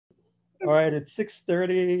All right, it's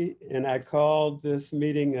 6:30 and I called this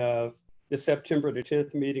meeting of the September the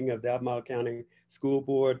 10th meeting of the Albemarle County School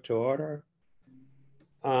Board to order.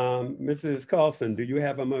 Mrs. Carlson, do you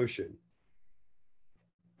have a motion?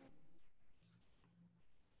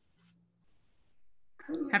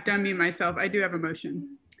 Have to unmute myself. I do have a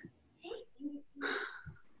motion.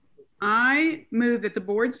 I move that the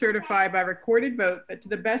board certify by recorded vote that to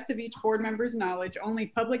the best of each board member's knowledge, only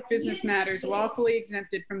public business matters lawfully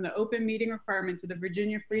exempted from the open meeting requirements of the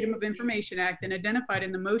Virginia Freedom of Information Act and identified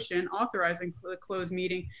in the motion authorizing the closed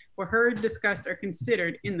meeting were heard, discussed, or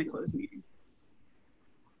considered in the closed meeting.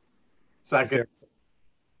 Second.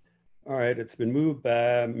 All right, it's been moved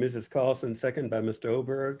by Mrs. Carlson, second by Mr.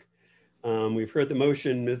 Oberg. We've heard the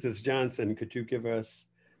motion. Mrs. Johnson, could you give us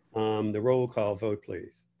the roll call vote,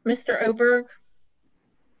 please? Mr. Oberg?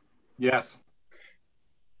 Yes.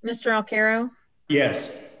 Mr. Alcaro?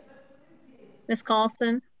 Yes. Ms.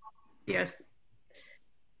 Carlson? Yes.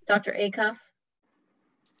 Dr. Acuff?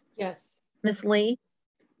 Yes. Ms. Lee?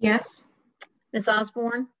 Yes. Ms.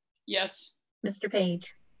 Osborne? Yes. Mr.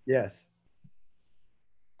 Page? Yes.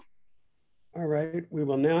 All right, we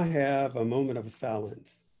will now have a moment of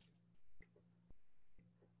silence.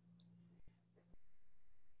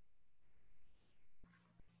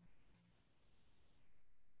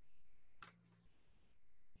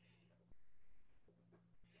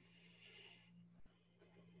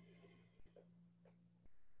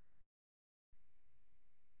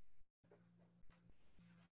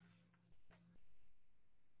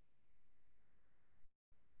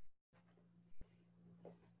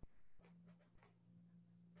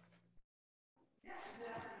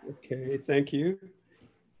 Okay, thank you.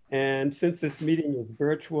 And since this meeting is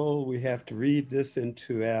virtual, we have to read this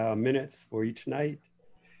into our minutes for each night.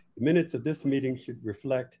 The minutes of this meeting should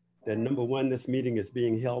reflect that number one, this meeting is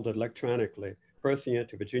being held electronically, pursuant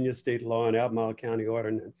to Virginia state law and Albemarle County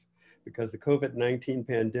ordinance, because the COVID-19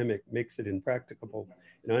 pandemic makes it impracticable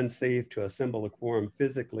and unsafe to assemble a quorum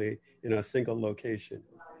physically in a single location.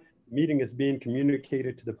 The meeting is being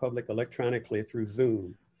communicated to the public electronically through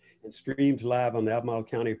Zoom and streamed live on the Albemarle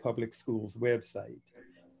County Public Schools website.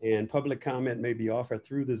 And public comment may be offered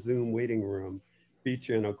through the Zoom waiting room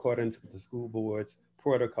feature in accordance with the school board's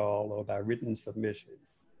protocol or by written submission.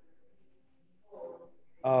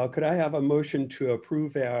 Could I have a motion to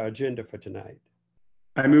approve our agenda for tonight?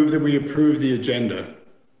 I move that we approve the agenda.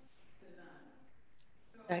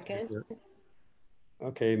 Second.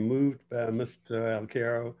 Okay, moved by Mr.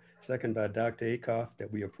 Alcaro, second by Dr. Acuff,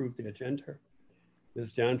 that we approve the agenda.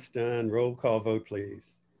 Ms. Johnston, roll call vote,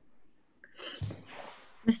 please.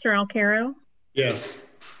 Mr. Alcaro? Yes.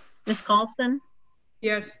 Ms. Carlson?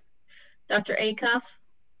 Yes. Dr. Acuff?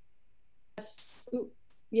 Yes.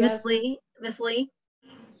 Yes. Ms. Lee? Ms. Lee?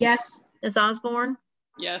 Yes. Ms. Osborne?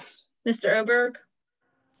 Yes. Mr. Oberg?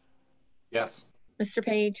 Yes. Mr.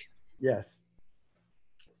 Page? Yes.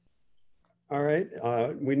 All right,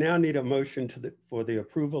 we now need a motion for the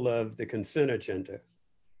approval of the consent agenda.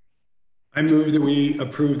 I move that we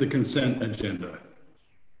approve the consent agenda.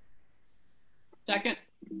 Second.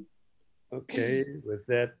 Okay, was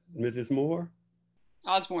that Mrs. Moore?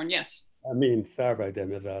 Osborne, yes. I mean, sorry about that,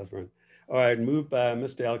 Ms. Osborne. All right, moved by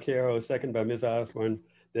Mr. Alcaro, second by Ms. Osborne,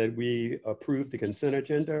 that we approve the consent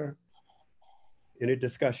agenda. Any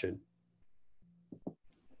discussion?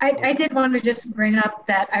 I did want to just bring up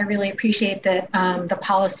that I really appreciate that the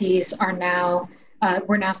policies are now,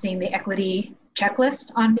 we're now seeing the equity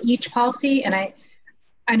checklist on each policy. And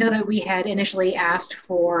I know that we had initially asked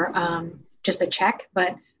for just a check,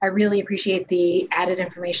 but I really appreciate the added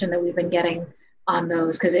information that we've been getting on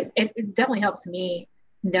those, because it definitely helps me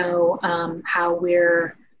know how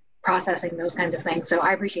we're processing those kinds of things. So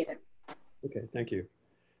I appreciate it. Okay, thank you.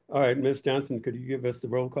 All right, Ms. Johnson, could you give us the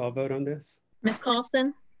roll call vote on this? Ms.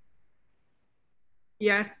 Carlson?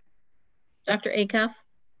 Yes. Dr. Acuff?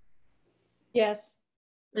 Yes.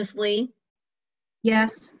 Ms. Lee?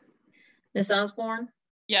 Yes. Ms. Osborne?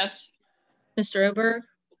 Yes. Mr. Oberg?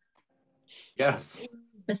 Yes.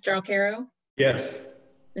 Mr. Alcaro? Yes.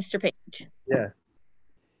 Mr. Page? Yes.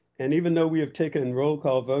 And even though we have taken roll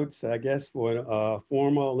call votes, I guess for a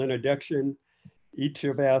formal introduction, each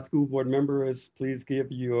of our school board members, please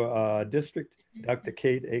give your district. Dr.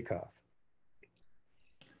 Kate Acuff.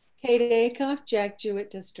 Kate Acuff, Jack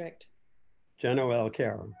Jewett District. Jono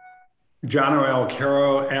Alcaro. John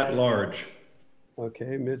Alcaro at large. Okay,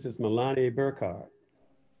 Mrs. Melanie Burkhardt.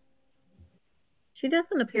 She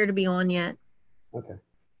doesn't appear to be on yet. Okay.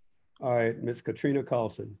 All right, Ms. Katrina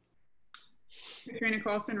Carlson. Katrina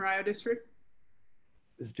Carlson, Rio District.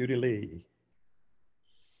 Ms. Judy Lee.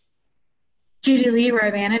 Judy Lee,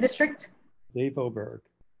 Rivanna District. Dave Oberg.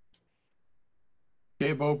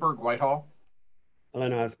 Dave Oberg, Whitehall.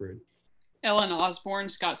 Ellen Osborne. Ellen Osborne,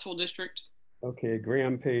 Scottsville District. Okay,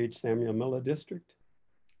 Graham Page, Samuel Miller District.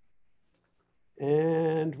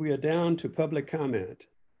 And we are down to public comment.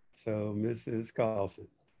 So Mrs. Carlson.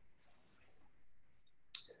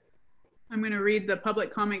 I'm going to read the public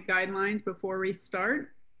comment guidelines before we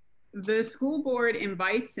start. The school board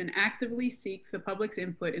invites and actively seeks the public's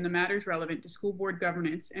input in the matters relevant to school board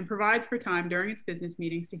governance and provides for time during its business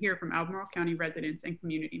meetings to hear from Albemarle County residents and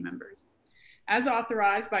community members. As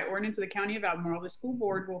authorized by ordinance of the County of Albemarle, the school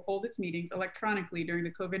board will hold its meetings electronically during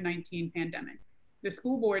the COVID-19 pandemic. The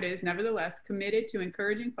school board is nevertheless committed to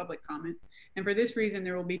encouraging public comment, and for this reason,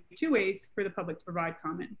 there will be 2 ways for the public to provide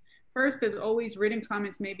comment. First, as always, written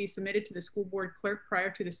comments may be submitted to the school board clerk prior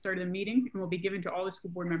to the start of the meeting and will be given to all the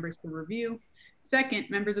school board members for review. Second,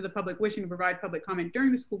 members of the public wishing to provide public comment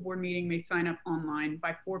during the school board meeting may sign up online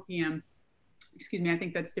by 4 p.m. Excuse me, I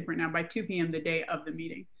think that's different now, by 2 p.m. the day of the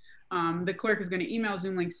meeting. The clerk is going to email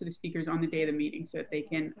Zoom links to the speakers on the day of the meeting so that they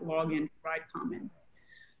can log in and provide comment.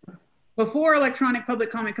 Before electronic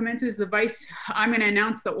public comment commences, I'm going to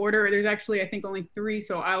announce the order. There's actually, I think, only 3,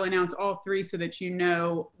 so I'll announce all 3 so that you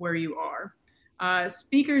know where you are.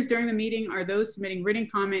 Speakers during the meeting are those submitting written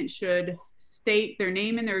comments should state their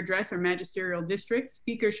name and their address or magisterial district.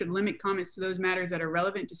 Speakers should limit comments to those matters that are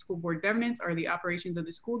relevant to school board governance or the operations of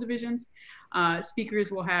the school divisions.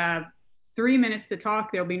 Speakers will have 3 minutes to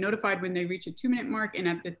talk. They'll be notified when they reach a 2-minute mark, and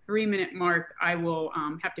at the 3-minute mark, I will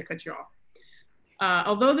have to cut you off.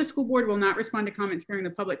 Although the school board will not respond to comments during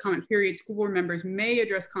the public comment period, school board members may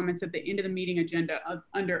address comments at the end of the meeting agenda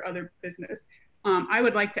under other business. I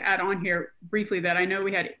would like to add on here briefly that I know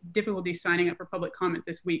we had difficulty signing up for public comment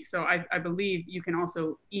this week, so I believe you can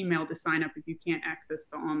also email to sign up if you can't access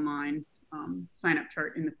the online sign up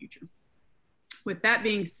chart in the future. With that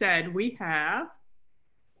being said, we have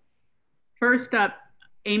first up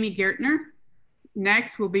Amy Gertner.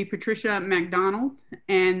 Next will be Patricia McDonald,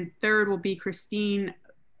 and third will be Christine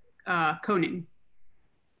Koenig.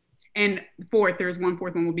 And fourth, there's one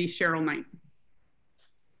fourth one will be Cheryl Knight.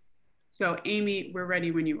 So Amy, we're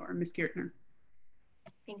ready when you are, Ms. Gertner.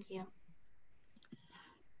 Thank you.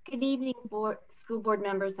 Good evening, school board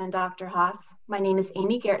members and Dr. Haas. My name is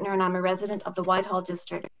Amy Gertner, and I'm a resident of the Whitehall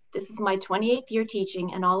District. This is my 28th year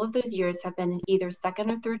teaching, and all of those years have been in either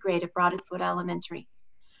 2nd or 3rd grade at Broaduswood Elementary.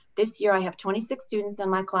 This year, I have 26 students in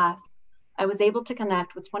my class. I was able to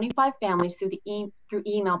connect with 25 families through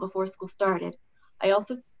email before school started. I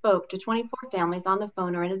also spoke to 24 families on the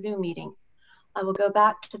phone or in a Zoom meeting. I will go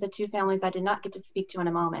back to the 2 families I did not get to speak to in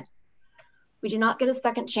a moment. We do not get a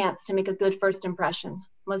second chance to make a good first impression.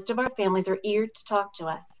 Most of our families are eager to talk to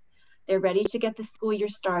us. They're ready to get the school year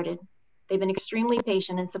started. They've been extremely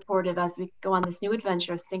patient and supportive as we go on this new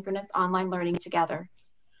adventure of synchronous online learning together.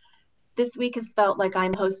 This week has felt like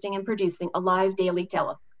I'm hosting and producing a live daily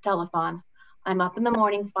telethon. I'm up in the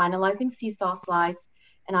morning finalizing seesaw slides,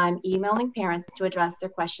 and I'm emailing parents to address their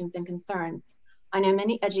questions and concerns. I know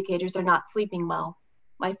many educators are not sleeping well.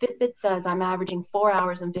 My Fitbit says I'm averaging 4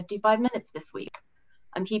 hours and 55 minutes this week.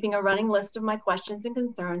 I'm keeping a running list of my questions and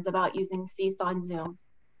concerns about using Seesaw and Zoom.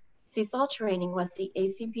 Seesaw training was the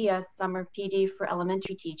ACPS summer PD for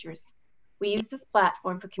elementary teachers. We use this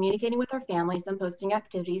platform for communicating with our families and posting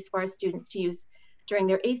activities for our students to use during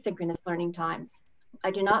their asynchronous learning times. I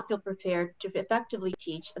do not feel prepared to effectively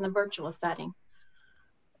teach in the virtual setting.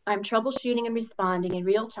 I'm troubleshooting and responding in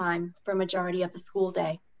real time for a majority of the school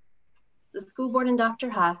day. The school board and Dr.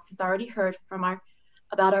 Haas has already heard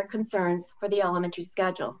about our concerns for the elementary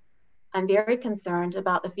schedule. I'm very concerned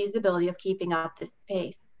about the feasibility of keeping up this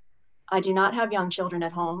pace. I do not have young children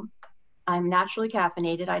at home. I'm naturally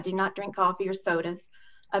caffeinated. I do not drink coffee or sodas.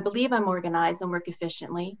 I believe I'm organized and work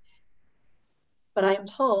efficiently, but I am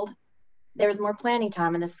told there is more planning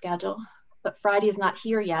time in the schedule, but Friday is not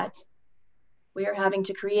here yet. We are having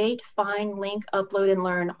to create, find, link, upload, and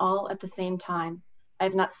learn all at the same time. I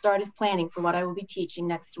have not started planning for what I will be teaching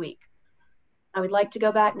next week. I would like to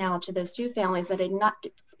go back now to those 2 families that I did not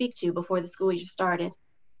speak to before the school year started.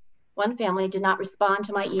 One family did not respond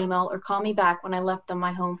to my email or call me back when I left them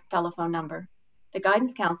my home telephone number. The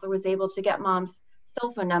guidance counselor was able to get mom's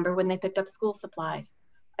cell phone number when they picked up school supplies.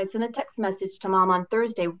 I sent a text message to mom on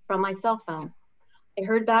Thursday from my cell phone. I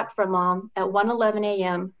heard back from mom at 1:11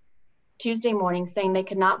 a.m. Tuesday morning saying they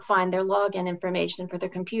could not find their login information for their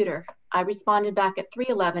computer. I responded back at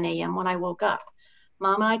 3:11 a.m. when I woke up.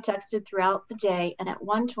 Mom and I texted throughout the day, and at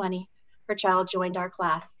 1:20, her child joined our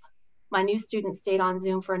class. My new student stayed on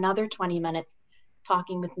Zoom for another 20 minutes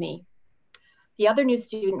talking with me. The other new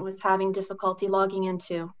student was having difficulty logging in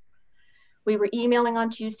too. We were emailing on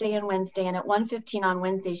Tuesday and Wednesday, and at 1:15 on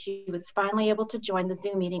Wednesday, she was finally able to join the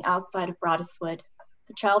Zoom meeting outside of Broaduswood.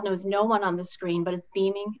 The child knows no one on the screen, but is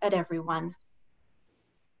beaming at everyone.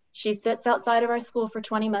 She sits outside of our school for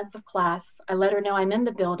 20 minutes of class. I let her know I'm in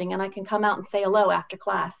the building and I can come out and say hello after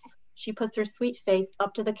class. She puts her sweet face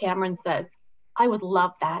up to the camera and says, "I would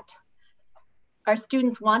love that." Our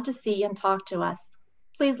students want to see and talk to us.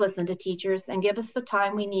 Please listen to teachers and give us the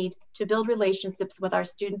time we need to build relationships with our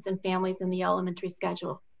students and families in the elementary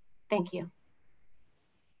schedule. Thank you.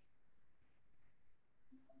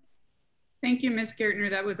 Thank you, Ms. Gertner.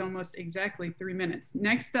 That was almost exactly 3 minutes.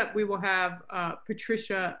 Next up, we will have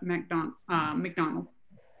Patricia McDonald.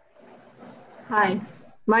 Hi,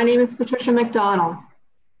 my name is Patricia McDonald.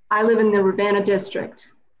 I live in the Urbana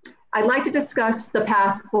district. I'd like to discuss the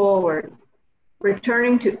path forward,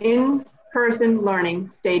 returning to in-person learning,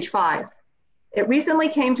 stage 5. It recently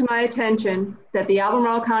came to my attention that the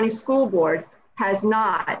Albemarle County School Board has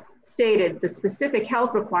not stated the specific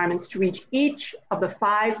health requirements to reach each of the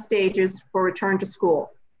 5 stages for return to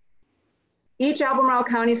school. Each Albemarle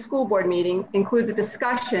County School Board meeting includes a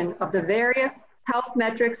discussion of the various health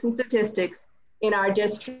metrics and statistics in our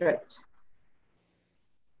district.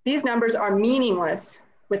 These numbers are meaningless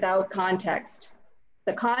without context.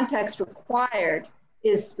 The context required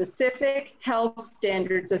is specific health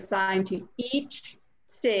standards assigned to each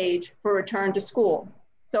stage for return to school.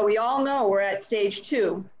 So we all know we're at stage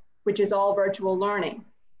 2, which is all virtual learning.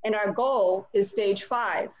 And our goal is stage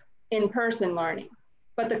 5, in-person learning.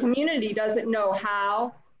 But the community doesn't know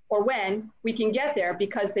how or when we can get there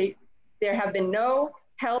because there have been no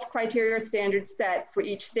health criteria standards set for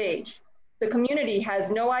each stage. The community has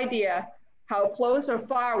no idea how close or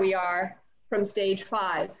far we are from stage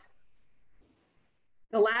 5.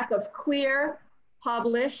 The lack of clear,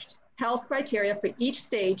 published health criteria for each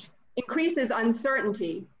stage increases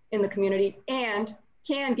uncertainty in the community and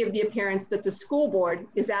can give the appearance that the school board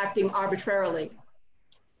is acting arbitrarily.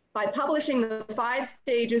 By publishing the 5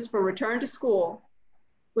 stages for return to school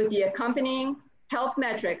with the accompanying health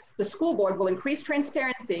metrics, the school board will increase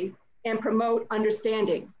transparency and promote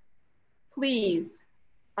understanding. Please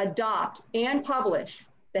adopt and publish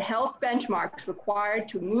the health benchmarks required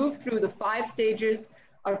to move through the 5 stages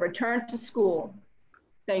of return to school.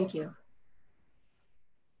 Thank you.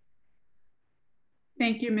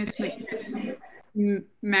 Thank you, Ms.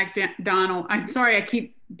 McDonald. I'm sorry, I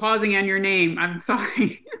keep pausing on your name. I'm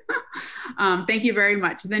sorry. Thank you very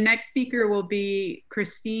much. The next speaker will be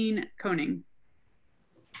Christine Koenig.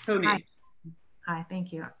 Hi,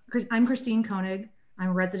 thank you. I'm Christine Koenig. I'm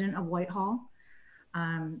a resident of Whitehall.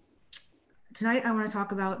 Tonight, I want to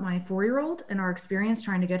talk about my 4-year-old and our experience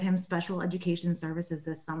trying to get him special education services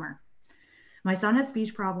this summer. My son has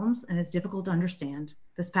speech problems and is difficult to understand.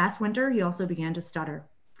 This past winter, he also began to stutter.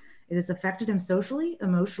 It has affected him socially,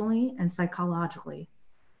 emotionally, and psychologically.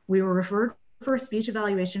 We were referred for a speech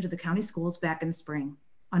evaluation to the county schools back in spring.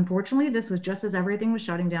 Unfortunately, this was just as everything was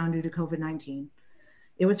shutting down due to COVID-19.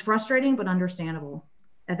 It was frustrating, but understandable.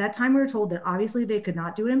 At that time, we were told that obviously they could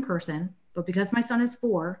not do it in person, but because my son is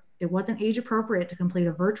 4, it wasn't age appropriate to complete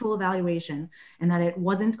a virtual evaluation and that it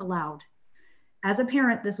wasn't allowed. As a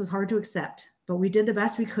parent, this was hard to accept, but we did the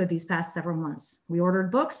best we could these past several months. We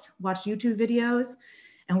ordered books, watched YouTube videos,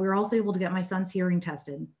 and we were also able to get my son's hearing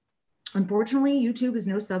tested. Unfortunately, YouTube is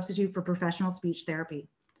no substitute for professional speech therapy.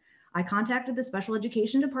 I contacted the special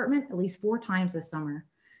education department at least 4 times this summer.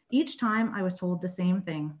 Each time I was told the same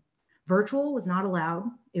thing. Virtual was not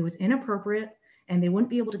allowed, it was inappropriate, and they wouldn't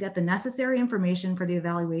be able to get the necessary information for the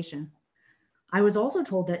evaluation. I was also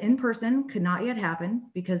told that in-person could not yet happen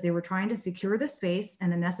because they were trying to secure the space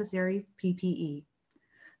and the necessary PPE.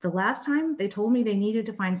 The last time they told me they needed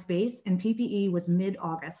to find space and PPE was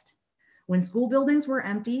mid-August, when school buildings were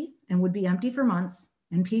empty and would be empty for months,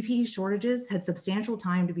 and PPE shortages had substantial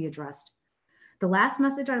time to be addressed. The last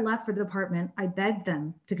message I left for the department, I begged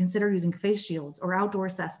them to consider using face shields or outdoor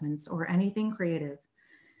assessments or anything creative.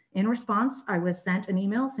 In response, I was sent an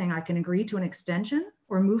email saying I can agree to an extension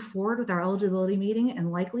or move forward with our eligibility meeting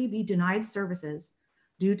and likely be denied services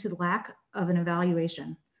due to the lack of an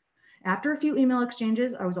evaluation. After a few email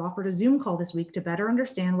exchanges, I was offered a Zoom call this week to better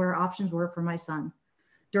understand what our options were for my son.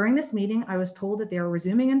 During this meeting, I was told that they are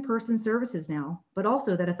resuming in-person services now, but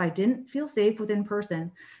also that if I didn't feel safe with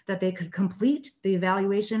in-person, that they could complete the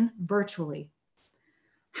evaluation virtually.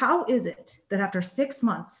 How is it that after 6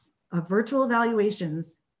 months of virtual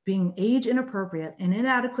evaluations being age inappropriate and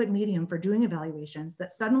inadequate medium for doing evaluations,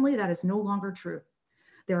 that suddenly that is no longer true?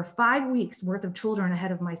 There are 5 weeks worth of children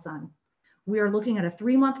ahead of my son. We are looking at a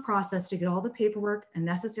 3-month process to get all the paperwork and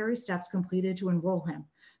necessary steps completed to enroll him.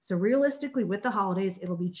 So realistically, with the holidays,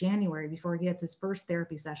 it'll be January before he gets his first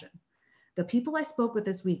therapy session. The people I spoke with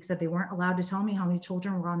this week said they weren't allowed to tell me how many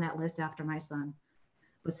children were on that list after my son.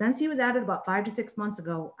 But since he was added about 5 to 6 months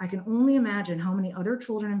ago, I can only imagine how many other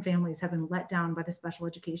children and families have been let down by the special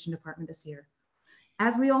education department this year.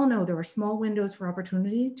 As we all know, there are small windows for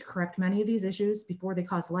opportunity to correct many of these issues before they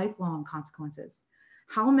cause lifelong consequences.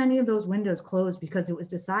 How many of those windows closed because it was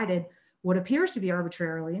decided, what appears to be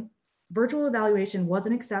arbitrarily, virtual evaluation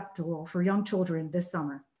wasn't acceptable for young children this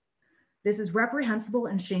summer? This is reprehensible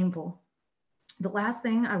and shameful. The last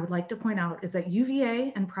thing I would like to point out is that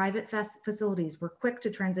UVA and private facilities were quick to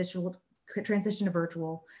transition to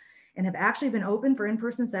virtual and have actually been open for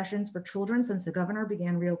in-person sessions for children since the governor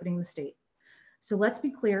began reopening the state. So let's be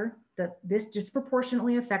clear that this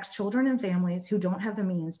disproportionately affects children and families who don't have the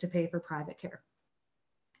means to pay for private care.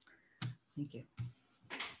 Thank you.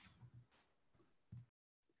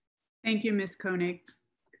 Thank you, Ms. Koenig.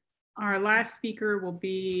 Our last speaker will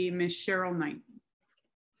be Ms. Cheryl Knight.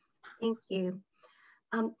 Thank you.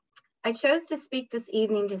 I chose to speak this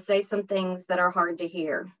evening to say some things that are hard to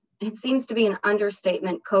hear. It seems to be an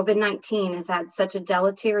understatement. COVID-19 has had such a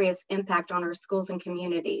deleterious impact on our schools and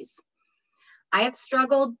communities. I have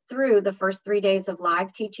struggled through the first 3 days of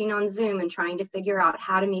live teaching on Zoom and trying to figure out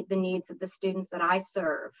how to meet the needs of the students that I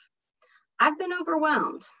serve. I've been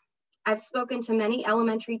overwhelmed. I've spoken to many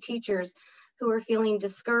elementary teachers who are feeling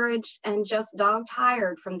discouraged and just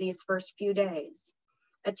dog-tired from these first few days.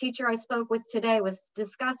 A teacher I spoke with today was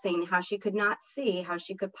discussing how she could not see how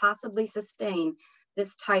she could possibly sustain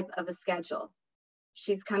this type of a schedule.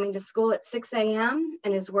 She's coming to school at 6 a.m.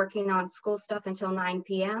 and is working on school stuff until 9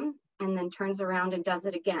 p.m. and then turns around and does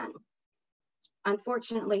it again.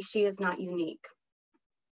 Unfortunately, she is not unique.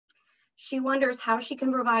 She wonders how she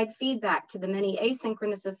can provide feedback to the many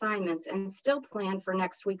asynchronous assignments and still plan for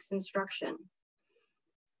next week's instruction.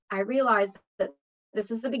 I realize that this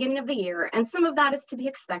is the beginning of the year, and some of that is to be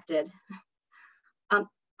expected.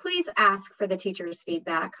 Please ask for the teacher's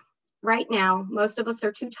feedback. Right now, most of us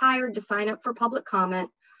are too tired to sign up for public comment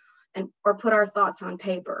or put our thoughts on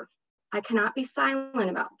paper. I cannot be silent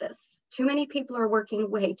about this. Too many people are working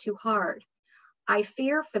way too hard. I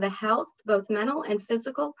fear for the health, both mental and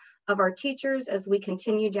physical, of our teachers as we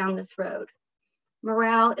continue down this road.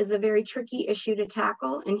 Morale is a very tricky issue to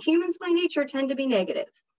tackle, and humans by nature tend to be negative.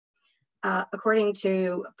 According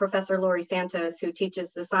to Professor Laurie Santos, who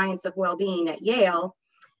teaches the science of well-being at Yale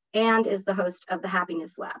and is the host of the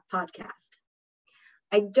Happiness Lab podcast.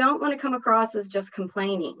 I don't want to come across as just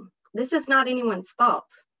complaining. This is not anyone's fault.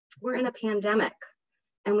 We're in a pandemic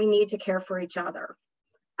and we need to care for each other.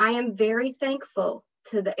 I am very thankful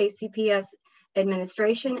to the ACPS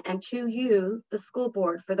administration and to you, the school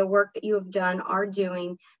board, for the work that you have done, are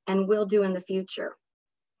doing, and will do in the future.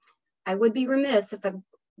 I would be remiss if I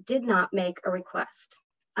did not make a request.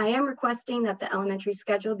 I am requesting that the elementary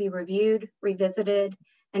schedule be reviewed, revisited,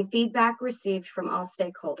 and feedback received from all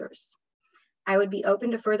stakeholders. I would be open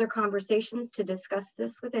to further conversations to discuss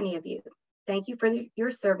this with any of you. Thank you for your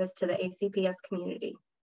service to the ACPS community.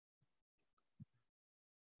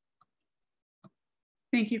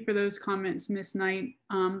 Thank you for those comments, Ms. Knight.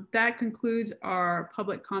 That concludes our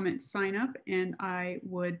public comment sign up, and I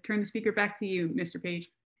would turn the speaker back to you, Mr. Page.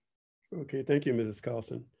 Okay, thank you, Mrs.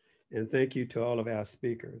 Carlson, and thank you to all of our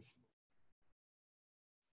speakers.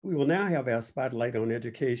 We will now have our spotlight on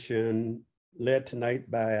education led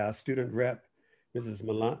tonight by our student rep,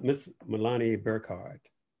 Miss Melanie Burkhardt.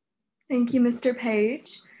 Thank you, Mr.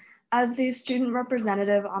 Page. As the student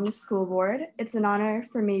representative on the school board, it's an honor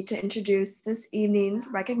for me to introduce this evening's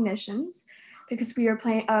recognitions because we are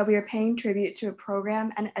paying tribute to a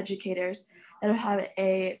program and educators that have had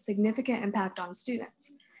a significant impact on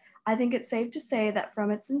students. I think it's safe to say that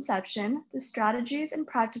from its inception, the strategies and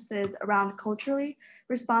practices around culturally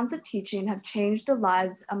responsive teaching have changed the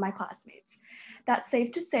lives of my classmates. That's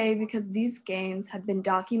safe to say because these gains have been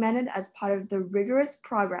documented as part of the rigorous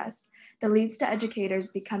progress that leads to educators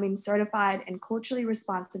becoming certified in culturally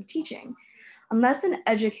responsive teaching. Unless an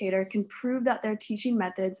educator can prove that their teaching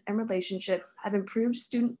methods and relationships have improved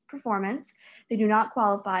student performance, they do not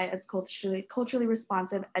qualify as culturally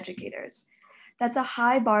responsive educators. That's a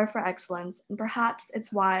high bar for excellence, and perhaps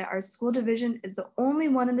it's why our school division is the only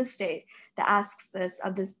one in the state that asks this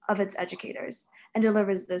of its educators and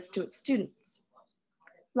delivers this to its students.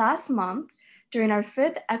 Last month, during our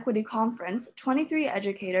 5th Equity Conference, 23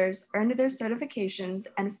 educators earned their certifications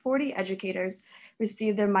and 40 educators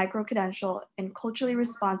received their micro-credential in Culturally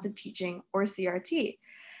Responsive Teaching, or CRT.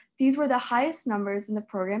 These were the highest numbers in the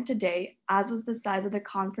program to date, as was the size of the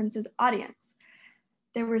conference's audience.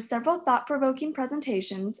 There were several thought-provoking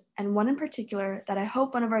presentations, and one in particular that I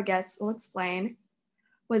hope one of our guests will explain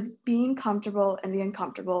was being comfortable in the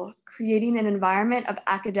uncomfortable, creating an environment of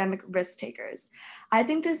academic risk takers. I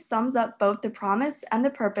think this sums up both the promise and the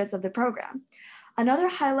purpose of the program. Another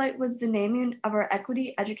highlight was the naming of our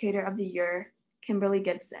Equity Educator of the Year, Kimberly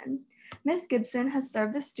Gibson. Ms. Gibson has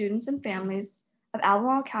served the students and families of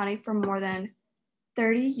Albemarle County for more than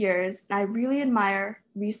 30 years, and I really admire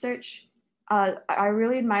research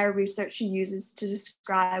she uses to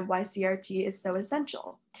describe why CRT is so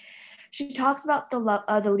essential. She talks about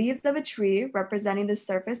the leaves of a tree representing the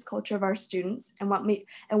surface culture of our students and what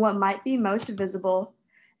might be most visible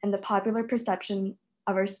in the popular perception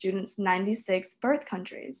of our students' 96 birth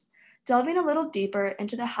countries. Delving a little deeper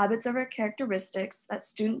into the habits of our characteristics that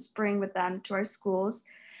students bring with them to our schools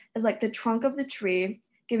is like the trunk of the tree,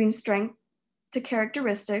 giving strength to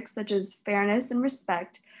characteristics such as fairness and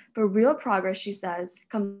respect, but real progress, she says,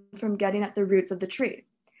 comes from getting at the roots of the tree.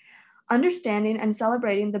 Understanding and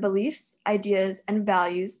celebrating the beliefs, ideas, and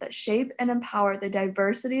values that shape and empower the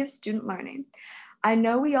diversity of student learning. I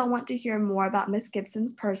know we all want to hear more about Ms.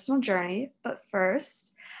 Gibson's personal journey, but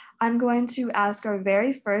first, I'm going to ask our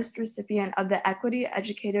very first recipient of the Equity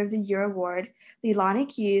Educator of the Year Award, Leilani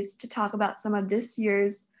Keys, to talk about some of this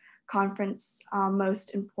year's conference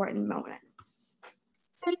most important moments.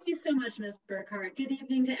 Thank you so much, Ms. Burkhart. Good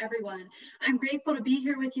evening to everyone. I'm grateful to be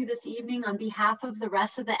here with you this evening on behalf of the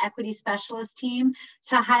rest of the Equity Specialist team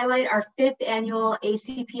to highlight our 5th annual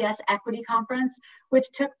ACPS Equity Conference, which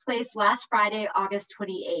took place last Friday, August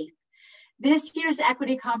 28th. This year's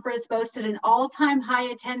Equity Conference boasted an all-time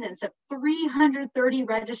high attendance of 330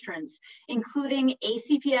 registrants, including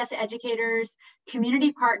ACPS educators,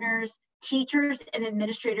 community partners, teachers, and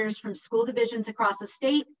administrators from school divisions across the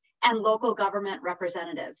state, and local government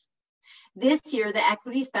representatives. This year, the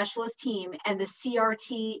Equity Specialist team and the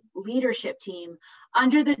CRT leadership team,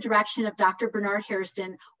 under the direction of Dr. Bernard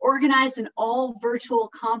Hairston, organized an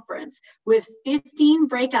all-virtual conference with 15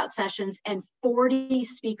 breakout sessions and 40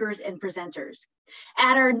 speakers and presenters.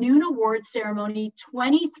 At our noon awards ceremony,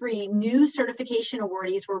 23 new certification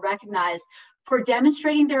awardees were recognized for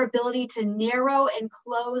demonstrating their ability to narrow and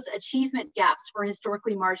close achievement gaps for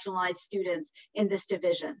historically marginalized students in this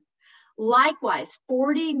division. Likewise,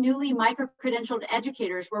 40 newly micro-credentialed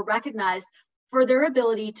educators were recognized for their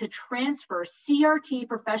ability to transfer CRT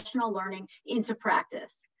professional learning into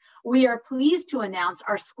practice. We are pleased to announce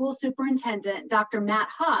our school superintendent, Dr. Matt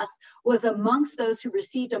Haas, was amongst those who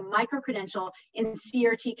received a micro-credential in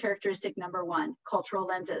CRT characteristic number 1, cultural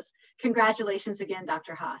lenses. Congratulations again,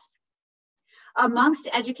 Dr. Haas. Amongst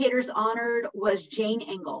educators honored was Jane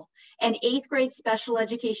Engel, an 8th grade special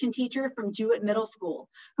education teacher from Jewett Middle School,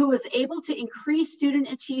 who was able to increase student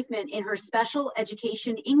achievement in her special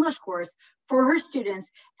education English course for her students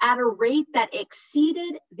at a rate that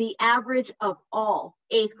exceeded the average of all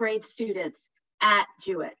 8th grade students at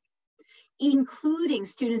Jewett, including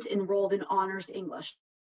students enrolled in honors English.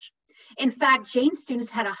 In fact, Jane's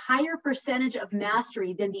students had a higher percentage of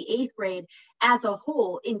mastery than the 8th grade as a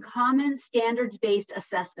whole in common standards-based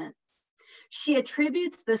assessment. She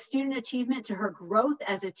attributes the student achievement to her growth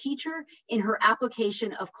as a teacher in her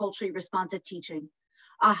application of culturally responsive teaching,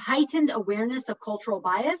 a heightened awareness of cultural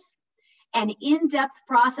bias, an in-depth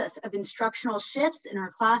process of instructional shifts in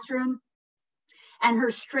her classroom, and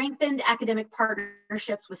her strengthened academic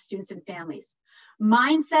partnerships with students and families.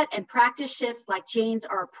 Mindset and practice shifts like Jane's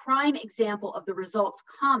are a prime example of the results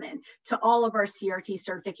common to all of our CRT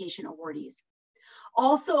certification awardees.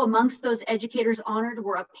 Also amongst those educators honored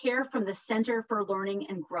were a pair from the Center for Learning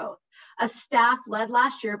and Growth, a staff led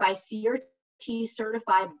last year by CRT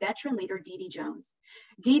certified veteran leader Dee Dee Jones.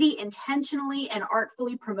 Dee Dee intentionally and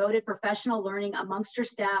artfully promoted professional learning amongst her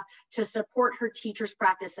staff to support her teachers'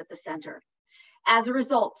 practice at the center. As a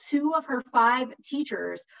result, 2 of her 5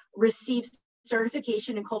 teachers received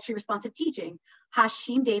certification in culturally responsive teaching,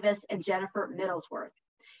 Hashim Davis and Jennifer Middlesworth.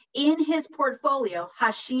 In his portfolio,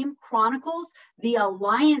 Hashim chronicles the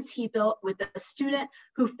alliance he built with a student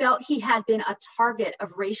who felt he had been a target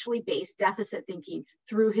of racially based deficit thinking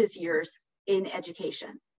through his years in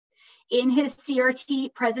education. In his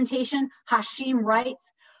CRT presentation, Hashim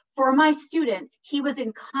writes, "For my student, he was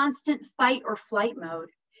in constant fight or flight mode.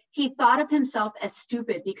 He thought of himself as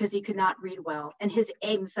stupid because he could not read well, and his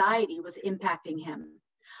anxiety was impacting him.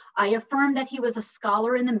 I affirmed that he was a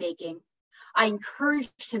scholar in the making. I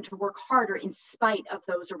encouraged him to work harder in spite of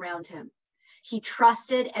those around him. He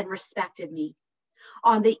trusted and respected me.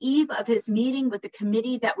 On the eve of his meeting with the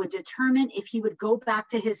committee that would determine if he would go back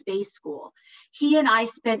to his base school, he and I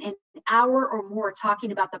spent an hour or more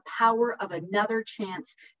talking about the power of another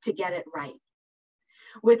chance to get it right."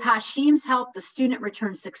 With Hashim's help, the student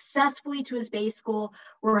returned successfully to his base school,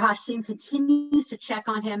 where Hashim continues to check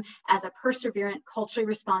on him as a perseverant, culturally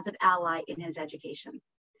responsive ally in his education.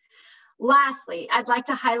 Lastly, I'd like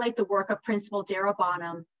to highlight the work of Principal Dara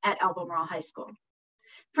Bonham at Albemarle High School.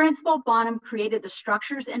 Principal Bonham created the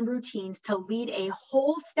structures and routines to lead a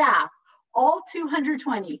whole staff, all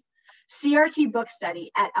 220, CRT book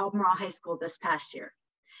study at Albemarle High School this past year.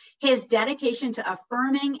 His dedication to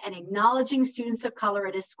affirming and acknowledging students of color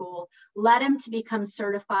at his school led him to become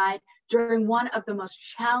certified during one of the most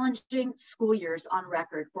challenging school years on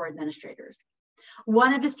record for administrators.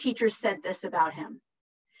 One of his teachers said this about him: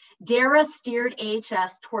 Dara steered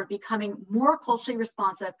AHS toward becoming more culturally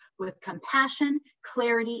responsive with compassion,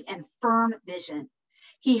 clarity, and firm vision.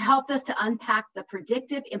 He helped us to unpack the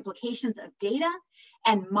predictive implications of data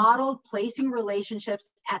and modeled placing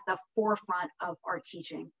relationships at the forefront of our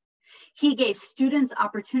teaching. He gave students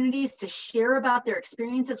opportunities to share about their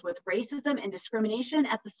experiences with racism and discrimination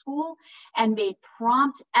at the school and made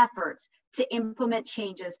prompt efforts to implement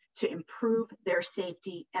changes to improve their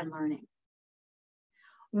safety and learning.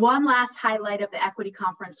 One last highlight of the Equity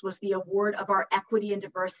Conference was the award of our Equity and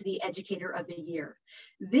Diversity Educator of the Year.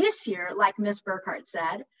 This year, like Ms. Burkhart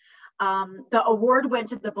said, the award went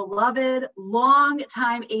to the beloved,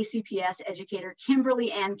 longtime ACPS educator,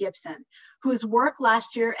 Kimberly Ann Gibson, whose work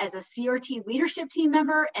last year as a CRT leadership team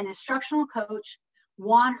member and instructional coach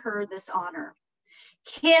won her this honor.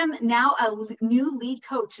 Kim, now a new lead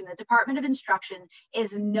coach in the Department of Instruction,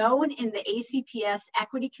 is known in the ACPS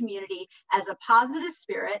equity community as a positive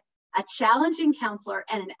spirit, a challenging counselor,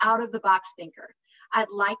 and an out-of-the-box thinker. I'd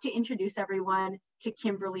like to introduce everyone to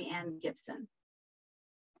Kimberly Ann Gibson.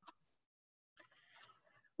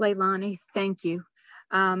 Leilani, thank you.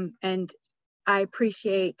 And I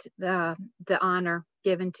appreciate the honor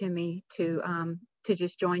given to me to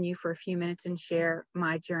just join you for a few minutes and share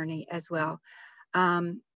my journey as well.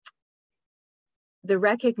 The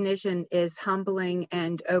recognition is humbling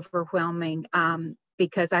and overwhelming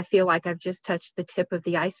because I feel like I've just touched the tip of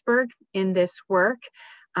the iceberg in this work,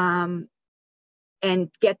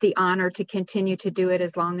 and get the honor to continue to do it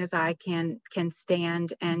as long as I can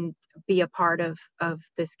stand and be a part of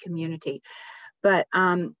this community. But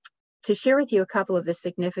to share with you a couple of the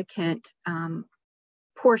significant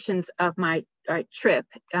portions of my trip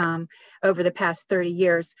over the past 30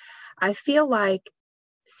 years, I feel like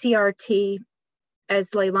CRT,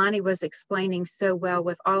 as Leilani was explaining so well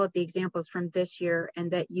with all of the examples from this year, and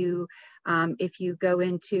that you, if you go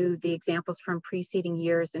into the examples from preceding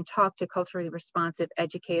years and talk to culturally responsive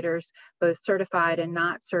educators, both certified and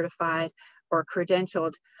not certified or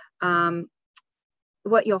credentialed,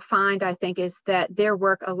 what you'll find, I think, is that their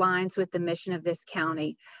work aligns with the mission of this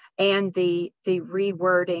county and the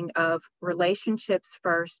rewording of relationships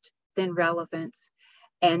first, then relevance,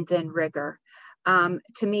 and then rigor.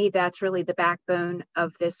 To me, that's really the backbone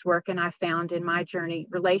of this work. And I found in my journey,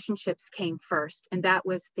 relationships came first. And that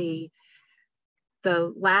was the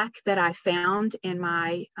lack that I found in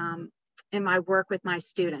my work with my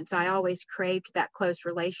students. I always craved that close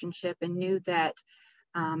relationship and knew that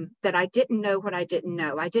that I didn't know what I didn't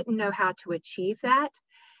know. I didn't know how to achieve that.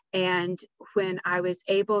 And when I was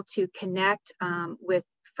able to connect with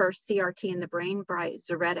first CRT in the brain by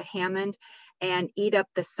Zaretta Hammond and eat up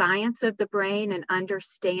the science of the brain and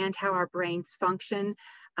understand how our brains function,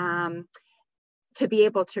 to be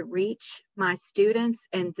able to reach my students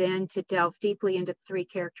and then to delve deeply into 3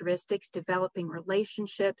 characteristics, developing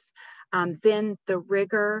relationships, then the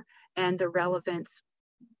rigor and the relevance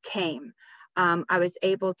came. I was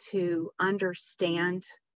able to understand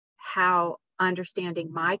how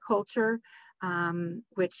understanding my culture,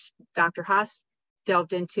 which Dr. Haas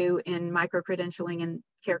delved into in micro-credentialing and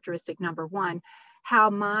characteristic number 1,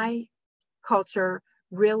 how my culture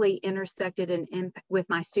really intersected with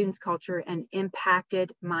my students' culture and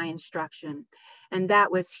impacted my instruction. And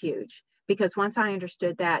that was huge, because once I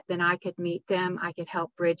understood that, then I could meet them, I could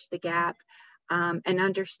help bridge the gap, and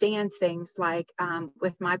understand things like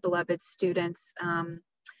with my beloved students,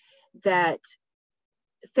 that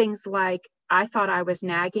things like I thought I was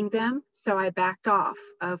nagging them, so I backed off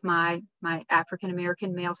of my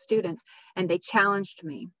African-American male students, and they challenged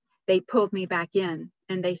me. They pulled me back in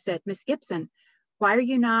and they said, Miss Gibson, why are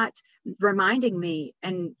you not reminding me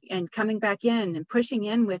and coming back in and pushing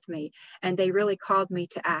in with me? And they really called me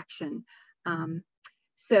to action.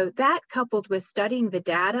 So that, coupled with studying the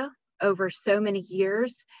data over so many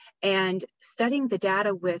years and studying the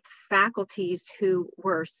data with faculties who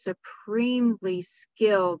were supremely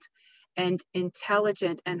skilled and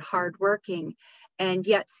intelligent and hardworking, and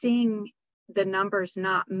yet seeing the numbers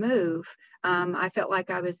not move, I felt like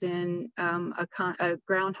I was in a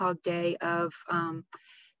Groundhog Day of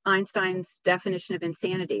Einstein's definition of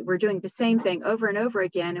insanity. We're doing the same thing over and over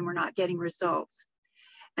again, and we're not getting results.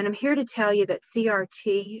 And I'm here to tell you that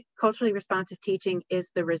CRT, culturally responsive teaching,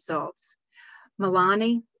 is the results.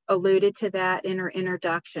 Milani alluded to that in her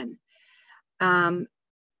introduction.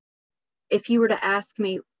 If you were to ask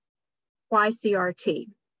me why CRT,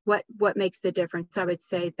 what makes the difference, I would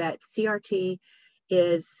say that CRT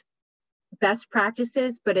is best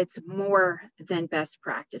practices, but it's more than best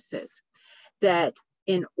practices. That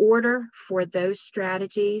in order for those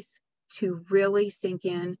strategies to really sink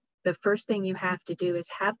in, the first thing you have to do is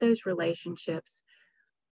have those relationships,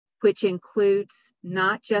 which includes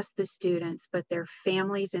not just the students, but their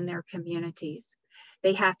families and their communities.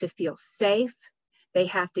 They have to feel safe. They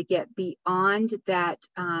have to get beyond that,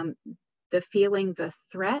 the feeling, the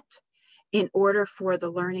threat, in order for the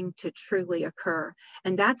learning to truly occur.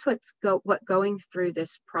 And that's what going through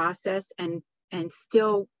this process and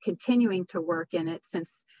still continuing to work in it,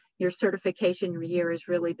 since your certification year is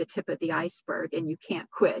really the tip of the iceberg, and you can't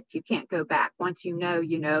quit, you can't go back. Once you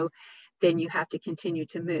know, then you have to continue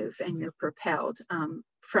to move, and you're propelled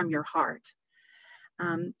from your heart.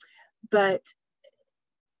 But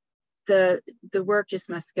the work just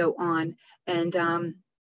must go on, and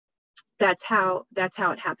that's how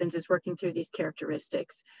it happens, is working through these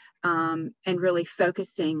characteristics, and really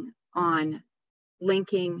focusing on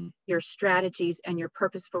linking your strategies and your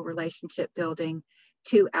purposeful relationship building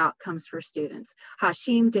to outcomes for students.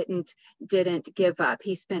 Hashim didn't give up.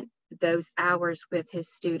 He spent those hours with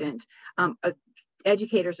his student.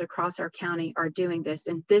 Educators across our county are doing this,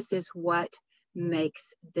 and this is what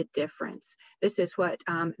makes the difference. This is what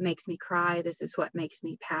makes me cry. This is what makes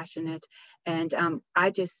me passionate. And I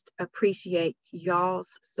just appreciate y'all's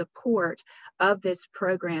support of this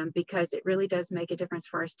program, because it really does make a difference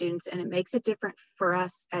for our students, and it makes it different for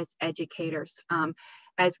us as educators,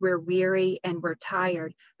 as we're weary and we're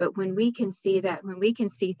tired. But when we can see that, when we can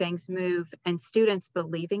see things move and students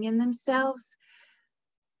believing in themselves,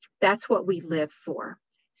 that's what we live for.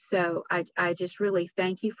 So I just really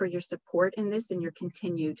thank you for your support in this and your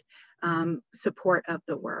continued support of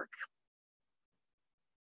the work.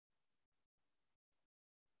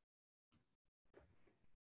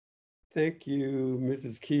 Thank you,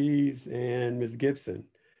 Mrs. Keys and Ms. Gibson.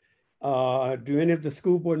 Do any of the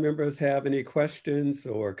school board members have any questions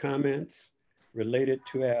or comments related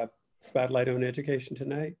to our Spotlight on Education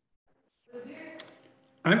tonight?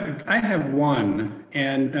 I have one,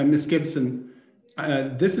 and Ms. Gibson,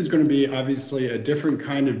 this is going to be obviously a different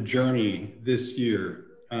kind of journey this year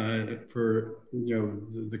for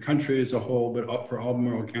the country as a whole, but for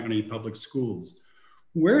Albemarle County Public Schools.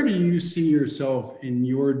 Where do you see yourself in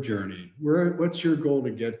your journey? What's your goal to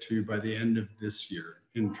get to by the end of this year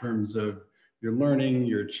in terms of your learning,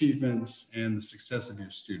 your achievements, and the success of your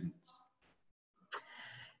students?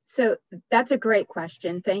 So that's a great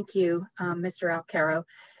question. Thank you, Mr. Alcaro.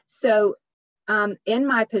 So in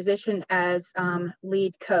my position as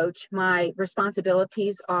lead coach, my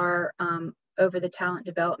responsibilities are over the talent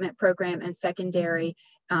development program and secondary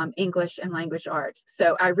English and language arts.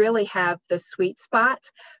 So I really have the sweet spot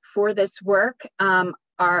for this work.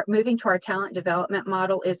 Our moving to our talent development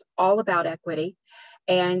model is all about equity.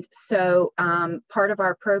 And so part of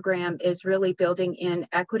our program is really building in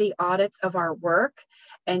equity audits of our work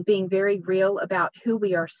and being very real about who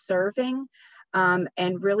we are serving,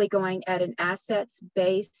 and really going at an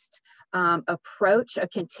assets-based approach, a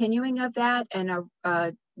continuing of that, and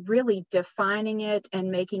really defining it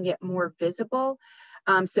and making it more visible.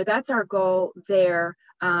 So that's our goal there.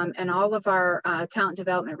 And all of our talent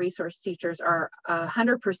development resource teachers are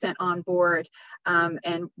 100% on board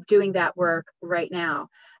and doing that work right now.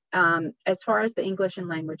 As far as the English and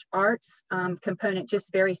language arts component,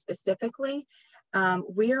 just very specifically,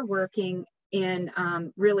 we are working in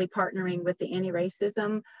really partnering with the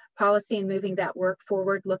anti-racism policy and moving that work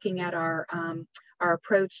forward, looking at our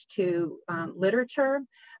approach to literature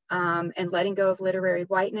and letting go of literary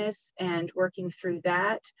whiteness and working through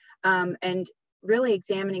that, and really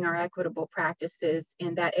examining our equitable practices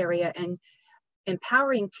in that area and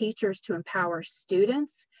empowering teachers to empower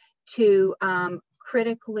students to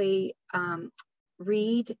critically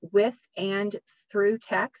read with and through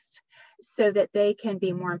text so that they can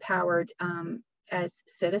be more empowered as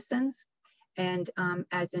citizens and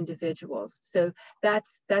as individuals. So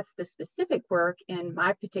that's the specific work in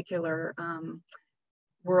my particular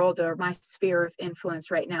world or my sphere of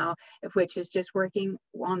influence right now, which is just working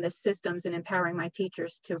on the systems and empowering my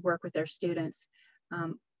teachers to work with their students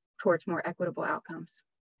towards more equitable outcomes.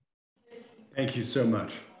 Thank you so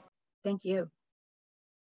much. Thank you.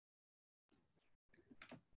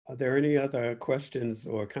 Are there any other questions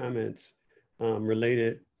or comments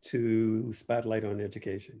related to Spotlight on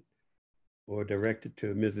Education or directed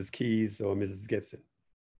to Mrs. Keys or Mrs. Gibson?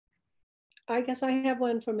 I guess I have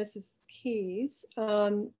one for Mrs. Keys.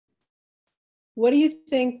 What do you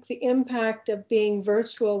think the impact of being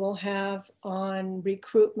virtual will have on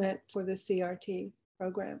recruitment for the CRT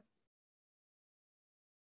program?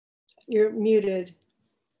 You're muted.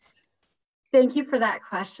 Thank you for that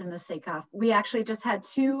question, Ms. Sakoff. We actually just had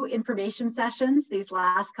 2 information sessions these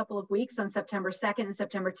last couple of weeks on September 2nd and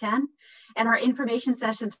September 10th. And our information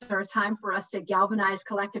sessions are a time for us to galvanize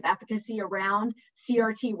collective efficacy around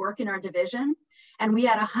CRT work in our division. And we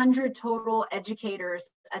had 100 total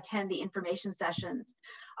educators attend the information sessions.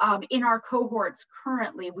 In our cohorts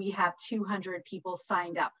currently, we have 200 people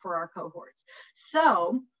signed up for our cohorts.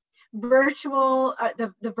 So virtual,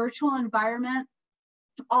 the virtual environment,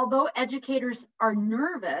 although educators are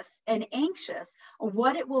nervous and anxious of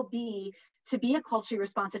what it will be to be a culturally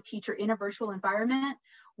responsive teacher in a virtual environment,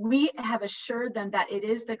 we have assured them that it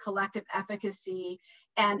is the collective efficacy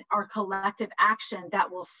and our collective action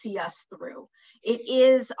that will see us through. It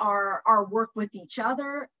is our work with each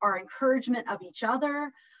other, our encouragement of each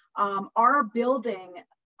other, our building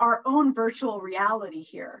our own virtual reality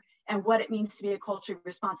here, and what it means to be a culturally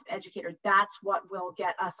responsive educator. That's what will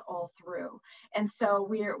get us all through. And so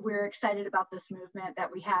we're excited about this movement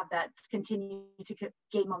that we have that's continuing to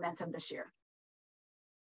gain momentum this year.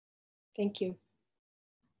 Thank you.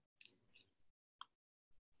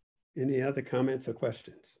 Any other comments or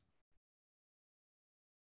questions?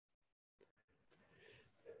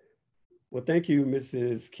 Well, thank you,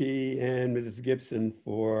 Mrs. Key and Mrs. Gibson,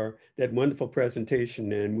 for that wonderful presentation.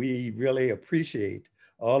 And we really appreciate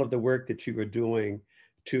all of the work that you are doing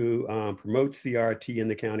to promote CRT in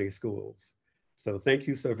the county schools. So thank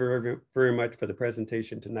you so very, very much for the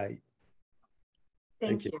presentation tonight.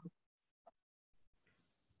 Thank you.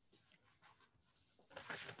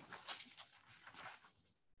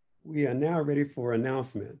 We are now ready for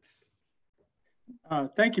announcements.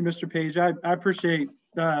 Thank you, Mr. Page. I appreciate,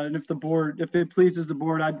 and if it pleases the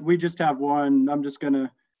board, we just have one. I'm just going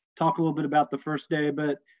to talk a little bit about the first day.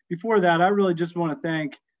 But before that, I really just want to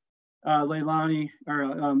thank Leilani,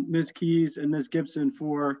 or Ms. Keys and Ms. Gibson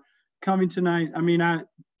for coming tonight. I mean,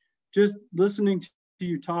 just listening to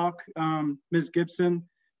you talk, Ms. Gibson,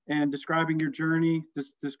 and describing your journey,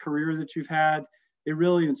 this career that you've had, it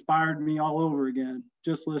really inspired me all over again,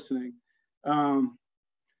 just listening.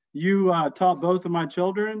 You taught both of my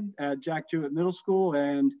children at Jack Jewett Middle School,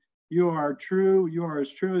 and you are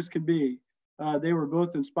as true as can be. They were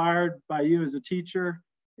both inspired by you as a teacher,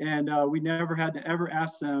 and we never had to ever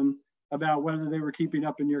ask them about whether they were keeping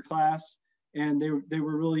up in your class, and they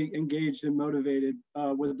were really engaged and motivated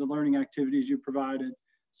with the learning activities you provided.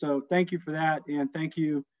 So thank you for that, and thank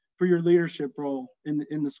you for your leadership role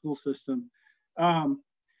in the school system.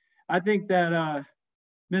 I think that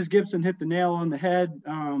Ms. Gibson hit the nail on the head.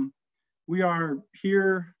 We are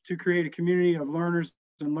here to create a community of learners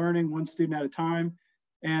and learning one student at a time.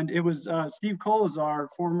 And it was Steve Colazar,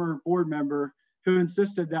 former board member, who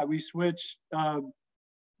insisted that we switch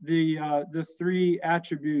the 3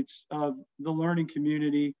 attributes of the learning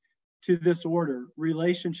community to this order: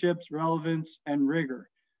 relationships, relevance, and rigor,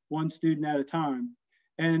 one student at a time.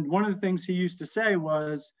 And one of the things he used to say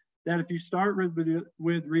was that if you start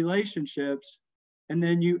with relationships and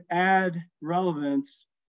then you add relevance,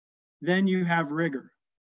 then you have rigor.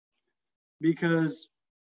 Because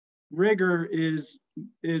rigor is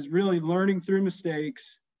really learning through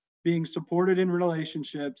mistakes, being supported in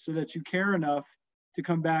relationships so that you care enough to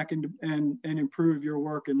come back and improve your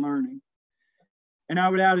work and learning. And I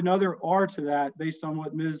would add another R to that based on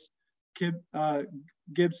what Ms.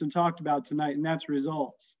 Gibson talked about tonight, and that's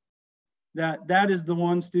results. That is the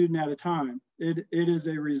one student at a time. It is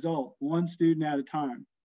a result, one student at a time,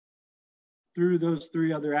 through those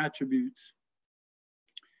 3 other attributes.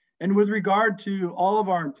 And with regard to all of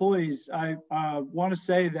our employees, I want to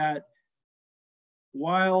say that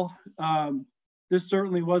while this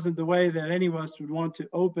certainly wasn't the way that any of us would want to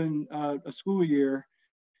open a school year,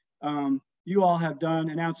 you all have done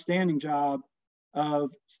an outstanding job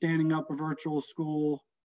of standing up a virtual school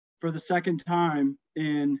for the 2nd time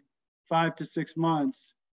in 5 to 6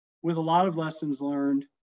 months with a lot of lessons learned.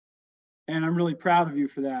 And I'm really proud of you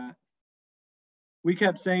for that. We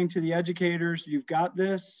kept saying to the educators, you've got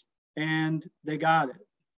this, and they got it.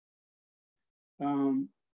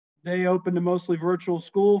 They opened a mostly virtual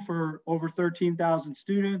school for over 13,000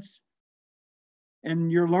 students.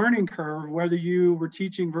 And your learning curve, whether you were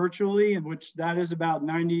teaching virtually, in which that is about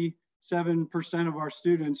 90 97% of our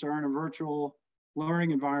students are in a virtual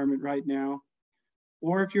learning environment right now.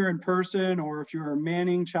 Or if you're in person, or if you're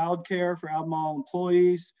manning childcare for Albemarle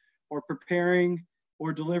employees, or preparing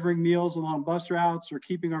or delivering meals along bus routes, or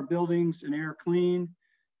keeping our buildings and air clean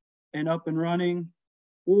and up and running,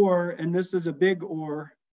 or, and this is a big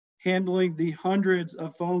or, handling the hundreds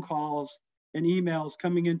of phone calls and emails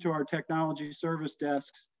coming into our technology service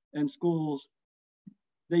desks and schools,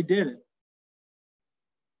 they did it.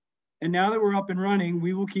 And now that we're up and running,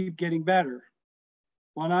 we will keep getting better.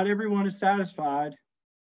 While not everyone is satisfied,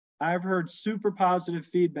 I've heard super positive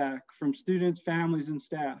feedback from students, families, and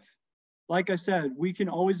staff. Like I said, we can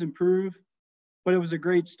always improve, but it was a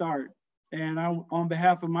great start. And on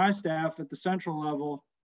behalf of my staff at the central level,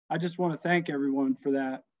 I just want to thank everyone for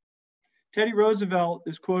that. Teddy Roosevelt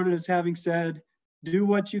is quoted as having said, "Do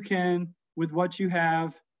what you can with what you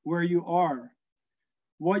have where you are."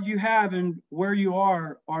 What you have and where you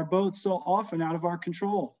are both so often out of our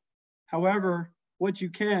control. However, what you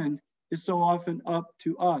can is so often up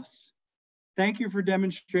to us. Thank you for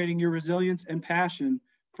demonstrating your resilience and passion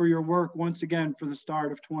for your work once again for the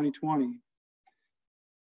start of 2020.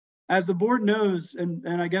 As the board knows, and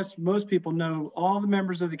I guess most people know, all the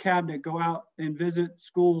members of the cabinet go out and visit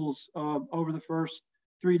schools over the first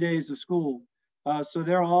 3 days of school. So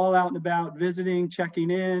they're all out and about visiting,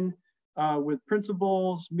 checking in with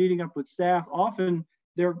principals, meeting up with staff. Often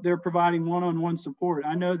they're providing one-on-one support.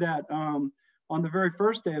 I know that on the very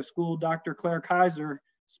first day of school, Dr. Claire Kaiser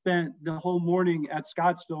spent the whole morning at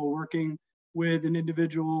Scottsdale working with an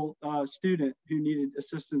individual student who needed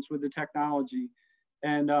assistance with the technology.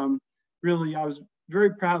 And really, I was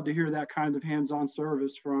very proud to hear that kind of hands-on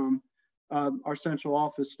service from our central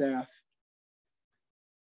office staff.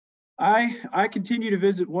 I continue to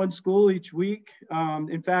visit one school each week.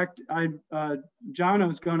 In fact, Jono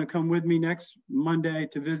is going to come with me next Monday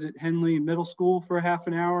to visit Henley Middle School for a half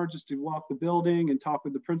an hour, just to walk the building and talk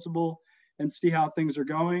with the principal and see how things are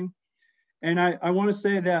going. And I want to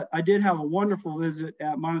say that I did have a wonderful visit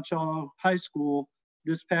at Monticello High School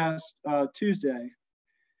this past Tuesday.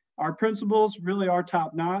 Our principals really are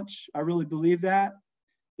top notch. I really believe that.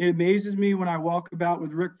 It amazes me when I walk about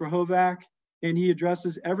with Rick Verhoevac and he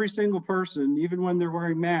addresses every single person, even when they're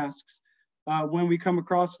wearing masks, when we come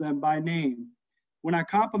across them by name. When I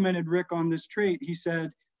complimented Rick on this trait, he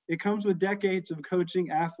said, "It comes with decades of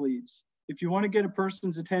coaching athletes. If you want to get a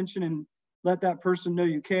person's attention and let that person know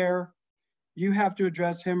you care, you have to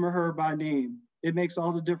address him or her by name. It makes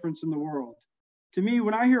all the difference in the world." To me,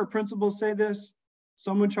 when I hear a principal say this,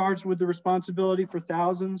 someone charged with the responsibility for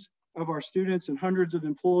thousands of our students and hundreds of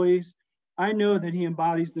employees, I know that he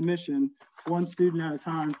embodies the mission, one student at a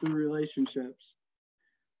time through relationships.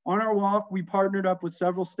 On our walk, we partnered up with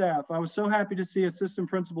several staff. I was so happy to see Assistant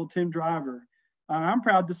Principal Tim Driver. I'm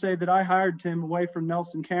proud to say that I hired Tim away from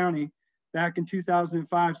Nelson County back in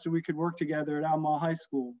 2005 so we could work together at Albemarle High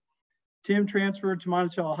School. Tim transferred to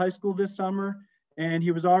Monticello High School this summer, and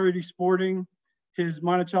he was already sporting his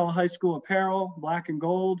Monticello High School apparel, black and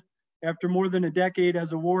gold, after more than a decade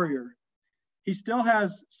as a Warrior. He still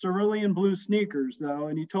has cerulean blue sneakers though,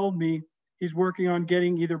 and he told me he's working on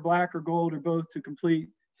getting either black or gold or both to complete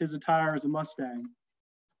his attire as a Mustang.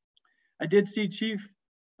 I did see Chief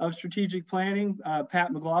of Strategic Planning,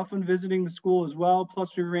 Pat McLaughlin, visiting the school as well,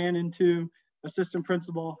 plus we ran into Assistant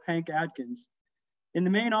Principal Hank Atkins. In the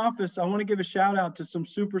main office, I want to give a shout out to some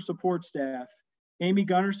super support staff, Amy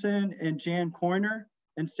Gunnarsson and Jan Coyner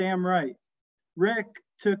and Sam Wright. Rick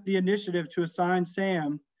took the initiative to assign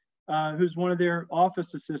Sam, who's one of their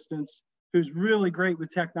office assistants, who's really great with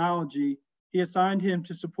technology. He assigned him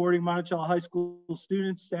to supporting Monticello High School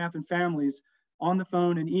students, staff, and families on the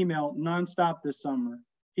phone and email nonstop this summer.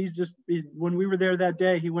 When we were there that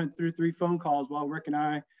day, he went through 3 phone calls while Rick and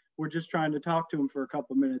I were just trying to talk to him for a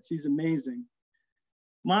couple of minutes. He's amazing.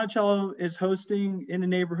 Monticello is hosting in the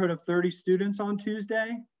neighborhood of 30 students on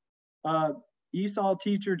Tuesday. ESOL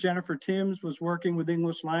teacher Jennifer Timms was working with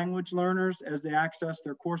English language learners as they access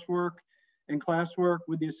their coursework and classwork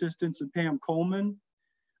with the assistance of Pam Coleman.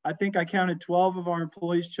 I think I counted 12 of our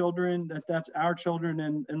employees' children, that's our children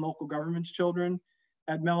and local government's children,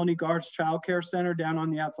 at Melanie Gard's Child Care Center down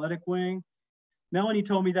on the athletic wing. Melanie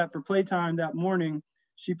told me that for playtime that morning,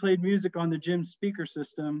 she played music on the gym speaker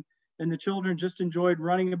system, and the children just enjoyed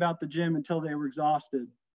running about the gym until they were exhausted.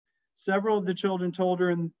 Several of the children told her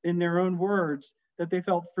in their own words that they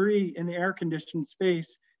felt free in the air-conditioned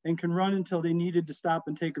space and can run until they needed to stop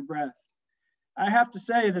and take a breath. I have to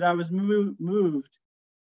say that I was moved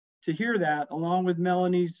to hear that, along with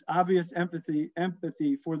Melanie's obvious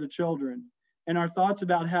empathy for the children. And our thoughts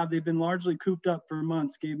about how they've been largely cooped up for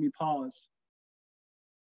months gave me pause.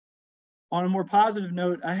 On a more positive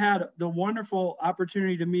note, I had the wonderful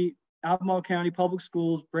opportunity to meet Albemarle County Public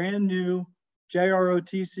Schools brand new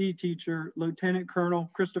JROTC teacher, Lieutenant Colonel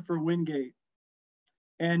Christopher Wingate.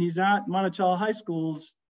 And he's not Monticello High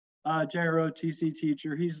School's JROTC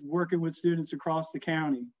teacher. He's working with students across the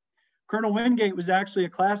county. Colonel Wingate was actually a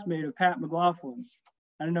classmate of Pat McLaughlin's.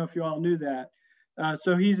 I don't know if you all knew that.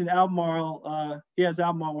 So he's an Albemarle, he has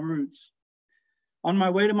Albemarle roots. On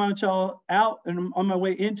my way to Monticello on my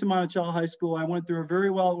way into Monticello High School, I went through a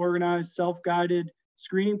very well organized, self-guided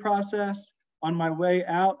screening process. On my way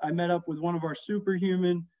out, I met up with one of our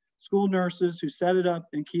superhuman school nurses who set it up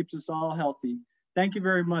and keeps us all healthy. Thank you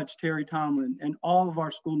very much, Terry Tomlin, and all of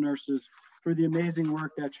our school nurses for the amazing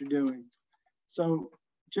work that you're doing. So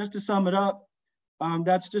just to sum it up,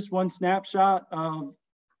 that's just one snapshot of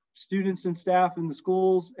students and staff in the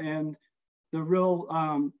schools and the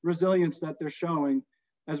real resilience that they're showing,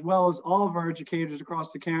 as well as all of our educators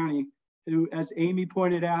across the county who, as Amy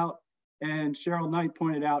pointed out and Cheryl Knight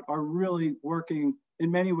pointed out, are really working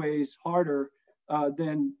in many ways harder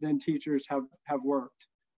than teachers have worked.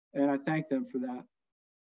 And I thank them for that.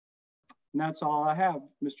 And that's all I have,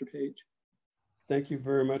 Mr. Page. Thank you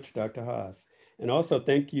very much, Dr. Haas. And also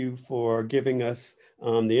thank you for giving us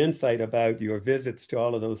the insight about your visits to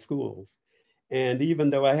all of those schools. And even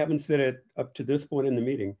though I haven't said it up to this point in the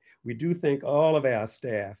meeting, we do thank all of our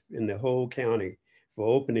staff in the whole county for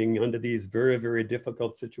opening under these very, very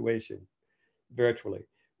difficult situations virtually.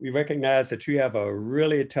 We recognize that you have a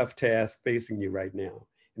really tough task facing you right now,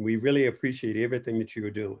 and we really appreciate everything that you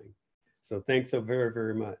are doing. So thanks so very,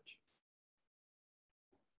 very much.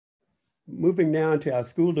 Moving now to our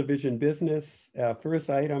school division business, our first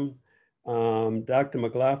item, Dr.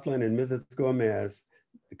 McLaughlin and Mrs. Gomez,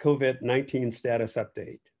 the COVID-19 status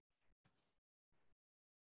update.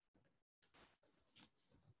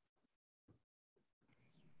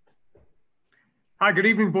 Hi, good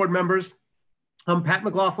evening, board members. I'm Pat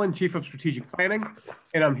McLaughlin, Chief of Strategic Planning,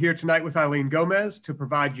 and I'm here tonight with Eileen Gomez to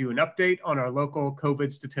provide you an update on our local COVID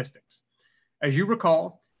statistics. As you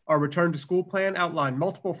recall, our return to school plan outlined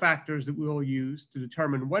multiple factors that we will use to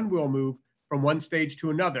determine when we'll move from one stage to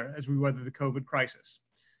another as we weather the COVID crisis.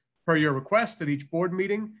 Per your request at each board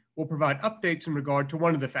meeting, we'll provide updates in regard to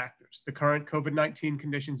one of the factors, the current COVID-19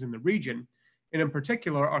 conditions in the region, and in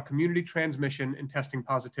particular, our community transmission and testing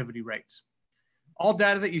positivity rates. All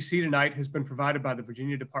data that you see tonight has been provided by the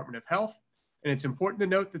Virginia Department of Health, and it's important to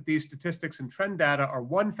note that these statistics and trend data are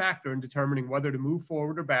one factor in determining whether to move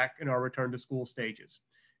forward or back in our return to school stages.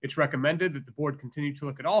 It's recommended that the board continue to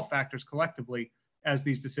look at all factors collectively as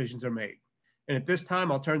these decisions are made. And at this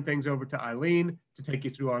time, I'll turn things over to Eileen to take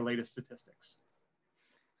you through our latest statistics.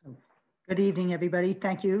 Good evening, everybody.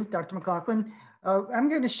 Thank you, Dr. McLaughlin. I'm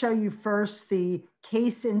going to show you first the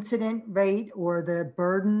case incident rate or the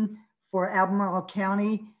burden for Albemarle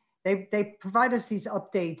County. They provide us these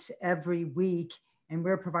updates every week, and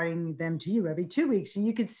we're providing them to you every 2 weeks. And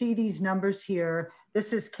you can see these numbers here.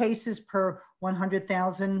 This is cases per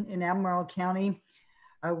 100,000 in Albemarle County.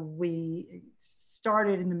 We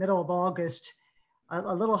started in the middle of August,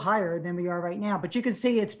 a little higher than we are right now, but you can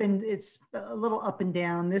see it's a little up and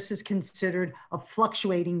down. This is considered a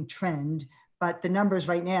fluctuating trend, but the numbers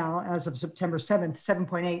right now, as of September 7th,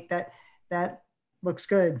 7.8, that looks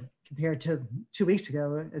good compared to 2 weeks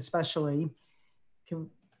ago, especially. Can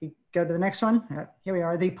we go to the next one? Here we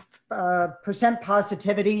are. The percent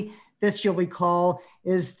positivity, this you'll recall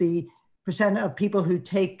is the percent of people who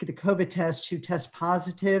take the COVID test who test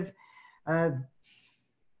positive.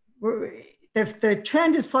 The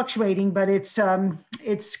trend is fluctuating, but it's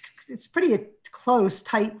pretty a close,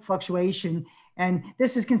 tight fluctuation. And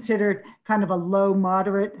this is considered kind of a low,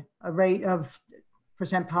 moderate rate of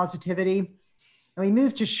percent positivity. And we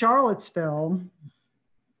move to Charlottesville,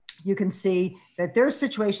 you can see that their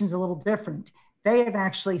situation's a little different. They have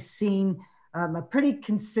actually seen a pretty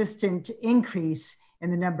consistent increase in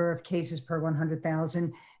the number of cases per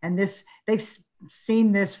 100,000. And they've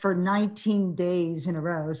seen this for 19 days in a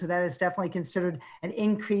row. So that is definitely considered an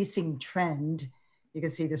increasing trend. You can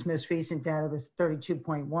see this most recent data was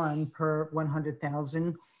 32.1 per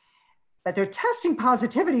 100,000. But their testing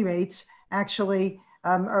positivity rates actually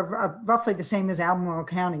are roughly the same as Albemarle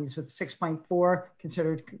counties, with 6.4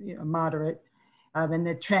 considered moderate. And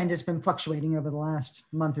the trend has been fluctuating over the last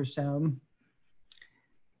month or so.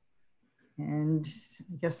 And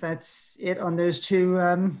I guess that's it on those two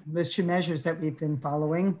measures that we've been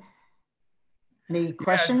following. Any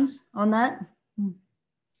questions on that?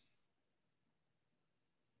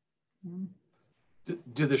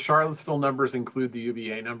 Do the Charlottesville numbers include the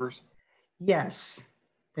UVA numbers? Yes,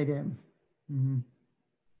 they do. Mm-hmm.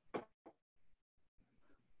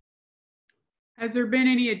 Has there been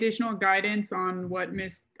any additional guidance on what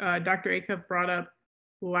Dr. Acuff brought up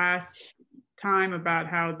last time about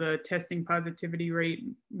how the testing positivity rate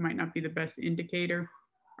might not be the best indicator,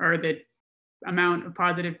 or the amount of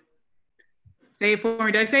positive, say it for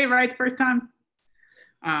me, did I say it right the first time?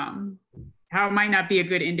 How it might not be a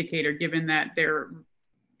good indicator given that they're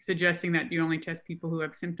suggesting that you only test people who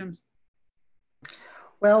have symptoms?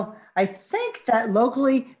 Well, I think that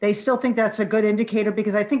locally, they still think that's a good indicator,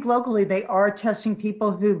 because I think locally they are testing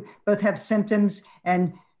people who both have symptoms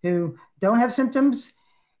and who don't have symptoms.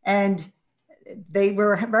 And they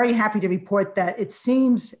were very happy to report that it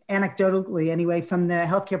seems, anecdotally anyway, from the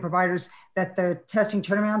healthcare providers, that the testing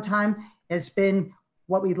turnaround time has been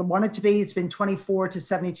what we want it to be. It's been 24 to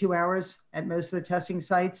 72 hours at most of the testing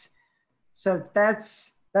sites. So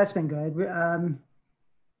that's been good.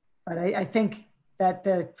 But I think that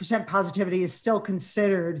the percent positivity is still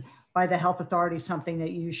considered by the health authorities something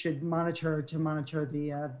that you should monitor to monitor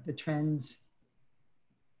the trends.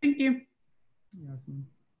 Thank you.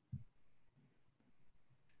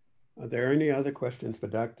 Are there any other questions for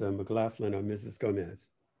Dr. McLaughlin or Mrs.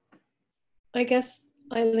 Gomez? I guess,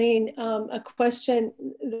 Eileen, a question,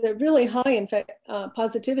 the really high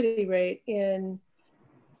positivity rate in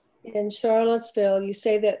Charlottesville, you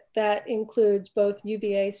say that that includes both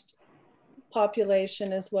UVA's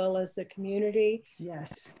population as well as the community.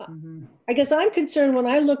 Yes. I guess I'm concerned when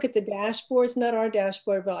I look at the dashboards, not our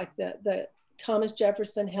dashboard, but like the Thomas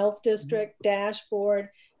Jefferson Health District dashboard,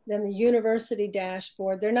 then the university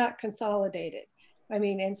dashboard, they're not consolidated. I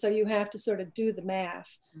mean, and so you have to sort of do the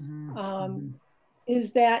math.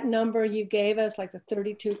 Is that number you gave us, like the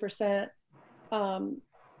 32%,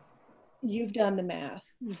 you've done the math,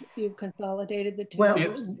 you've consolidated the two? Well,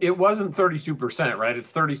 it wasn't 32%, right?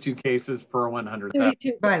 It's 32 cases per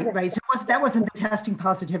 100,000. Right. So that wasn't the testing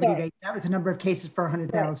positivity rate. That was the number of cases per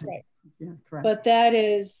 100,000. Right. Yeah, correct. But that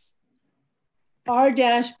is, our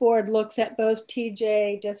dashboard looks at both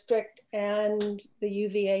TJ district and the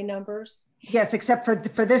UVA numbers. Yes, except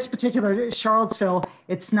for this particular Charlottesville,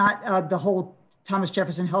 it's not the whole Thomas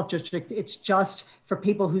Jefferson Health District. It's just for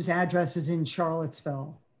people whose address is in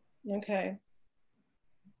Charlottesville. Okay.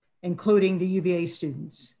 Including the UVA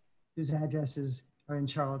students whose addresses are in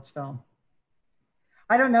Charlottesville.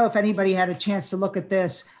 I don't know if anybody had a chance to look at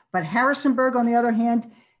this, but Harrisonburg, on the other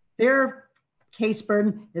hand, their case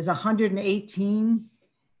burden is 118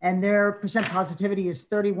 and their percent positivity is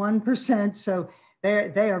 31%. So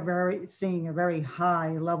they are seeing a very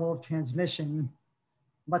high level of transmission,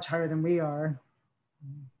 much higher than we are.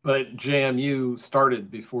 But JMU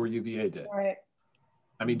started before UVA did. Right.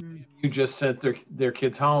 I mean, you just sent their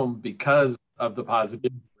kids home because of the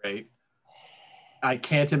positivity rate. I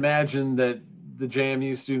can't imagine that the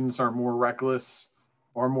JMU students are more reckless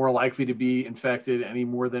or more likely to be infected any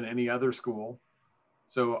more than any other school.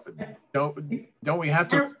 So don't we have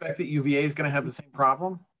to expect that UVA is going to have the same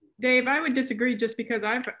problem? Dave, I would disagree, just because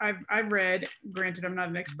I've read, granted I'm not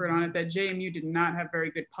an expert on it, that JMU did not have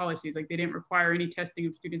very good policies. Like, they didn't require any testing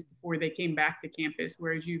of students before they came back to campus,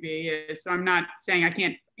 whereas UVA is. So I'm not saying I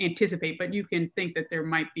can't anticipate, but you can think that there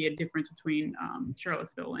might be a difference between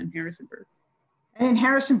Charlottesville and Harrisonburg. And in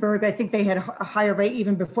Harrisonburg, I think they had a higher rate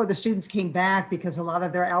even before the students came back, because a lot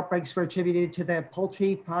of their outbreaks were attributed to the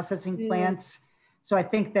poultry processing plants. So I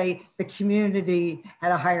think the community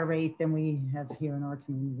had a higher rate than we have here in our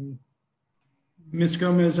community. Ms.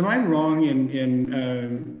 Gomez, am I wrong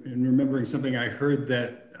in remembering something I heard,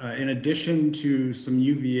 that in addition to some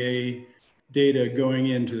UVA data going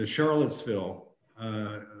into the Charlottesville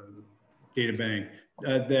data bank,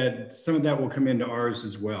 that some of that will come into ours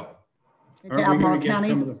as well? Into Albemarle County?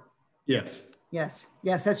 Some of the, yes. Yes,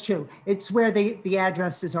 that's true. It's where the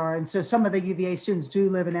addresses are. And so some of the UVA students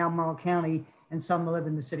do live in Albemarle County and some live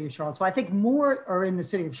in the city of Charlottesville. I think more are in the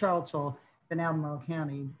city of Charlottesville than Albemarle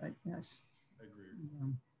County, but yes. I agree.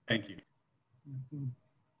 Thank you.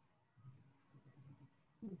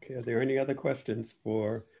 Okay, are there any other questions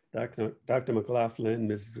for Dr. McLaughlin,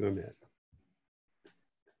 Mrs. Gomez?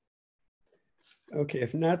 Okay,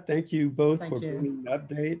 if not, thank you both for bringing the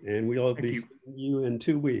update, and we'll be seeing you in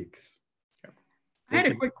 2 weeks. I had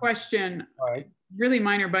a quick question, really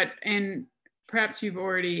minor, and perhaps you've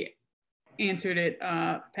already answered it,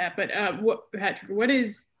 Pat, but Patrick,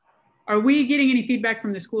 are we getting any feedback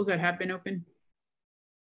from the schools that have been open?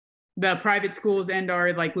 The private schools and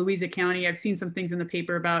our, like, Louisa County? I've seen some things in the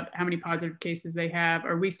paper about how many positive cases they have.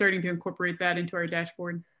 Are we starting to incorporate that into our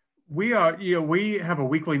dashboard? We are, we have a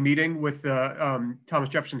weekly meeting with the Thomas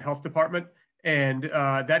Jefferson Health Department, and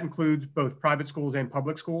that includes both private schools and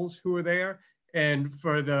public schools who are there. And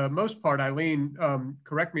for the most part, Eileen,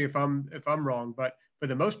 correct me if I'm wrong, but for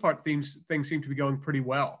the most part, things seem to be going pretty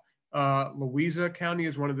well. Louisa County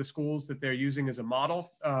is one of the schools that they're using as a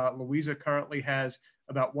model. Louisa currently has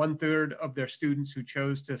about 1/3 of their students who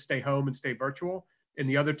chose to stay home and stay virtual, and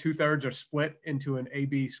the other 2/3 are split into an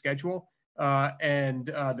A-B schedule.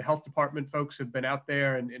 The health department folks have been out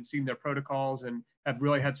there and seen their protocols and have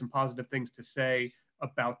really had some positive things to say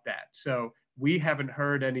about that. So we haven't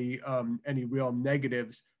heard any real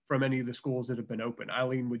negatives from any of the schools that have been open.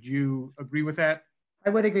 Eileen, would you agree with that? I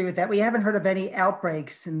would agree with that. We haven't heard of any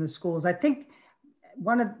outbreaks in the schools. I think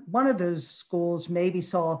one of those schools maybe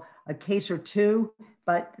saw a case or two,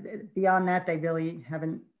 but beyond that, they really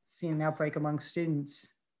haven't seen an outbreak among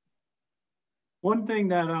students. One thing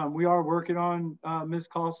that we are working on, Ms.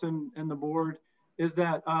 Carlson and the board, is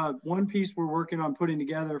that one piece we're working on putting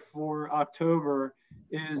together for October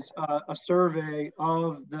is a survey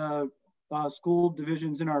of the school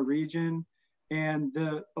divisions in our region and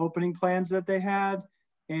the opening plans that they had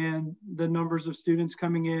and the numbers of students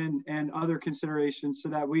coming in and other considerations so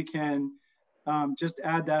that we can just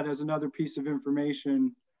add that as another piece of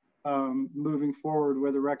information moving forward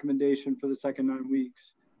with a recommendation for the second 9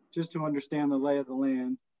 weeks, just to understand the lay of the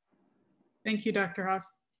land. Thank you, Dr. Haas.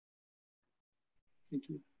 Thank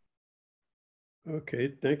you.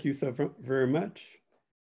 Okay, thank you so very much.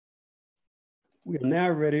 We are now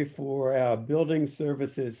ready for our building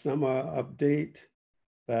services summer update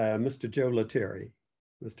by Mr. Joe Lettieri.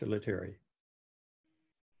 Mr. Lettieri.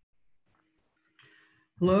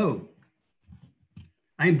 Hello,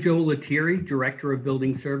 I'm Joe Lettieri, Director of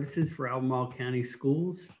Building Services for Albemarle County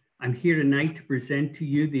Schools. I'm here tonight to present to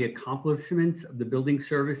you the accomplishments of the building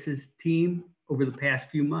services team over the past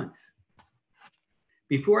few months.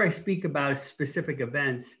 Before I speak about specific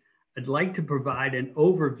events, I'd like to provide an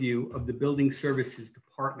overview of the Building Services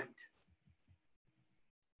Department.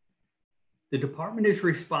 The department is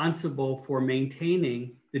responsible for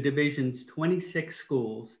maintaining the division's 26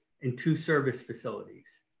 schools and 2 service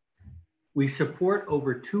facilities. We support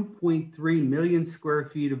over 2.3 million square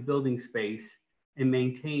feet of building space and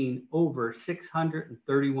maintain over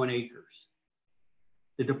 631 acres.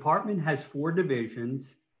 The department has 4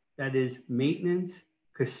 divisions, that is maintenance,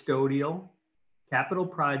 custodial, capital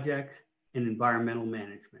projects, and environmental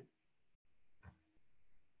management.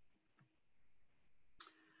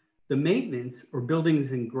 The maintenance or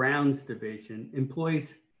buildings and grounds division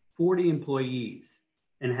employs 40 employees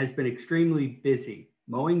and has been extremely busy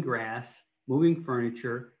mowing grass, moving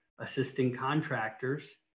furniture, assisting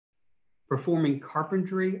contractors, performing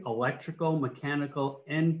carpentry, electrical, mechanical,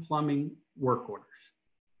 and plumbing work orders.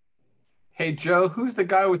 Hey, Joe, who's the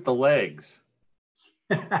guy with the legs?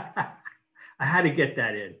 I had to get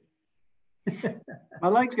that in. My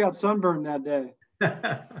legs got sunburned that day.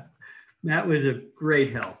 That was a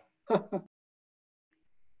great help.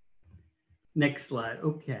 Next slide.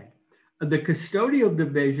 Okay. The custodial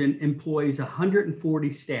division employs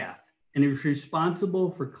 140 staff and is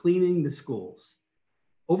responsible for cleaning the schools.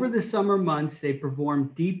 Over the summer months, they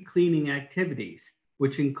perform deep cleaning activities,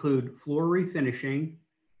 which include floor refinishing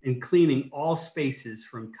and cleaning all spaces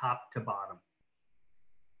from top to bottom.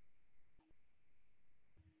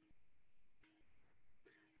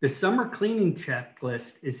 The summer cleaning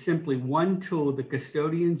checklist is simply one tool the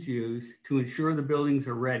custodians use to ensure the buildings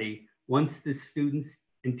are ready once the students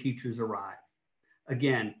and teachers arrive.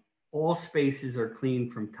 Again, all spaces are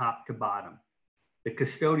cleaned from top to bottom. The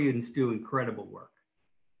custodians do incredible work.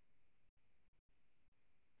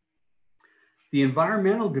 The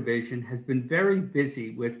environmental division has been very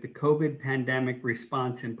busy with the COVID pandemic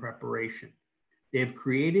response and preparation. They have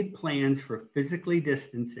created plans for physically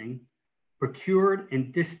distancing, procured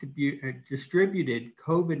and distributed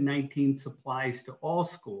COVID-19 supplies to all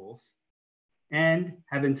schools, and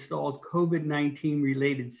have installed COVID-19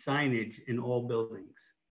 related signage in all buildings.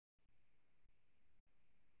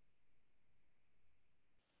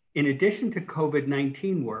 In addition to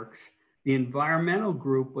COVID-19 works, the environmental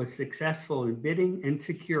group was successful in bidding and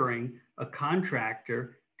securing a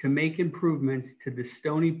contractor to make improvements to the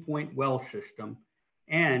Stony Point well system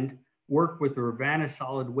and work with the Ravenna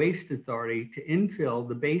Solid Waste Authority to infill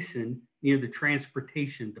the basin near the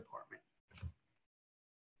Transportation Department.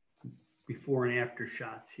 Before and after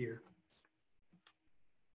shots here.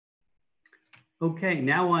 Okay,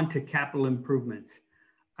 now on to capital improvements.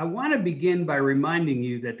 I want to begin by reminding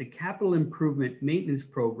you that the capital improvement maintenance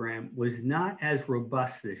program was not as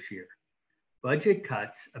robust this year. Budget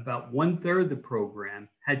cuts, about 1/3 of the program,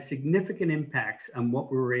 had significant impacts on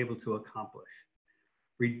what we were able to accomplish.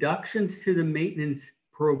 Reductions to the maintenance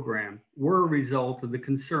program were a result of the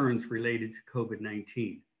concerns related to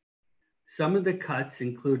COVID-19. Some of the cuts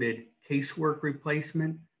included casework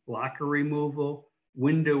replacement, locker removal,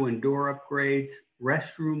 window and door upgrades,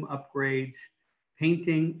 restroom upgrades,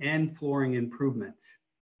 painting, and flooring improvements.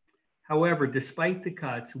 However, despite the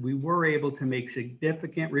cuts, we were able to make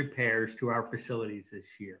significant repairs to our facilities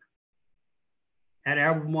this year. At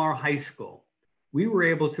Albemarle High School, we were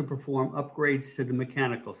able to perform upgrades to the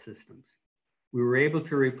mechanical systems. We were able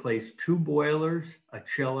to replace 2 boilers, a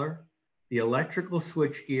chiller, the electrical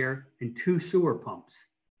switchgear, and 2 sewer pumps.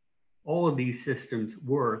 All of these systems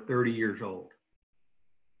were 30 years old.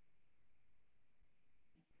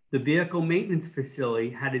 The vehicle maintenance facility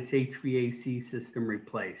had its HVAC system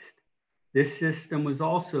replaced. This system was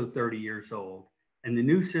also 30 years old, and the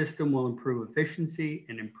new system will improve efficiency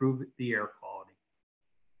and improve the air quality.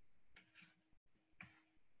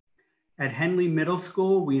 At Henley Middle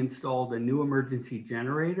School, we installed a new emergency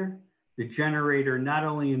generator. The generator not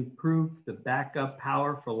only improved the backup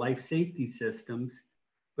power for life safety systems,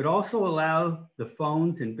 but also allowed the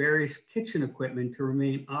phones and various kitchen equipment to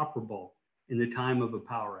remain operable in the time of a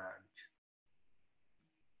power outage.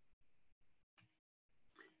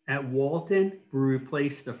 At Walton, we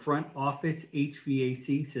replaced the front office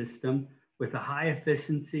HVAC system with a high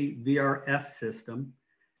efficiency VRF system,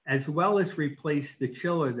 as well as replace the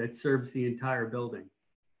chiller that serves the entire building.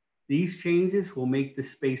 These changes will make the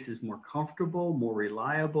spaces more comfortable, more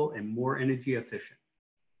reliable, and more energy efficient.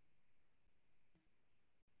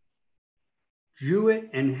 Jewett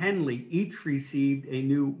and Henley each received a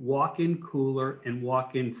new walk-in cooler and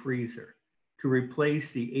walk-in freezer to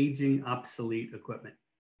replace the aging obsolete equipment.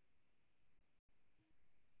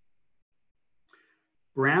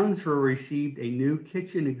 Brownsville received a new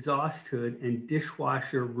kitchen exhaust hood and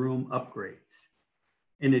dishwasher room upgrades.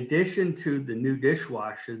 In addition to the new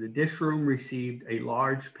dishwasher, the dish room received a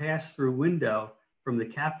large pass-through window from the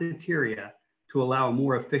cafeteria to allow a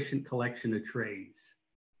more efficient collection of trays.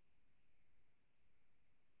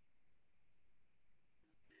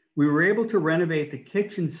 We were able to renovate the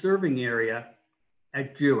kitchen serving area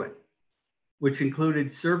at Jewett, which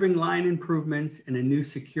included serving line improvements and a new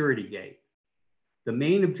security gate. The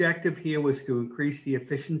main objective here was to increase the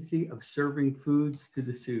efficiency of serving foods to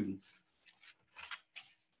the students.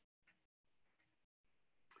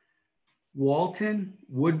 Walton,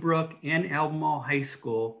 Woodbrook, and Albemarle High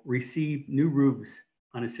School received new roofs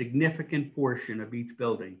on a significant portion of each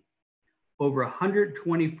building. Over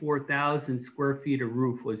 124,000 square feet of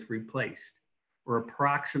roof was replaced, or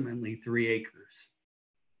approximately 3 acres.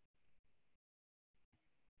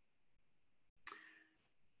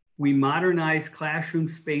 We modernized classroom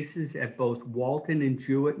spaces at both Walton and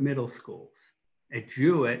Jewett middle schools. At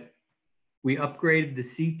Jewett, we upgraded the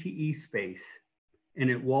CTE space, and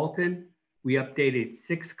at Walton, we updated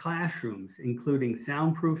 6 classrooms, including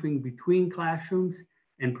soundproofing between classrooms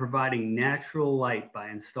and providing natural light by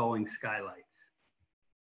installing skylights.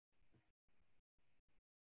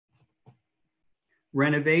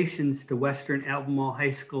 Renovations to Western Albemarle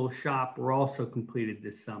High School shop were also completed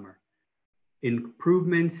this summer.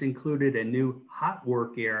 Improvements included a new hot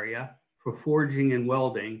work area for forging and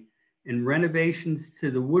welding, and renovations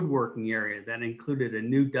to the woodworking area that included a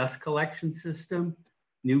new dust collection system,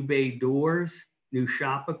 new bay doors, new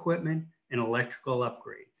shop equipment, and electrical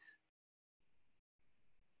upgrades.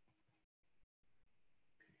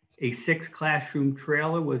 A 6 classroom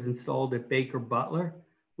trailer was installed at Baker Butler,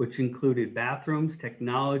 which included bathrooms,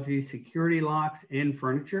 technology, security locks, and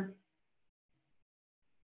furniture.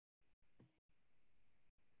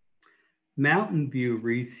 Mountain View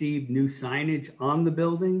received new signage on the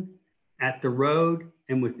building, at the road,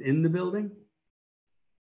 and within the building.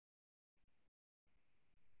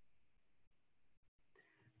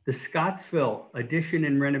 The Scottsville addition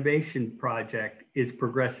and renovation project is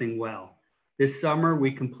progressing well. This summer,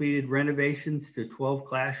 we completed renovations to 12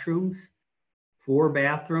 classrooms, 4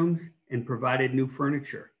 bathrooms, and provided new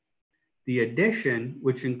furniture. The addition,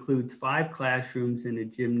 which includes 5 classrooms and a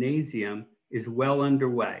gymnasium, is well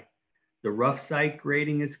underway. The rough site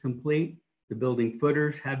grading is complete, the building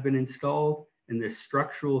footers have been installed, and the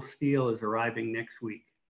structural steel is arriving next week.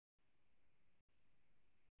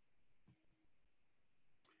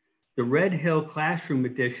 The Red Hill Classroom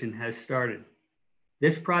addition has started.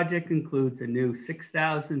 This project includes a new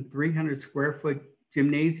 6,300 square foot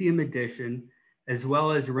gymnasium addition, as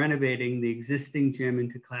well as renovating the existing gym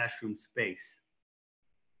into classroom space.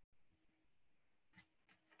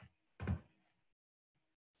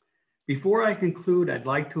 Before I conclude, I'd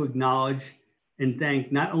like to acknowledge and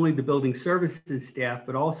thank not only the building services staff,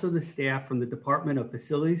 but also the staff from the Department of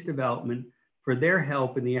Facilities Development for their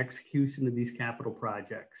help in the execution of these capital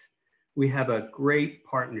projects. We have a great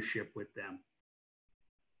partnership with them.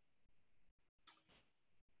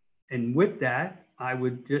 And with that, I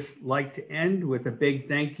would just like to end with a big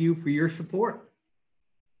thank you for your support.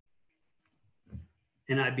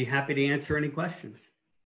 And I'd be happy to answer any questions.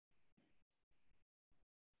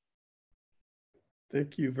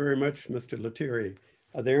 Thank you very much, Mr. Lettieri.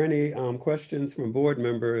 Are there any questions from board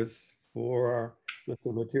members for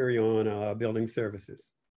Mr. Lettieri on building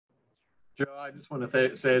services? Joe, I just want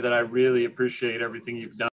to say that I really appreciate everything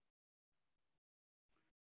you've done.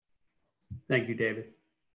 Thank you, David.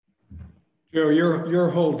 Joe, your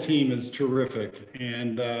whole team is terrific.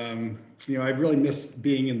 And, you know, I really missed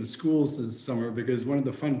being in the schools this summer because one of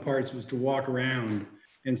the fun parts was to walk around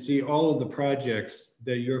and see all of the projects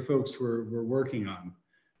that your folks were working on.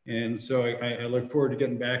 And so I look forward to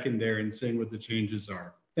getting back in there and seeing what the changes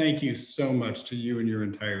are. Thank you so much to you and your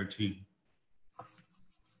entire team.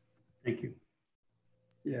 Thank you.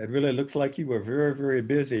 Yeah, it really looks like you were very, very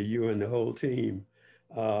busy, you and the whole team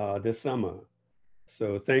this summer.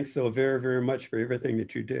 So thanks so very, very much for everything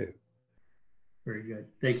that you do. Very good.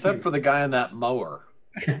 Thank Except you. for the guy on that mower.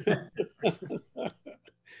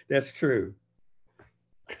 That's true.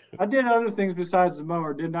 I did other things besides the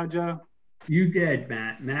mower, didn't I, Joe? You did,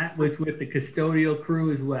 Matt. Matt was with the custodial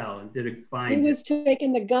crew as well and did a fine He was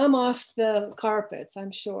taking the gum off the carpets,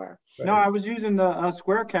 I'm sure. No, I was using the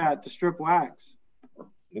square cat to strip wax.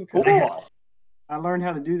 Cool. I learned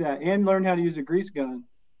how to do that and learned how to use a grease gun.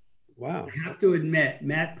 Wow. I have to admit,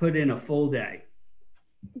 Matt put in a full day.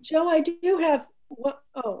 Joe, I do have,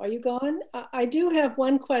 oh, are you gone? I do have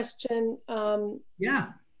one question. Yeah.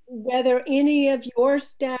 Whether any of your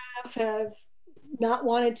staff have not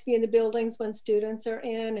wanted to be in the buildings when students are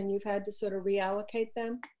in and you've had to sort of reallocate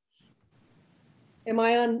them? Am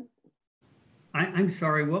I on? I'm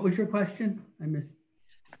sorry, what was your question? I missed.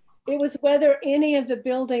 It was whether any of the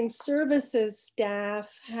building services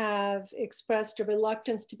staff have expressed a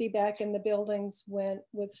reluctance to be back in the buildings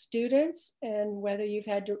with students and whether you've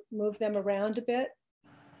had to move them around a bit.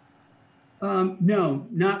 No,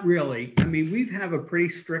 not really. I mean, we have a pretty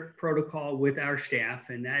strict protocol with our staff,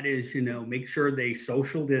 and that is, you know, make sure they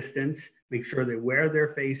social distance, make sure they wear their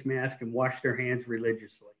face mask and wash their hands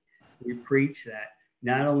religiously. We preach that.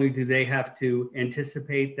 Not only do they have to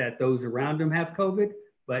anticipate that those around them have COVID,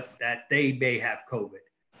 but that they may have COVID.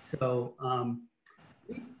 So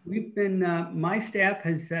we've been, my staff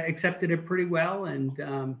has accepted it pretty well and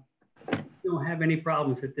don't have any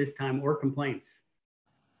problems at this time or complaints.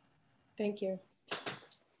 Thank you.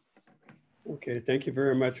 Okay, thank you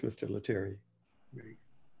very much, Mr. Lettieri. Right.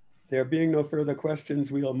 There being no further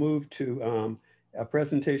questions, we'll move to a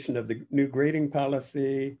presentation of the new grading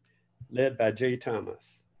policy led by Jay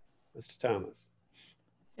Thomas. Mr. Thomas.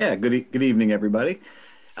 Yeah, good evening, everybody.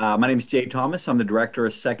 My name is Jay Thomas. I'm the Director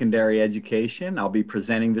of Secondary Education. I'll be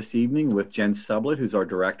presenting this evening with Jen Sublett, who's our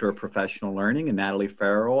Director of Professional Learning, and Natalie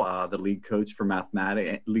Farrell, the lead coach for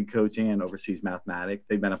mathematics, lead coach and oversees mathematics.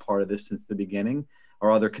 They've been a part of this since the beginning. Our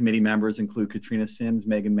other committee members include Katrina Sims,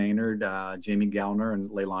 Megan Maynard, Jamie Gellner, and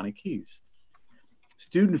Leilani Keys.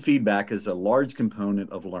 Student feedback is a large component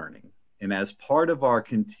of learning. And as part of our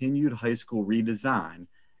continued high school redesign,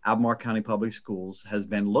 Albemarle County Public Schools has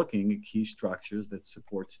been looking at key structures that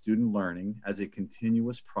support student learning as a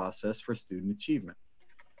continuous process for student achievement.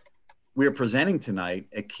 We are presenting tonight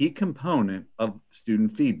a key component of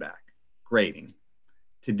student feedback, grading.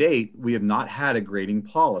 To date, we have not had a grading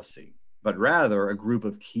policy, but rather a group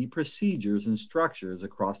of key procedures and structures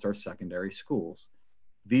across our secondary schools.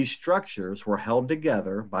 These structures were held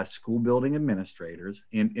together by school building administrators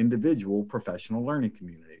and individual professional learning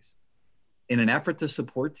communities. In an effort to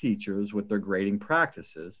support teachers with their grading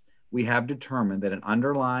practices, we have determined that an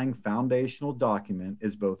underlying foundational document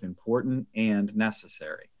is both important and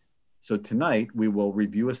necessary. So tonight, we will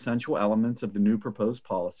review essential elements of the new proposed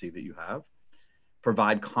policy that you have,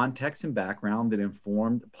 provide context and background that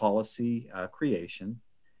informed policy creation,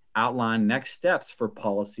 outline next steps for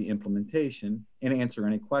policy implementation, and answer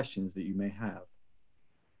any questions that you may have.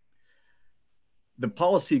 The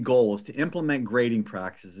policy goal is to implement grading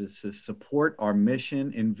practices to support our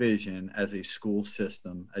mission and vision as a school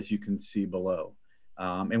system, as you can see below.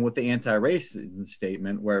 And with the anti-racism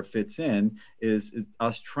statement, where it fits in, is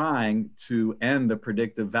us trying to end the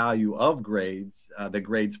predictive value of grades, the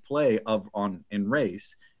grades play in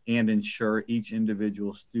race, and ensure each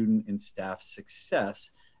individual student and staff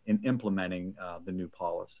success in implementing the new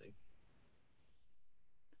policy.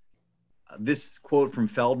 This quote from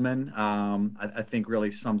Feldman, I think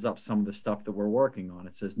really sums up some of the stuff that we're working on.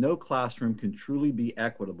 It says, no classroom can truly be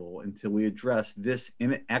equitable until we address this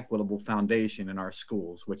inequitable foundation in our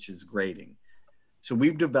schools, which is grading. So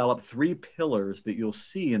we've developed 3 pillars that you'll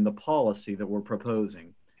see in the policy that we're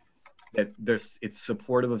proposing. that it's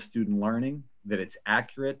supportive of student learning, that it's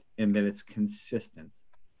accurate, and that it's consistent.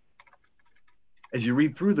 As you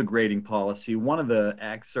read through the grading policy, one of the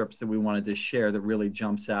excerpts that we wanted to share that really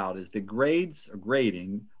jumps out is that grades or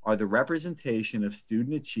grading are the representation of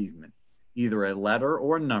student achievement, either a letter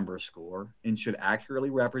or a number score, and should accurately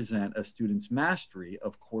represent a student's mastery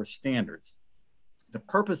of course standards. The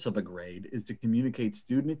purpose of a grade is to communicate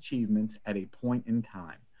student achievements at a point in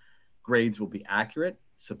time. Grades will be accurate,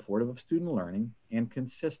 supportive of student learning, and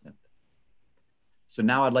consistent. So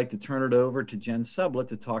now I'd like to turn it over to Jen Sublett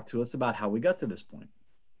to talk to us about how we got to this point.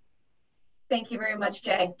 Thank you very much,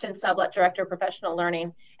 Jay. Jen Sublett, Director of Professional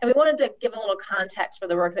Learning. And we wanted to give a little context for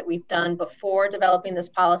the work that we've done before developing this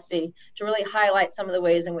policy to really highlight some of the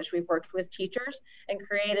ways in which we've worked with teachers and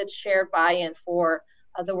created shared buy-in for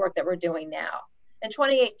the work that we're doing now. In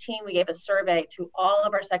 2018, we gave a survey to all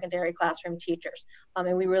of our secondary classroom teachers,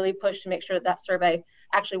 and we really pushed to make sure that that survey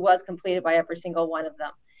actually was completed by every single one of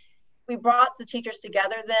them. We brought the teachers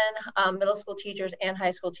together then, middle school teachers and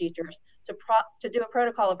high school teachers, to do a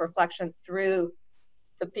protocol of reflection through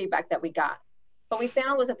the feedback that we got. What we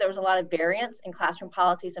found was that there was a lot of variance in classroom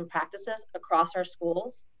policies and practices across our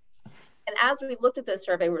schools. And as we looked at those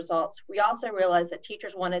survey results, we also realized that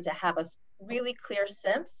teachers wanted to have a really clear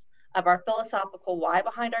sense of our philosophical why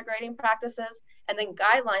behind our grading practices, and then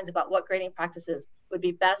guidelines about what grading practices would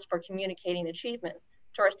be best for communicating achievement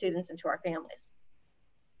to our students and to our families.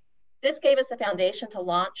 This gave us the foundation to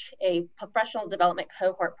launch a professional development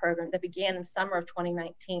cohort program that began in summer of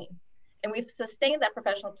 2019. And we've sustained that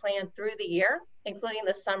professional plan through the year, including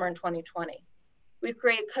this summer in 2020. We've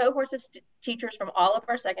created cohorts of teachers from all of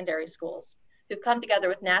our secondary schools who've come together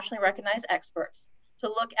with nationally recognized experts to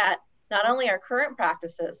look at not only our current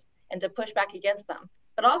practices and to push back against them,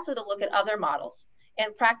 but also to look at other models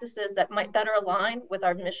and practices that might better align with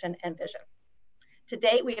our mission and vision. To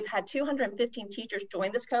date, we have had 215 teachers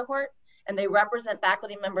join this cohort, and they represent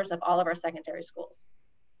faculty members of all of our secondary schools.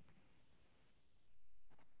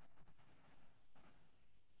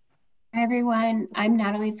 Hi, everyone. I'm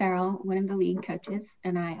Natalie Farrell, one of the lead coaches,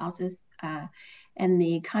 and I also am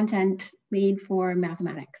the content lead for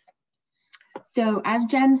mathematics. So as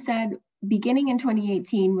Jen said, beginning in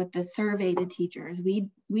 2018 with the survey to teachers,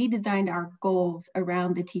 we designed our goals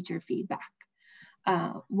around the teacher feedback.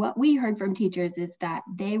 What we heard from teachers is that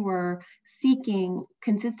they were seeking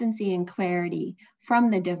consistency and clarity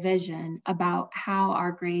from the division about how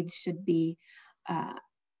our grades should be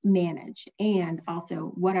managed and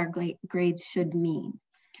also what our grades should mean.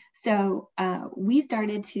 So we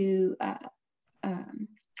started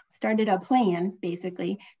a plan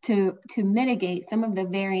basically to mitigate some of the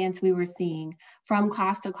variance we were seeing from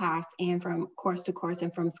class to class and from course to course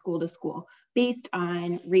and from school to school based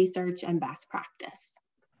on research and best practice.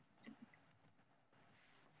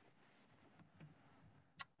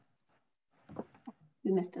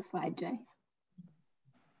 We missed a slide, Jay.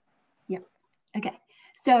 Yep, okay.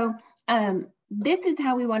 So this is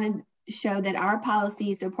how we want to show that our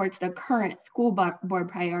policy supports the current school board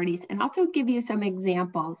priorities and also give you some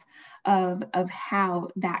examples of how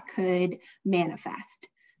that could manifest.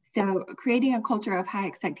 So creating a culture of high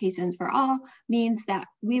expectations for all means that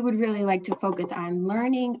we would really like to focus on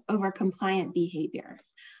learning over compliant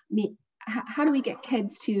behaviors. How do we get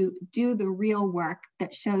kids to do the real work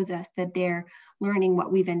that shows us that they're learning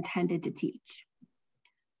what we've intended to teach?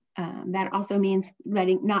 That also means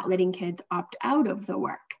not letting kids opt out of the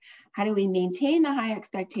work. How do we maintain the high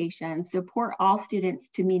expectations, support all students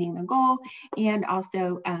to meeting the goal, and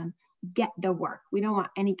also get the work? We don't want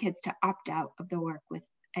any kids to opt out of the work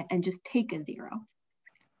and just take a 0.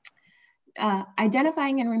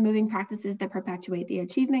 Identifying and removing practices that perpetuate the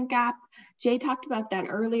achievement gap. Jay talked about that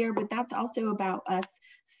earlier, but that's also about us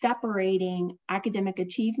separating academic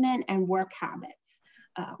achievement and work habits.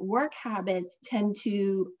 Work habits tend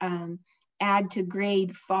to add to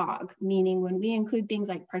grade fog, meaning when we include things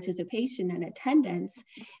like participation and attendance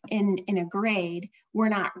in a grade, we're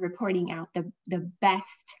not reporting out the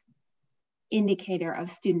best indicator of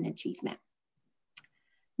student achievement.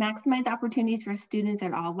 Maximize opportunities for students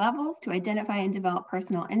at all levels to identify and develop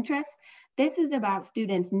personal interests. This is about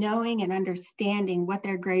students knowing and understanding what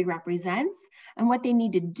their grade represents and what they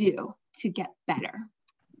need to do to get better.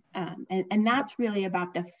 And that's really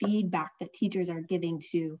about the feedback that teachers are giving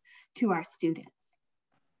to our students.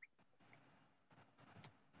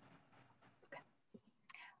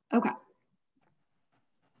 Okay.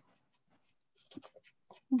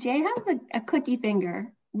 Jay has a clicky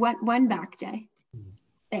finger. One back, Jay.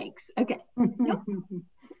 Thanks. Okay. Nope.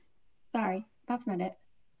 Sorry, that's not it.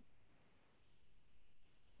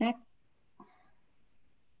 Next.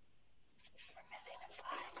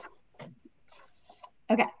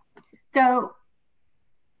 Okay, so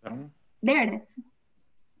there it is.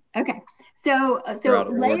 Okay, so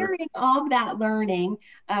layering all of that learning,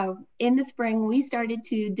 in the spring, we started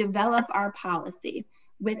to develop our policy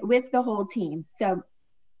with the whole team. So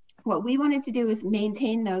what we wanted to do is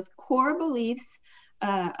maintain those core beliefs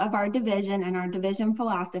of our division and our division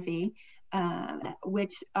philosophy,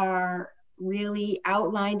 which are really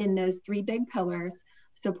outlined in those 3 big pillars: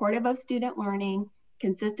 supportive of student learning,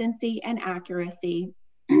 consistency, and accuracy,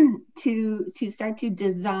 to start to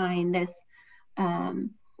design this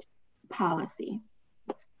policy.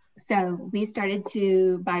 So we started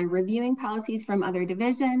by reviewing policies from other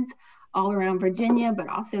divisions all around Virginia, but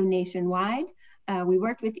also nationwide. We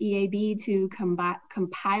worked with EAB to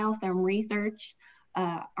compile some research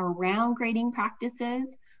around grading practices.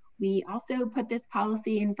 We also put this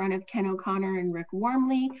policy in front of Ken O'Connor and Rick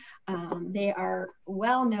Wormley. They are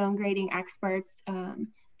well-known grading experts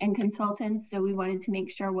and consultants, so we wanted to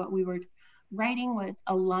make sure what we were writing was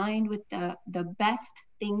aligned with the best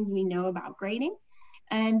things we know about grading.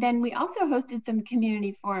 And then we also hosted some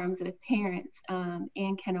community forums with parents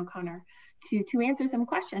and Ken O'Connor to answer some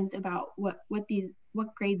questions about what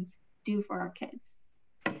grades do for our kids.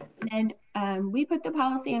 And we put the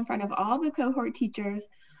policy in front of all the cohort teachers,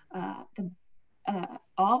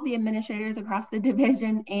 all the administrators across the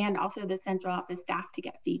division, and also the central office staff to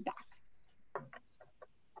get feedback.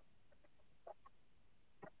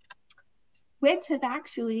 Which has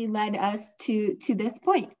actually led us to this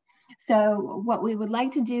point. So what we would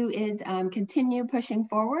like to do is continue pushing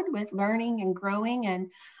forward with learning and growing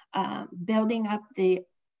and building up the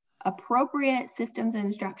appropriate systems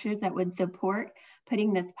and structures that would support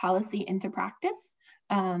putting this policy into practice.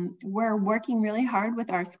 We're working really hard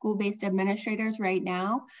with our school-based administrators right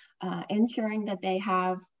now, ensuring that they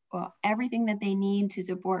have everything that they need to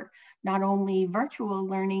support not only virtual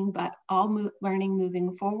learning, but all learning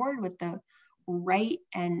moving forward with the right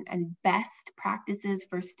and best practices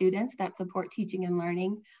for students that support teaching and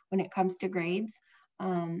learning when it comes to grades.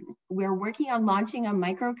 We're working on launching a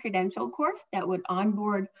micro-credential course that would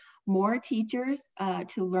onboard more teachers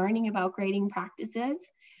to learning about grading practices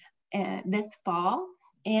this fall.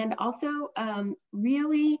 And also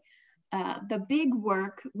really the big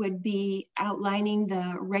work would be outlining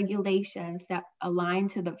the regulations that align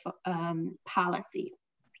to the policy,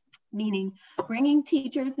 meaning bringing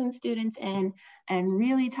teachers and students in and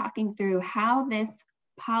really talking through how this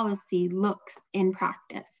policy looks in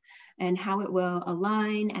practice and how it will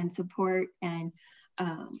align and support and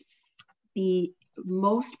be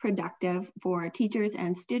most productive for teachers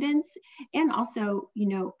and students, and also, you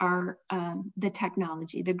know, our the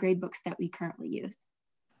technology, the grade books that we currently use.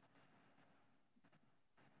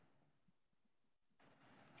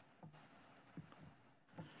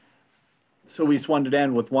 So we just wanted to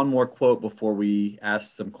end with one more quote before we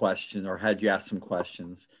ask some questions, or had you ask some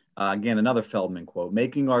questions. Again, another Feldman quote: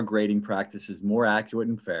 "Making our grading practices more accurate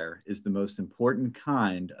and fair is the most important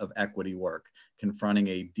kind of equity work, confronting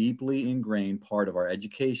a deeply ingrained part of our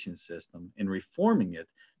education system and reforming it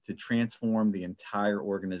to transform the entire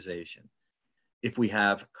organization. If we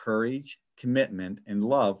have courage, commitment, and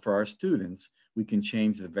love for our students, we can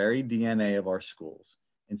change the very DNA of our schools.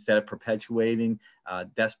 Instead of perpetuating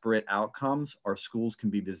desperate outcomes, our schools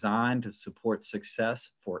can be designed to support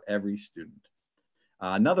success for every student."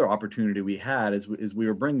 Another opportunity we had is we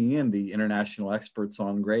were bringing in the international experts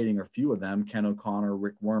on grading, or a few of them, Ken O'Connor,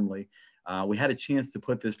 Rick Wormley. We had a chance to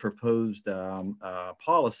put this proposed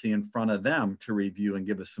policy in front of them to review and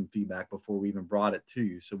give us some feedback before we even brought it to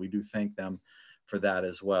you. So we do thank them for that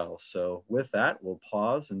as well. So with that, we'll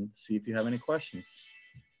pause and see if you have any questions.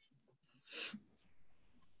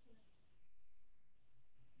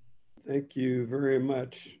 Thank you very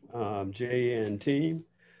much, Jay and team.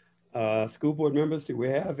 School board members, do we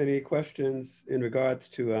have any questions in regards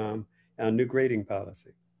to our new grading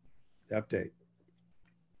policy update?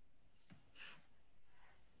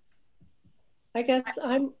 I guess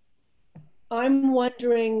I'm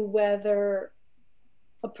wondering whether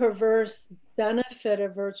a perverse benefit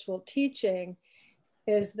of virtual teaching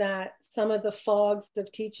is that some of the fogs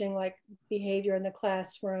of teaching, like behavior in the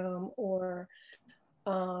classroom or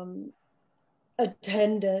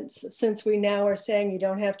attendance, since we now are saying you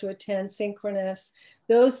don't have to attend synchronous,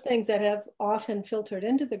 those things that have often filtered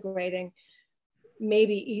into the grading may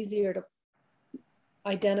be easier to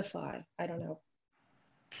identify. I don't know.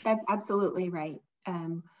 That's absolutely right.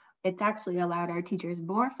 It's actually allowed our teachers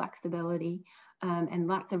more flexibility and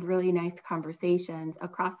lots of really nice conversations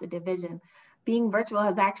across the division. Being virtual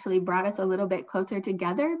has actually brought us a little bit closer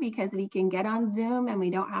together because we can get on Zoom and we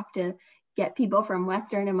don't have to get people from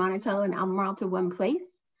Western and Monticello and Albemarle to one place.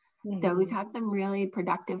 So we've had some really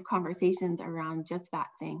productive conversations around just that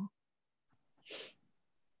thing.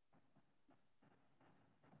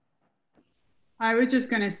 I was just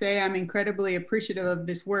going to say I'm incredibly appreciative of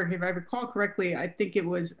this work. If I recall correctly, I think it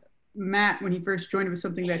was Matt when he first joined. It was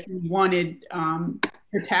something that he wanted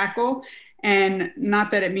to tackle. And not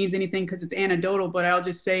that it means anything because it's anecdotal, but I'll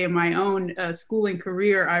just say in my own schooling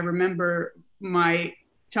career, I remember my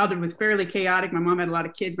childhood was fairly chaotic. My mom had a lot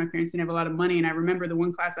of kids. My parents didn't have a lot of money. And I remember the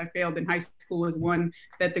one class I failed in high school was one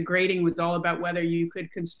that the grading was all about whether you could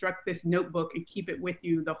construct this notebook and keep it with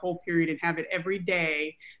you the whole period and have it every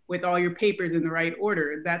day with all your papers in the right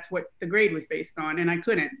order. That's what the grade was based on. And I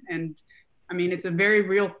couldn't. And I mean, it's a very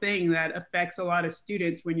real thing that affects a lot of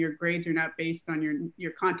students when your grades are not based on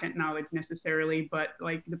your content knowledge necessarily, but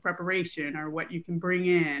like the preparation or what you can bring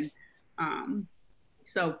in.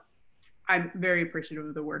 So I'm very appreciative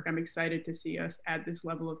of the work. I'm excited to see us add this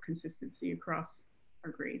level of consistency across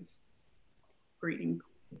our grades. Grading.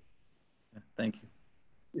 Thank you.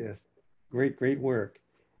 Yes, great work.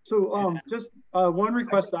 So just one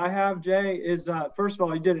request I have, Jay, is first of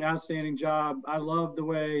all, you did an outstanding job. I love the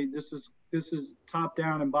way this is top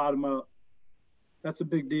down and bottom up. That's a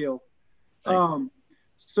big deal. But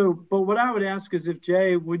what I would ask is if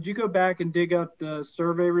Jay, would you go back and dig up the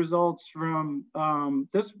survey results from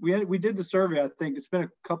this? We did the survey, I think it's been a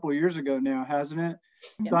couple of years ago now, hasn't it?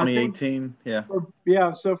 2018, yeah.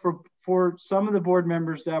 Yeah, so for some of the board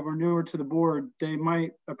members that were newer to the board, they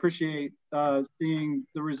might appreciate seeing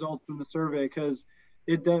the results from the survey, because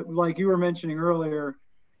it does, like you were mentioning earlier,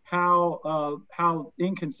 how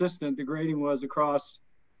inconsistent the grading was across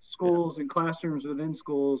schools and classrooms within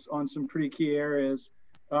schools on some pretty key areas.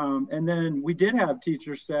 And then we did have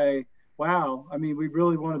teachers say, wow, I mean, we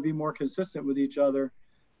really want to be more consistent with each other.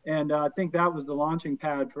 And I think that was the launching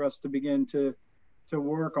pad for us to begin to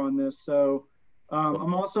work on this. So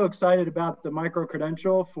I'm also excited about the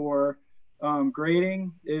micro-credential for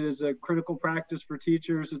grading. It is a critical practice for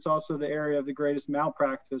teachers. It's also the area of the greatest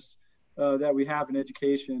malpractice that we have in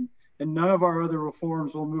education. And none of our other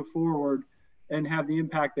reforms will move forward and have the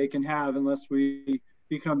impact they can have unless we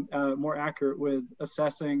become more accurate with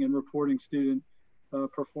assessing and reporting student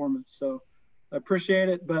performance. So I appreciate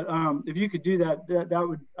it, but if you could do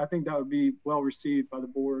that, I think that would be well received by the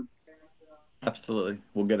board. Absolutely,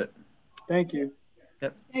 we'll get it. Thank you.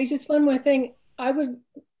 Yep. Hey, just one more thing. I'm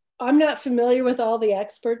not familiar with all the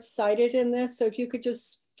experts cited in this, so if you could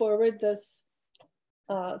just forward this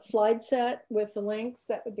slide set with the links,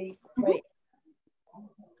 that would be great.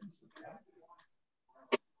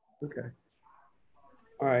 Okay.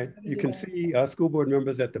 All right, you can see school board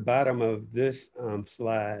members at the bottom of this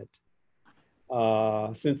slide.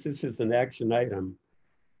 Since this is an action item,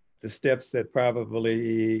 the steps that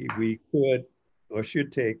probably we could or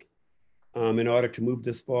should take in order to move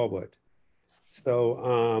this forward.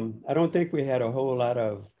 So I don't think we had a whole lot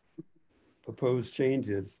of proposed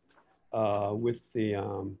changes with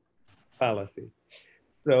the policy.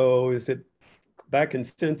 So is it by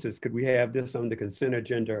consensus, could we have this on the consent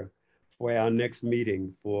agenda for our next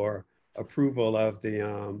meeting for approval of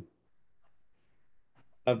the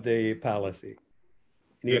policy?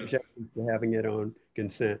 Any objections to having it on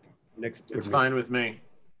consent next? It's fine with me.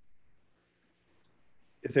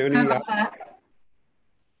 Is there any?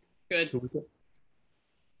 Good.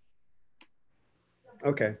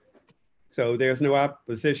 Okay, so there's no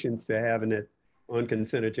oppositions to having it on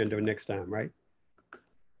consent agenda next time, right?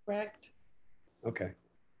 Correct. Okay.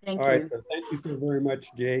 Thank All you. right, so thank you so very much,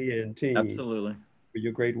 Jay and team. Absolutely. For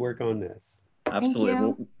your great work on this.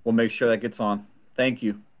 Absolutely, we'll make sure that gets on. Thank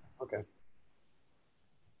you. Okay.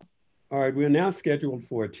 All right, we're now scheduled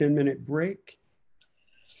for a 10-minute break.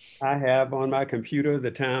 I have on my computer the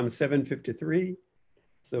time 7:53.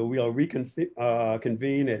 So we'll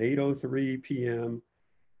convene at 8:03 p.m.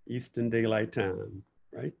 Eastern Daylight Time,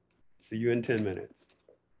 right? See you in 10 minutes.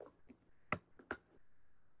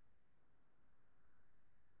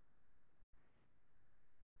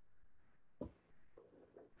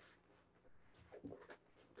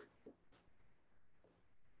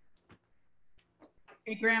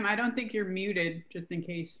 Hey, Graham, I don't think you're muted, just in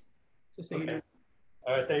case, just so you know.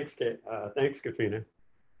 All right, thanks, thanks, Katrina.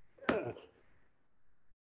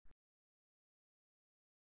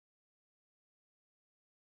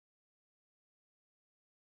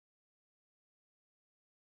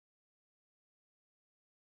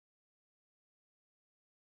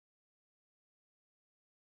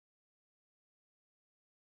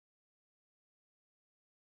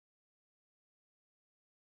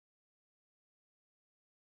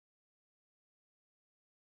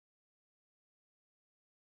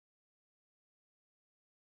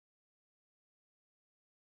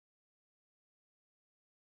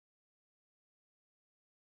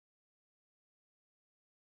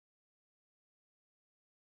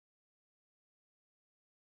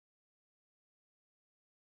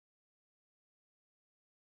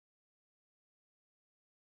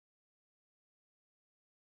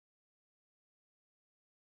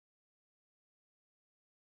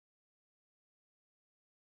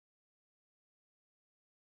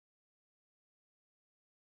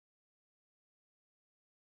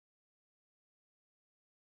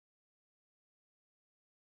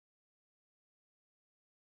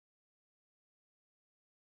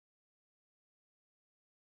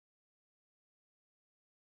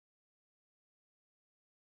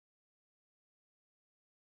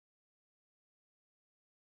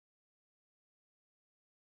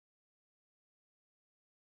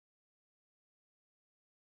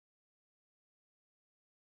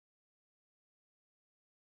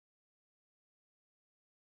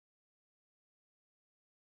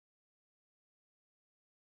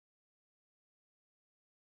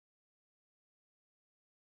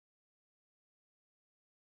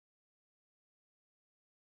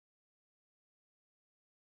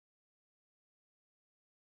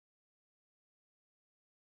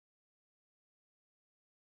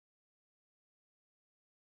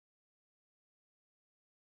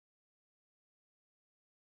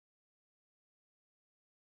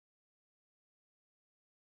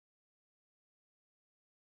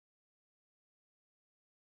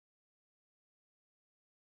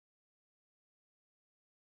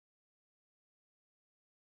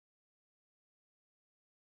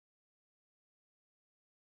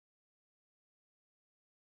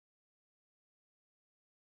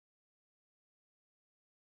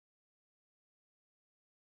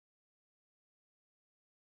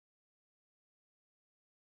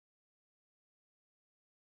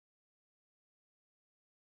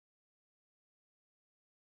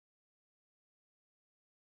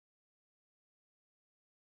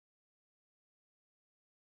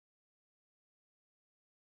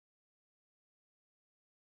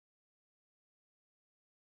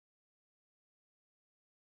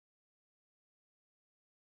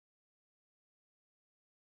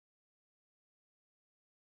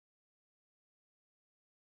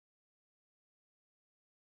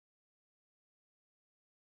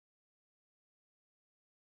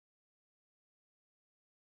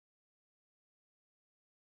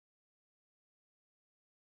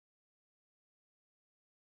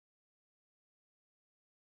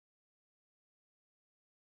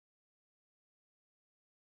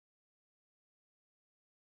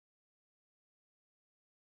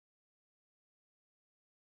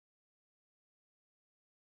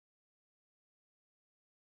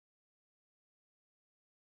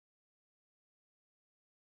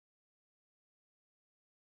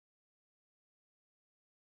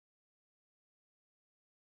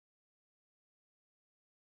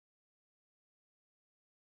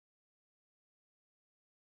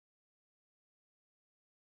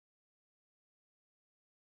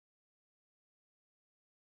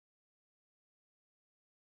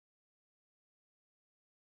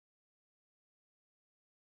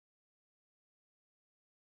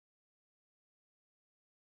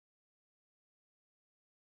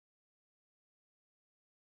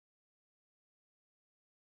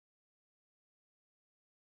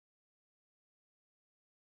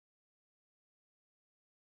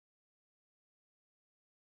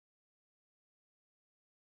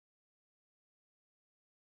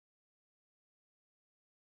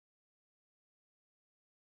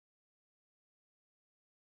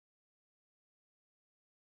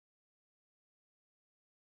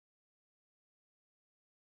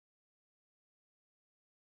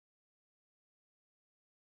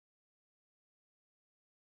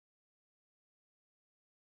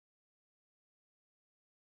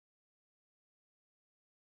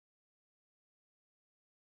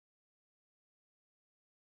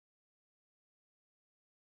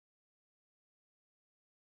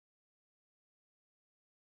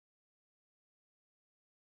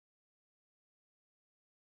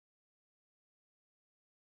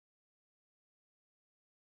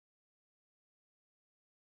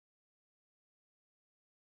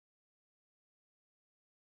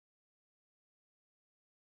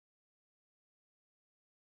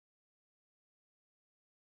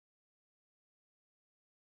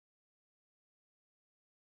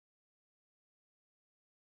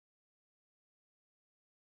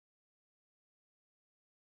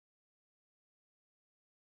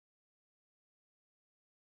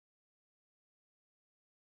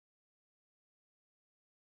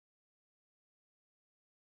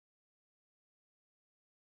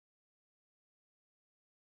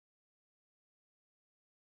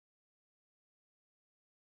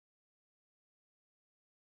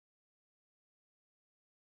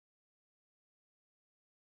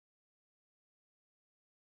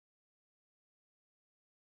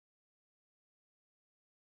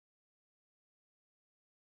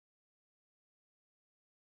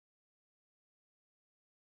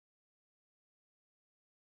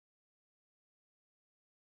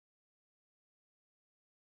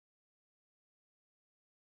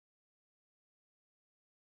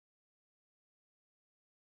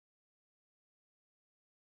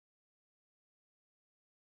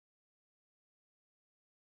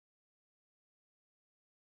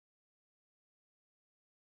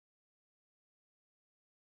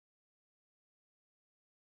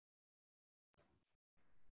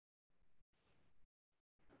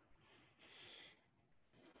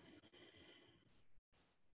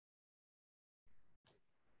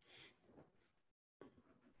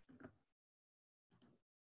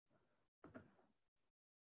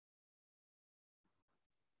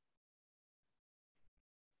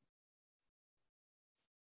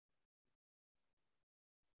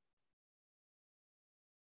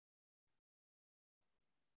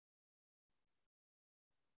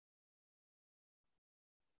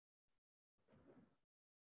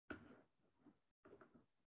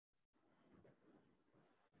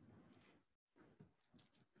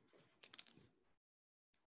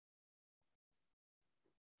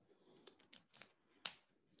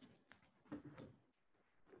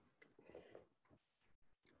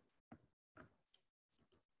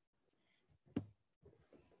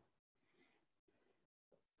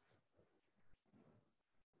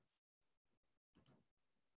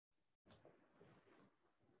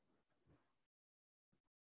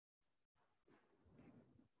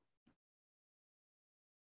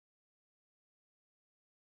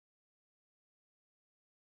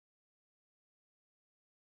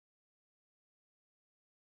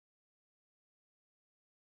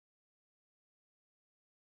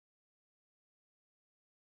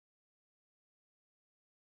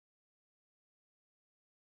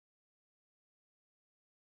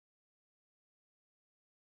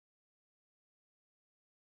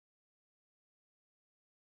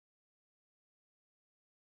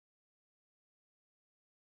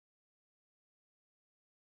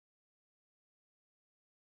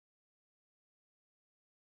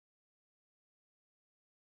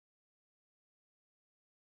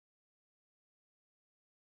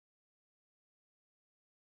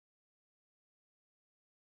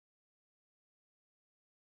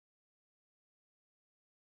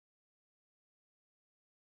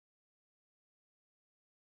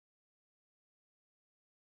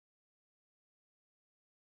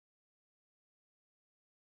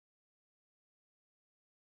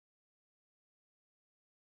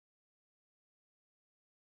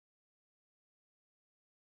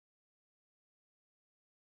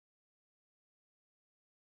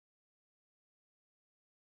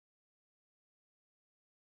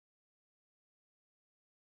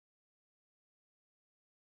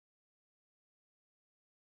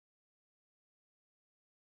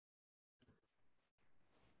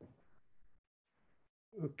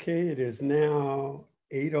 Okay, it is now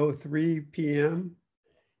 8:03 p.m.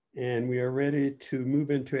 and we are ready to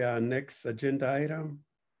move into our next agenda item.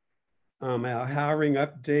 Our hiring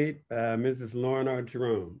update by Mrs. Lorna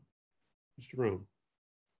Jerome. Ms. Jerome.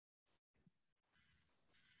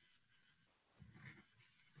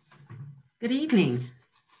 Good evening.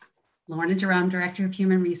 Lorna Jerome, Director of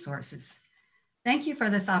Human Resources. Thank you for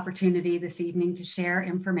this opportunity this evening to share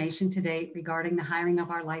information to date regarding the hiring of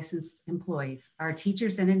our licensed employees, our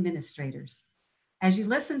teachers and administrators. As you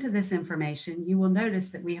listen to this information, you will notice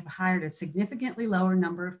that we have hired a significantly lower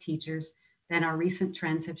number of teachers than our recent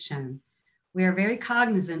trends have shown. We are very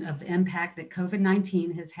cognizant of the impact that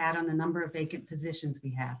COVID-19 has had on the number of vacant positions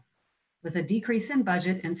we have. With a decrease in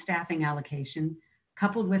budget and staffing allocation,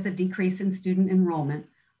 coupled with a decrease in student enrollment,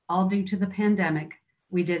 all due to the pandemic,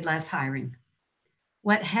 we did less hiring.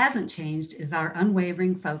 What hasn't changed is our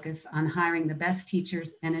unwavering focus on hiring the best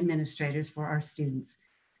teachers and administrators for our students,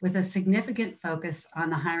 with a significant focus on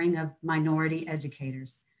the hiring of minority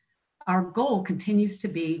educators. Our goal continues to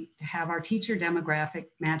be to have our teacher demographic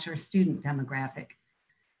match our student demographic.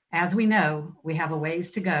 As we know, we have a ways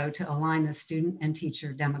to go to align the student and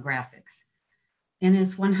teacher demographics. In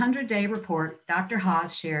his 100-day report, Dr.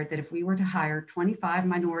 Haas shared that if we were to hire 25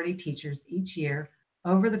 minority teachers each year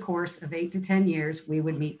over the course of 8 to 10 years, we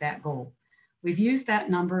would meet that goal. We've used that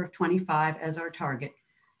number of 25 as our target.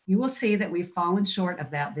 You will see that we've fallen short of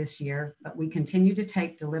that this year, but we continue to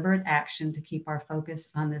take deliberate action to keep our focus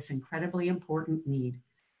on this incredibly important need.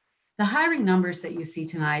 The hiring numbers that you see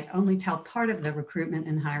tonight only tell part of the recruitment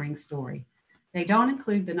and hiring story. They don't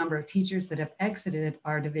include the number of teachers that have exited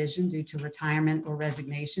our division due to retirement or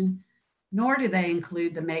resignation, nor do they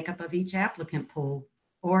include the makeup of each applicant pool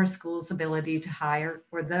or school's ability to hire,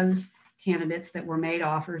 or those candidates that were made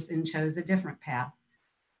offers and chose a different path.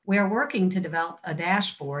 We are working to develop a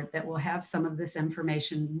dashboard that will have some of this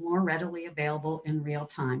information more readily available in real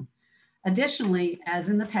time. Additionally, as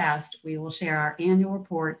in the past, we will share our annual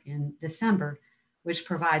report in December, which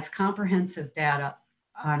provides comprehensive data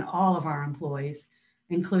on all of our employees,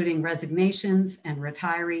 including resignations and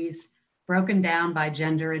retirees, broken down by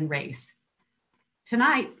gender and race.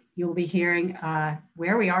 Tonight, you'll be hearing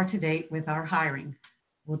where we are to date with our hiring.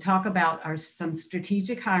 We'll talk about some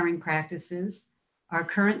strategic hiring practices, our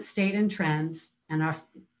current state and trends, and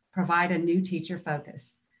provide a new teacher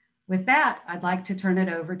focus. With that, I'd like to turn it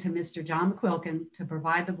over to Mr. John McQuilkin to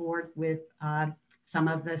provide the board with some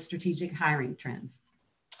of the strategic hiring trends.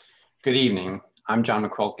 Good evening. I'm John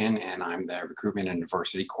McQuilkin, and I'm the Recruitment and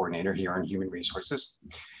Diversity Coordinator here in Human Resources.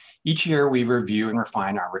 Each year, we review and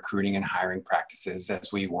refine our recruiting and hiring practices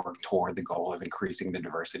as we work toward the goal of increasing the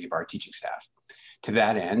diversity of our teaching staff. To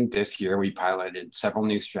that end, this year, we piloted several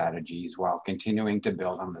new strategies while continuing to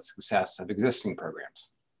build on the success of existing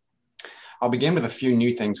programs. I'll begin with a few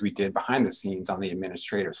new things we did behind the scenes on the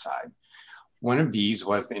administrative side. One of these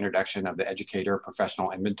was the introduction of the Educator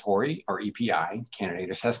Professional Inventory, or EPI,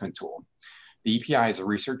 candidate assessment tool. The EPI is a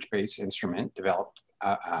research-based instrument developed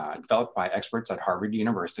by experts at Harvard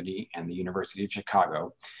University and the University of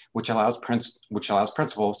Chicago, which allows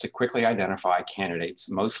principals to quickly identify candidates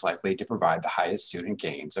most likely to provide the highest student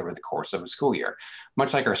gains over the course of a school year,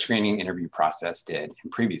 much like our screening interview process did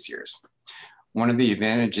in previous years. One of the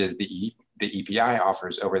advantages the EPI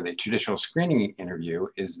offers over the traditional screening interview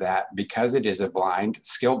is that because it is a blind,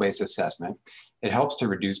 skill-based assessment, it helps to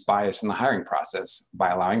reduce bias in the hiring process by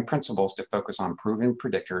allowing principals to focus on proven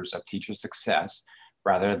predictors of teacher success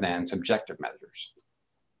rather than subjective measures.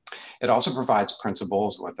 It also provides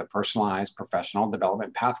principals with a personalized professional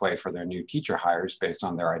development pathway for their new teacher hires based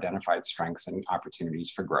on their identified strengths and opportunities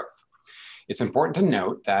for growth. It's important to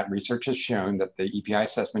note that research has shown that the EPI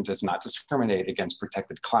assessment does not discriminate against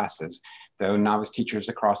protected classes, though novice teachers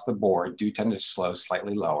across the board do tend to slow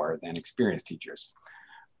slightly lower than experienced teachers.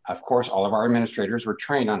 Of course, all of our administrators were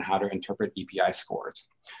trained on how to interpret EPI scores.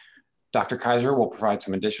 Dr. Kaiser will provide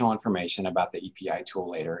some additional information about the EPI tool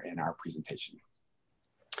later in our presentation.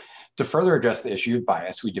 To further address the issue of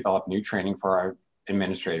bias, we developed new training for our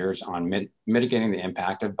administrators on mitigating the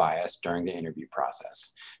impact of bias during the interview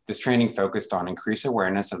process. This training focused on increased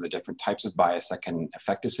awareness of the different types of bias that can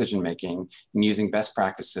affect decision-making and using best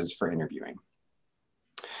practices for interviewing.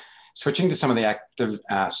 Switching to some of the active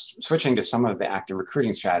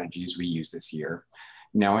recruiting strategies we use this year,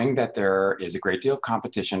 knowing that there is a great deal of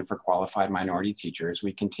competition for qualified minority teachers,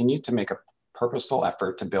 we continue to make a purposeful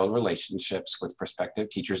effort to build relationships with prospective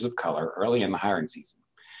teachers of color early in the hiring season.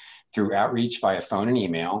 Through outreach via phone and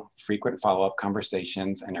email, frequent follow-up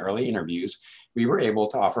conversations, and early interviews, we were able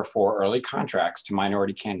to offer 4 early contracts to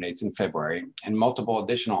minority candidates in February and multiple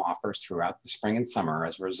additional offers throughout the spring and summer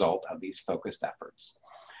as a result of these focused efforts.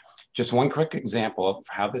 Just one quick example of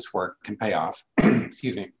how this work can pay off.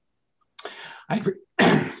 Excuse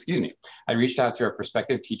me. I reached out to a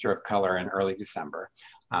prospective teacher of color in early December.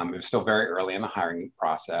 It was still very early in the hiring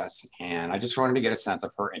process, and I just wanted to get a sense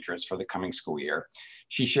of her interest for the coming school year.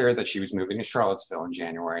 She shared that she was moving to Charlottesville in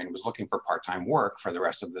January and was looking for part-time work for the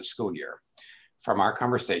rest of the school year. From our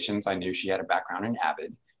conversations, I knew she had a background in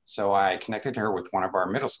AVID, so I connected her with one of our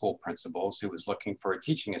middle school principals who was looking for a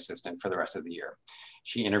teaching assistant for the rest of the year.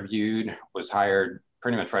 She interviewed, was hired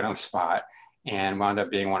pretty much right on the spot, and wound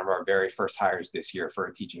up being one of our very first hires this year for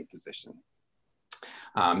a teaching position.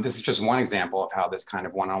 This is just one example of how this kind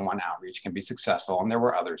of one-on-one outreach can be successful, and there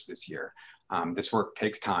were others this year. This work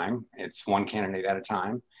takes time. It's one candidate at a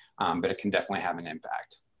time, but it can definitely have an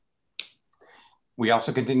impact. We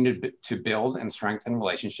also continue to build and strengthen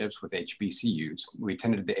relationships with HBCUs. We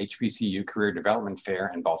attended the HBCU Career Development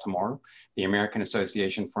Fair in Baltimore, the American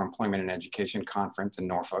Association for Employment and Education Conference in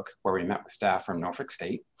Norfolk, where we met with staff from Norfolk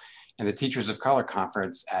State, and the Teachers of Color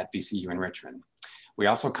Conference at VCU in Richmond. We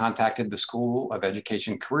also contacted the School of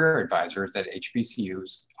Education Career Advisors at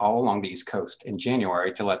HBCUs all along the East Coast in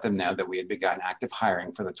January to let them know that we had begun active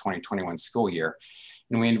hiring for the 2021 school year.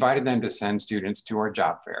 And we invited them to send students to our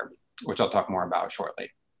job fair, which I'll talk more about shortly.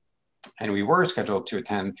 And we were scheduled to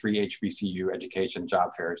attend 3 HBCU education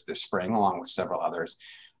job fairs this spring, along with several others.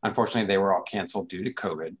 Unfortunately, they were all canceled due to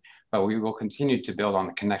COVID, but we will continue to build on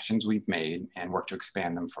the connections we've made and work to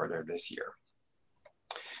expand them further this year.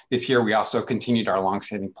 This year, we also continued our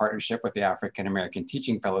longstanding partnership with the African American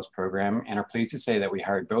Teaching Fellows Program and are pleased to say that we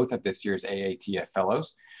hired both of this year's AATF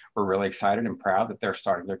Fellows. We're really excited and proud that they're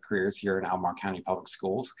starting their careers here in Albemarle County Public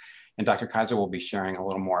Schools. And Dr. Kaiser will be sharing a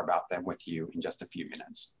little more about them with you in just a few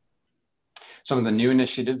minutes. Some of the new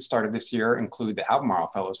initiatives started this year include the Albemarle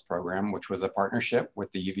Fellows Program, which was a partnership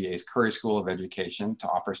with the UVA's Curry School of Education to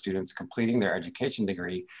offer students completing their education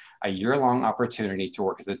degree a year-long opportunity to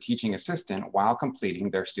work as a teaching assistant while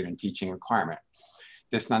completing their student teaching requirement.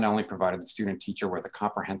 This not only provided the student teacher with a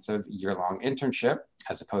comprehensive year-long internship,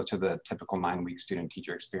 as opposed to the typical 9-week student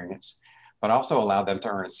teacher experience, but also allowed them to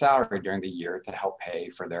earn a salary during the year to help pay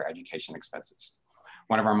for their education expenses.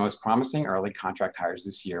 One of our most promising early contract hires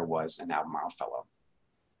this year was an Albemarle Fellow.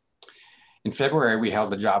 In February, we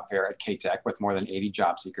held a job fair at K-Tech with more than 80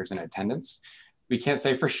 job seekers in attendance. We can't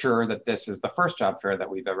say for sure that this is the first job fair that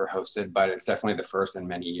we've ever hosted, but it's definitely the first in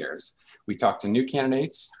many years. We talked to new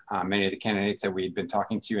candidates. Many of the candidates that we'd been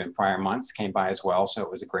talking to in prior months came by as well, so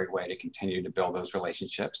it was a great way to continue to build those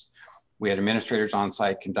relationships. We had administrators on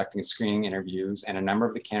site conducting screening interviews, and a number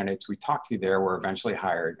of the candidates we talked to there were eventually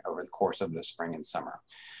hired over the course of the spring and summer.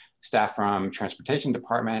 Staff from Transportation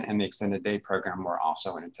Department and the Extended Day Program were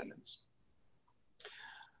also in attendance.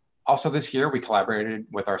 Also this year, we collaborated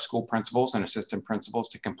with our school principals and assistant principals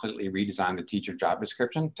to completely redesign the teacher job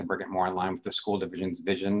description to bring it more in line with the school division's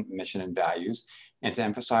vision, mission, and values, and to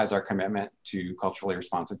emphasize our commitment to culturally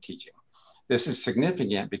responsive teaching. This is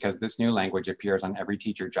significant because this new language appears on every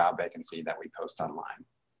teacher job vacancy that we post online.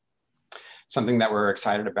 Something that we're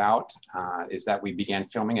excited about is that we began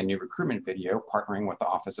filming a new recruitment video partnering with the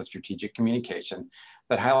Office of Strategic Communication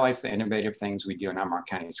that highlights the innovative things we do in Albemarle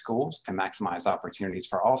County schools to maximize opportunities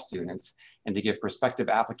for all students and to give prospective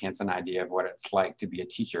applicants an idea of what it's like to be a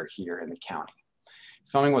teacher here in the county.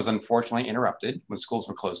 Filming was unfortunately interrupted when schools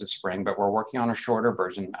were closed this spring, but we're working on a shorter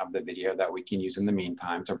version of the video that we can use in the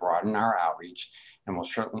meantime to broaden our outreach, and we'll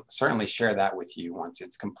certainly share that with you once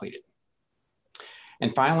it's completed.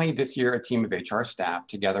 And finally, this year, a team of HR staff,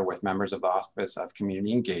 together with members of the Office of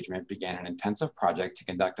Community Engagement, began an intensive project to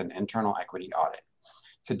conduct an internal equity audit.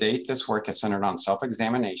 To date, this work has centered on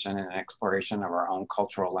self-examination and an exploration of our own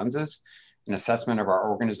cultural lenses, an assessment of our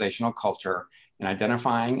organizational culture, and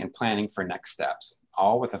identifying and planning for next steps,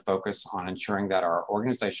 all with a focus on ensuring that our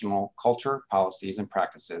organizational culture, policies, and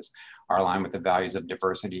practices are aligned with the values of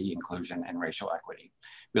diversity, inclusion, and racial equity.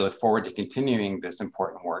 We look forward to continuing this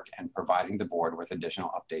important work and providing the board with additional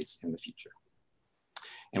updates in the future.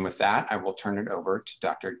 And with that, I will turn it over to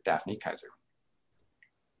Dr. Daphne Kaiser.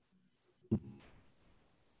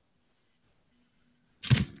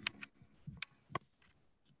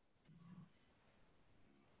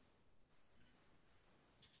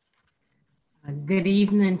 Good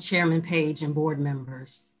evening, Chairman Page and board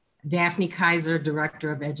members. Daphne Kaiser,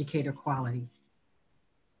 Director of Educator Quality.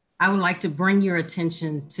 I would like to bring your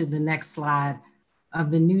attention to the next slide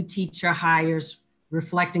of the new teacher hires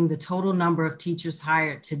reflecting the total number of teachers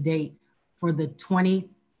hired to date for the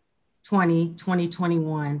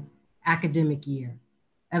 2020-2021 academic year,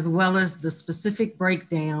 as well as the specific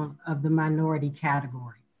breakdown of the minority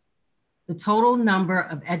category. The total number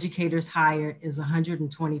of educators hired is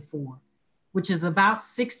 124, which is about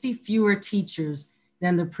 60 fewer teachers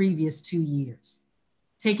than the previous 2 years.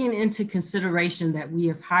 Taking into consideration that we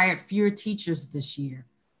have hired fewer teachers this year,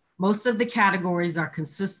 most of the categories are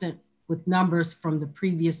consistent with numbers from the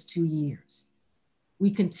previous 2 years.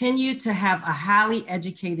 We continue to have a highly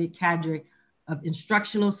educated cadre of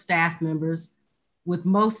instructional staff members, with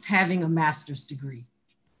most having a master's degree.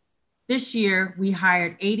 This year, we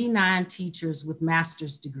hired 89 teachers with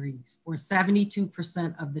master's degrees, or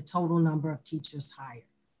 72% of the total number of teachers hired.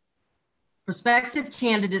 Prospective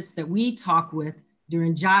candidates that we talk with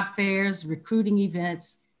during job fairs, recruiting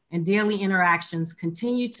events, and daily interactions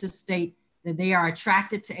continue to state that they are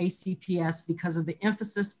attracted to ACPS because of the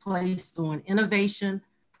emphasis placed on innovation,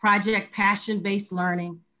 project passion-based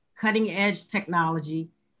learning, cutting-edge technology,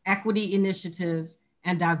 equity initiatives,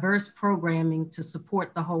 and diverse programming to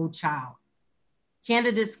support the whole child.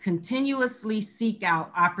 Candidates continuously seek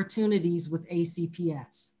out opportunities with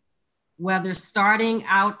ACPS, whether starting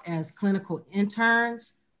out as clinical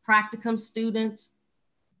interns, practicum students,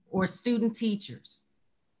 or student teachers,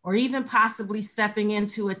 or even possibly stepping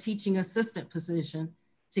into a teaching assistant position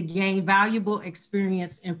to gain valuable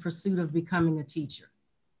experience in pursuit of becoming a teacher.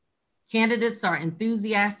 Candidates are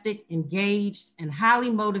enthusiastic, engaged, and highly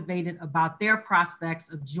motivated about their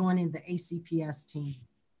prospects of joining the ACPS team.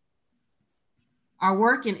 Our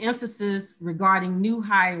work and emphasis regarding new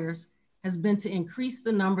hires has been to increase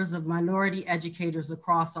the numbers of minority educators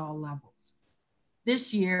across all levels.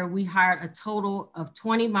 This year, we hired a total of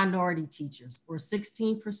 20 minority teachers, or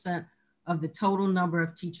 16% of the total number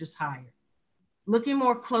of teachers hired. Looking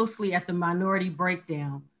more closely at the minority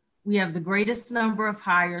breakdown, we have the greatest number of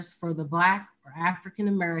hires for the Black or African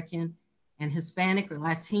American and Hispanic or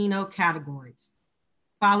Latino categories,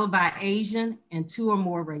 followed by Asian and 2 or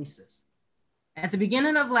more races. At the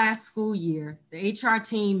beginning of last school year, the HR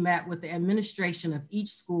team met with the administration of each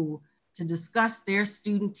school to discuss their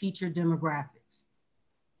student teacher demographics,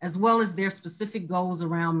 as well as their specific goals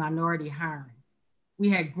around minority hiring. We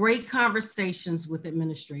had great conversations with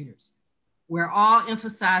administrators, where all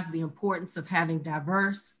emphasized the importance of having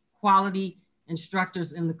diverse, quality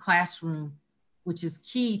instructors in the classroom, which is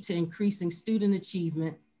key to increasing student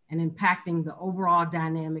achievement and impacting the overall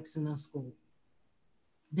dynamics in the school.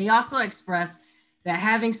 They also expressed that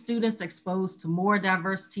having students exposed to more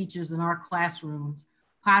diverse teachers in our classrooms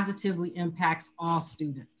positively impacts all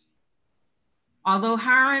students. Although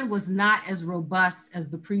hiring was not as robust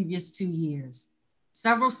as the previous 2 years,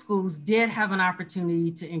 several schools did have an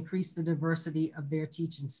opportunity to increase the diversity of their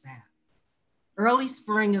teaching staff. Early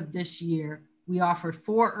spring of this year, we offered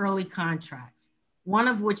 4 early contracts, one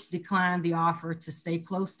of which declined the offer to stay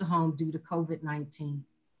close to home due to COVID-19.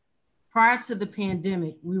 Prior to the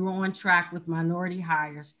pandemic, we were on track with minority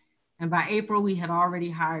hires, and by April, we had already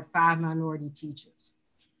hired 5 minority teachers.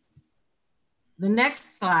 The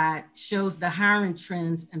next slide shows the hiring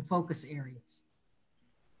trends and focus areas.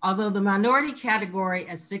 Although the minority category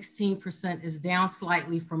at 16% is down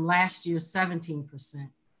slightly from last year's 17%,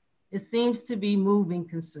 it seems to be moving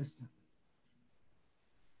consistently.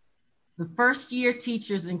 The first year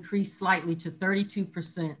teachers increased slightly to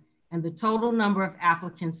 32%, and the total number of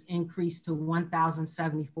applicants increased to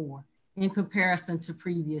 1,074 in comparison to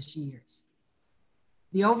previous years.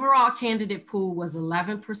 The overall candidate pool was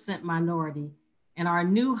 11% minority, and our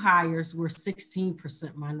new hires were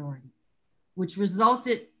 16% minority, which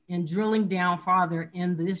resulted in drilling down farther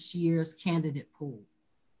in this year's candidate pool.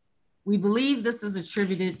 We believe this is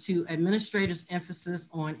attributed to administrators' emphasis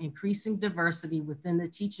on increasing diversity within the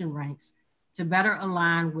teaching ranks to better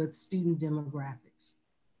align with student demographics.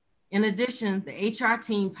 In addition, the HR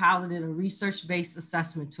team piloted a research-based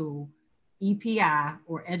assessment tool, EPI,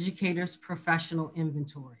 or Educators Professional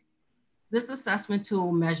Inventory. This assessment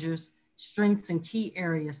tool measures strengths in key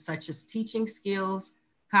areas such as teaching skills,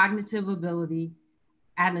 cognitive ability,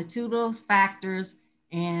 attitudinal factors,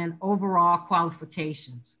 and overall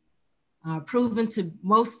qualifications, proven to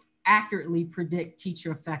most accurately predict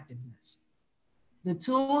teacher effectiveness. The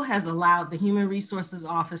tool has allowed the Human Resources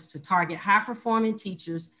Office to target high-performing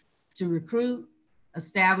teachers to recruit,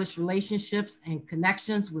 establish relationships and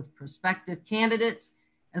connections with prospective candidates,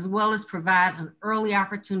 as well as provide an early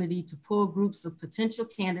opportunity to pull groups of potential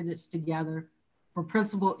candidates together for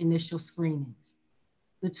principal initial screenings.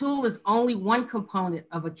 The tool is only one component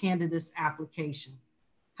of a candidate's application.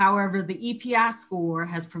 However, the EPI score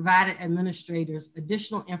has provided administrators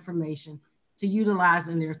additional information to utilize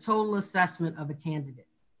in their total assessment of a candidate.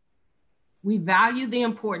 We value the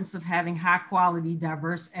importance of having high quality,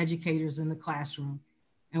 diverse educators in the classroom,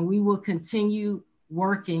 and we will continue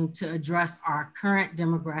working to address our current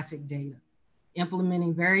demographic data,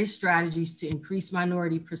 implementing various strategies to increase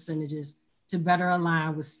minority percentages to better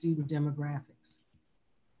align with student demographics.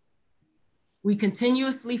 We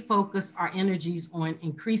continuously focus our energies on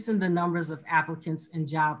increasing the numbers of applicants in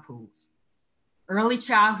job pools. Early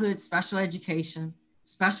childhood special education,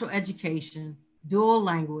 dual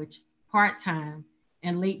language, part-time,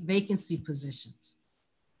 and late vacancy positions.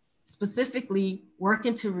 Specifically,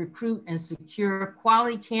 working to recruit and secure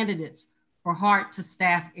quality candidates for hard to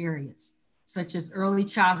staff areas, such as early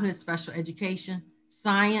childhood special education,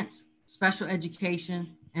 science, special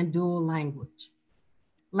education, and dual language.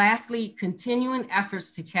 Lastly, continuing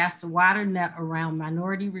efforts to cast a wider net around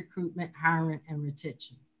minority recruitment, hiring, and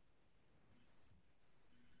retention.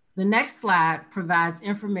 The next slide provides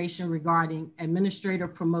information regarding administrator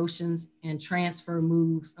promotions and transfer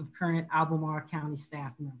moves of current Albemarle County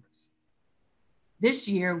staff members. This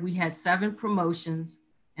year, we had 7 promotions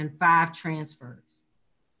and 5 transfers.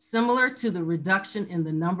 Similar to the reduction in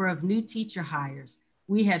the number of new teacher hires,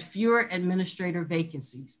 we had fewer administrator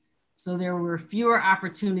vacancies, so there were fewer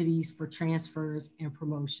opportunities for transfers and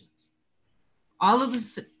promotions. All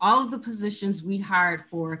of the positions we hired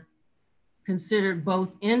for considered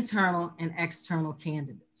both internal and external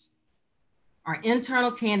candidates. Our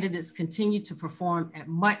internal candidates continue to perform at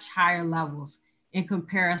much higher levels in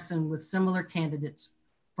comparison with similar candidates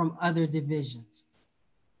from other divisions.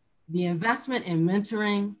 The investment in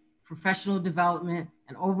mentoring, professional development,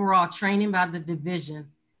 and overall training by the division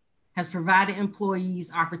has provided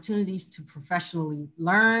employees opportunities to professionally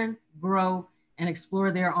learn, grow, and explore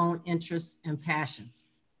their own interests and passions,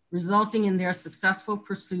 resulting in their successful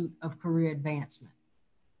pursuit of career advancement.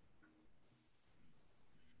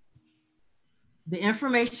 The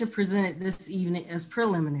information presented this evening is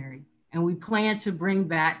preliminary, and we plan to bring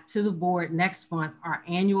back to the board next month our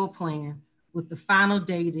annual plan with the final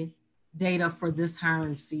data for this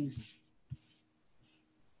hiring season.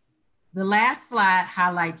 The last slide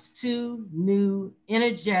highlights 2 new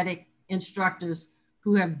energetic instructors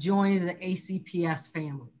who have joined the ACPS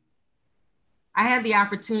family. I had the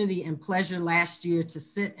opportunity and pleasure last year to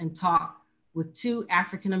sit and talk with 2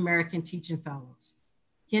 African-American teaching fellows,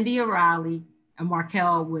 Kendi O'Reilly and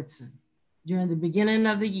Markel Woodson, during the beginning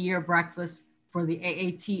of the year breakfast for the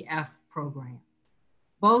AATF program.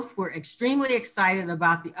 Both were extremely excited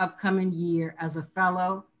about the upcoming year as a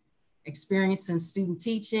fellow, experiencing student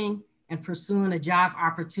teaching, and pursuing a job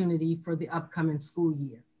opportunity for the upcoming school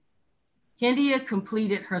year. Kendia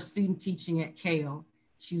completed her student teaching at Kale.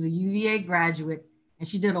 She's a UVA graduate, and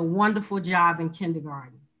she did a wonderful job in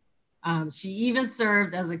kindergarten. She even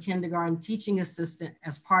served as a kindergarten teaching assistant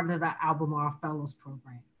as part of the Albemarle Fellows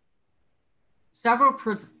Program. Several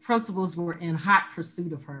principals were in hot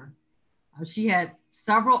pursuit of her. She had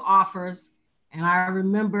several offers, and I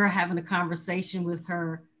remember having a conversation with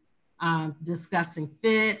her discussing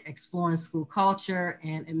fit, exploring school culture,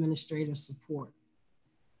 and administrative support.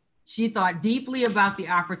 She thought deeply about the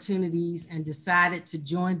opportunities and decided to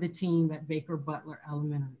join the team at Baker Butler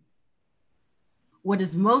Elementary. What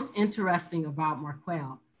is most interesting about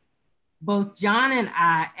Markel, both John and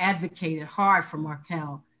I advocated hard for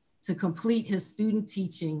Markel to complete his student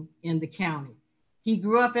teaching in the county. He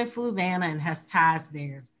grew up in Fluvanna and has ties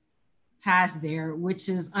there, which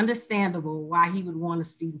is understandable why he would want a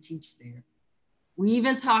student teach there. We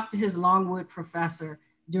even talked to his Longwood professor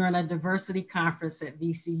during a diversity conference at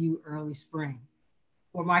VCU early spring,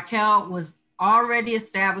 where Markel was already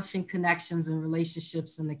establishing connections and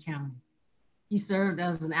relationships in the county. He served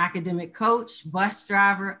as an academic coach, bus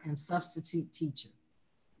driver, and substitute teacher.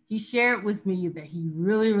 He shared with me that he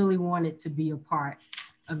really wanted to be a part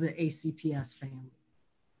of the ACPS family.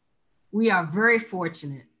 We are very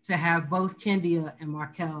fortunate to have both Kendia and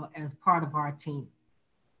Markel as part of our team.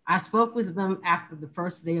 I spoke with them after the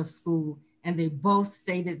first day of school, and they both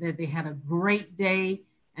stated that they had a great day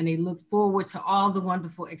and they look forward to all the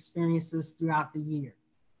wonderful experiences throughout the year.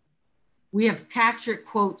 We have captured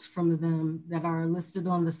quotes from them that are listed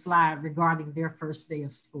on the slide regarding their first day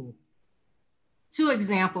of school. 2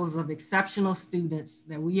 examples of exceptional students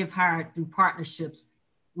that we have hired through partnerships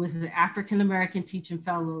with the African American Teaching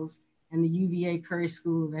Fellows and the UVA Curry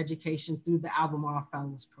School of Education through the Albemarle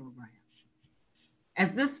Fellows Program.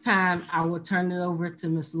 At this time, I will turn it over to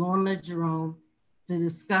Ms. Lorna Jerome to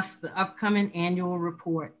discuss the upcoming annual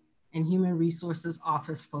report and Human Resources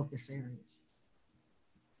Office focus areas.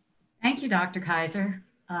 Thank you, Dr. Kaiser.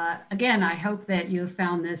 Again, I hope that you have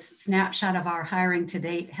found this snapshot of our hiring to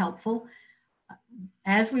date helpful.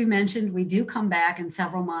 As we mentioned, we do come back in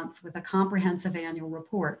several months with a comprehensive annual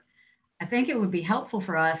report. I think it would be helpful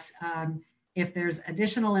for us if there's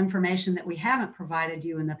additional information that we haven't provided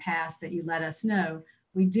you in the past that you let us know.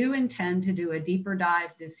 We do intend to do a deeper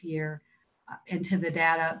dive this year into the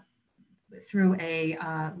data through a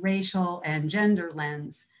racial and gender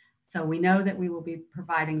lens. So we know that we will be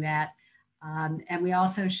providing that. And we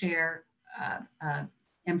also share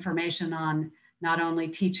information on not only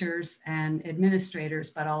teachers and administrators,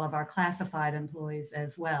 but all of our classified employees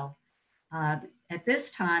as well. At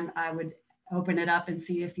this time, I would open it up and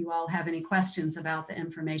see if you all have any questions about the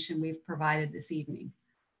information we've provided this evening.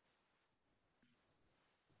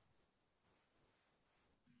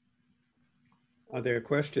 Are there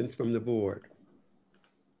questions from the board?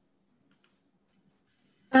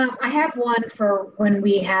 I have one for when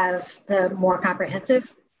we have the more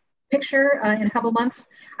comprehensive picture in a couple months.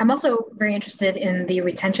 I'm also very interested in the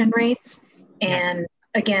retention rates and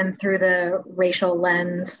again, through the racial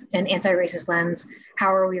lens and anti-racist lens,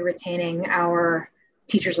 how are we retaining our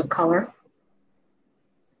teachers of color?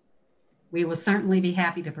 We will certainly be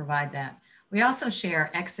happy to provide that. We also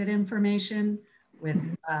share exit information with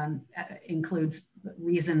includes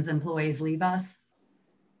reasons employees leave us.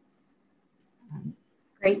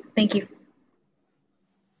 Great, thank you.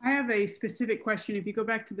 I have a specific question. If you go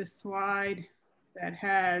back to the slide that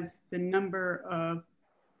has the number of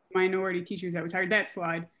minority teachers that was hired, that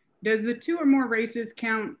slide, does the 2 or more races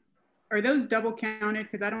count? Are those double counted?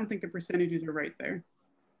 Because I don't think the percentages are right there.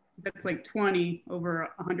 That's like 20 over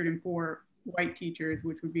 104 white teachers,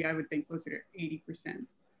 which would be, I would think, closer to 80%.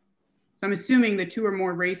 So I'm assuming the 2 or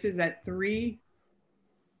more races at 3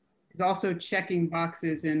 is also checking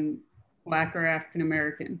boxes in Black or African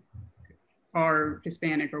American or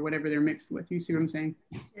Hispanic or whatever they're mixed with. You see what I'm saying?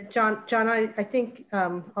 John, I think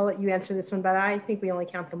I'll let you answer this one, but I think we only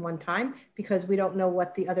count them one time because we don't know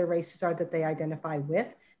what the other races are that they identify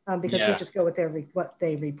with because we just go with what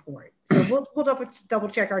they report. So we'll double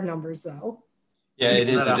check our numbers though. Yeah, it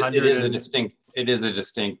is a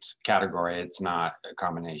distinct category. It's not a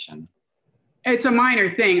combination. It's a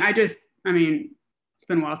minor thing. I mean, it's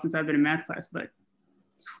been a while since I've been in math class, but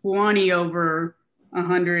 20 over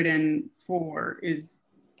 104 is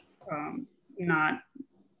not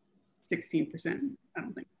 16%, I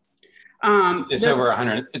don't think. It's over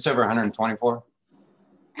 100. It's over 124.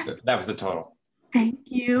 That was the total. Thank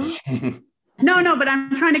you. No, but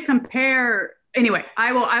I'm trying to compare. Anyway,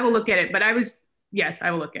 I will look at it. But yes,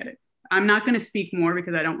 I will look at it. I'm not going to speak more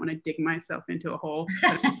because I don't want to dig myself into a hole.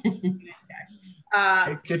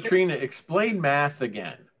 Hey, Katrina, explain math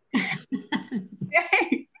again.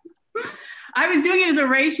 I was doing it as a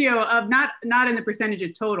ratio of not in the percentage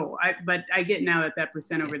of total. But I get now that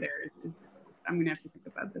percent over there is I'm gonna have to think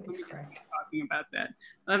about this. Let me talking about that.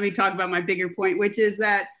 Let me talk about my bigger point, which is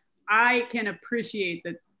that I can appreciate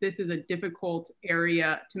that this is a difficult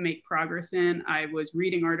area to make progress in. I was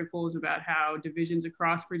reading articles about how divisions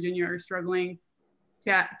across Virginia are struggling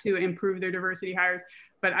to improve their diversity hires.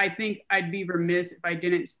 But I think I'd be remiss if I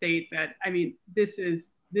didn't state that, I mean, this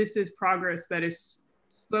is progress that is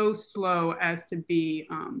so slow as to be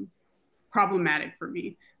problematic for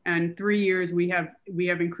me. And 3 years we have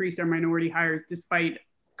increased our minority hires despite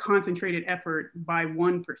concentrated effort by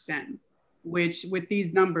 1%, which with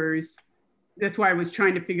these numbers, that's why I was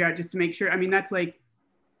trying to figure out just to make sure. I mean, that's like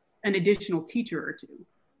an additional teacher or 2.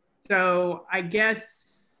 So I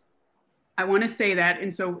guess I want to say that.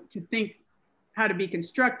 And so to think how to be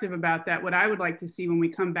constructive about that, what I would like to see when we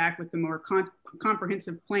come back with the more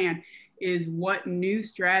comprehensive plan is what new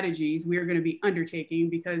strategies we are going to be undertaking,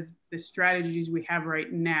 because the strategies we have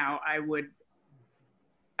right now, I would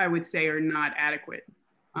say are not adequate.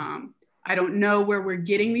 I don't know where we're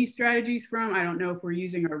getting these strategies from. I don't know if we're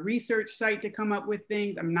using our research site to come up with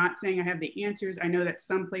things. I'm not saying I have the answers. I know that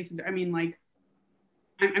some places, I mean, like,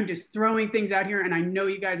 I'm just throwing things out here, and I know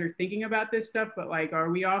you guys are thinking about this stuff, but like,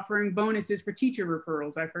 are we offering bonuses for teacher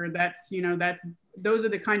referrals? I've heard those are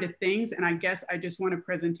the kind of things. And I guess I just want a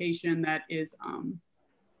presentation that is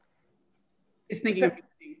thinking of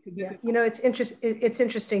things. Yeah, it's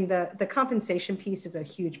interesting. The compensation piece is a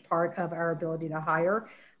huge part of our ability to hire.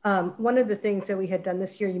 One of the things that we had done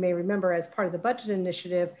this year, you may remember, as part of the budget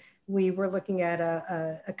initiative, we were looking at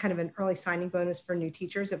a kind of an early signing bonus for new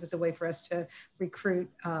teachers. It was a way for us to recruit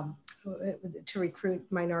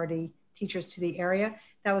minority teachers to the area.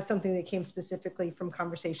 That was something that came specifically from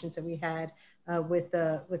conversations that we had with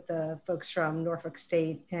the folks from Norfolk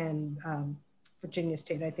State and Virginia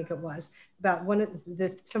State, I think it was, about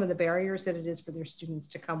some of the barriers that it is for their students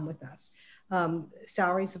to come with us.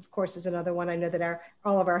 Salaries, of course, is another one. I know that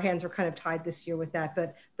all of our hands were kind of tied this year with that,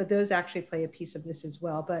 but those actually play a piece of this as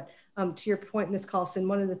well. But to your point, Ms. Carlson,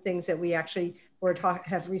 one of the things that we actually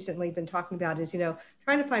have recently been talking about is,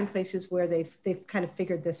 trying to find places where they've kind of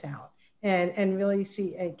figured this out and really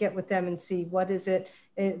get with them and see what is it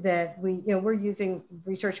that we're using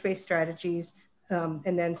research-based strategies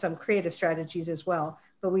and then some creative strategies as well.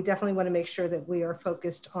 But we definitely want to make sure that we are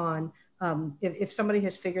focused on if somebody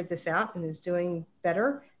has figured this out and is doing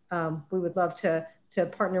better, we would love to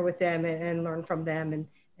partner with them and learn from them.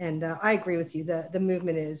 And I agree with you. The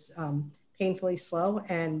movement is painfully slow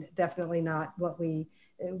and definitely not what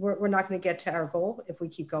we're not going to get to our goal if we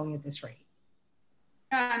keep going at this rate.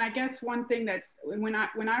 Yeah, and I guess one thing that's when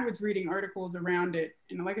I was reading articles around it,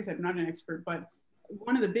 and like I said, I'm not an expert, but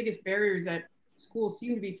one of the biggest barriers that schools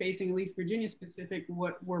seem to be facing, at least Virginia specific,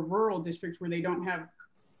 were rural districts where they don't have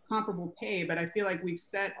comparable pay. But I feel like we've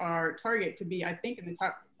set our target to be, I think, in the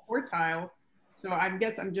top quartile. So I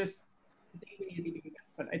guess I think we need to be doing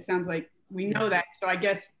that. But it sounds like we know that. So I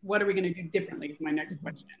guess what are we going to do differently is my next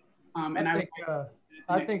question.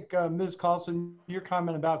 I think Ms. Carlson, your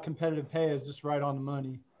comment about competitive pay is just right on the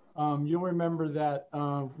money. You'll remember that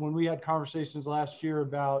when we had conversations last year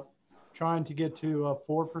about trying to get to a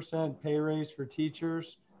 4% pay raise for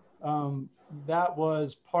teachers, that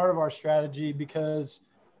was part of our strategy because,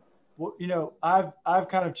 I've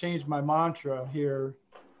kind of changed my mantra here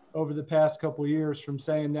over the past couple of years from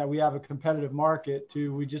saying that we have a competitive market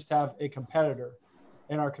to we just have a competitor,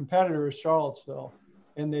 and our competitor is Charlottesville.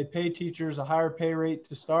 And they pay teachers a higher pay rate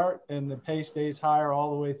to start, and the pay stays higher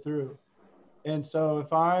all the way through. And so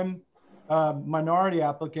if I'm a minority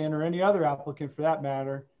applicant or any other applicant for that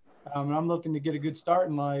matter, and I'm looking to get a good start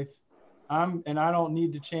in life, and I don't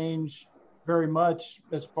need to change very much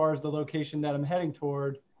as far as the location that I'm heading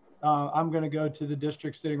toward, I'm going to go to the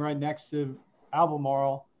district sitting right next to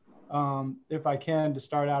Albemarle if I can, to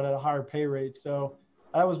start out at a higher pay rate. So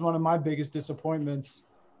that was one of my biggest disappointments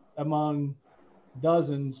among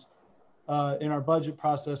dozens in our budget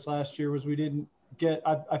process last year was we didn't get,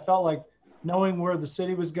 I felt like knowing where the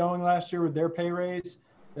city was going last year with their pay raise,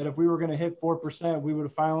 that if we were going to hit 4%, we would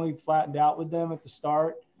have finally flattened out with them at the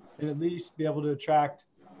start and at least be able to attract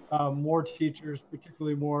more teachers,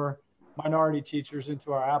 particularly more minority teachers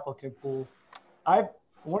into our applicant pool.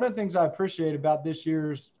 One of the things I appreciate about this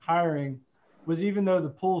year's hiring was even though the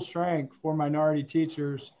pool shrank for minority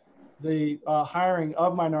teachers, the hiring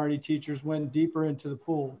of minority teachers went deeper into the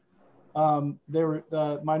pool.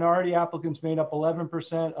 The minority applicants made up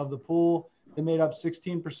 11% of the pool. They made up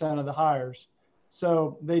 16% of the hires.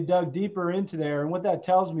 So they dug deeper into there. And what that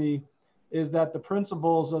tells me is that the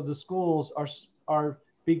principals of the schools are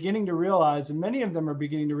beginning to realize, and many of them are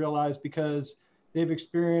beginning to realize because they've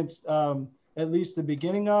experienced at least the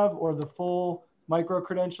beginning of or the full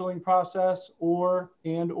micro-credentialing process or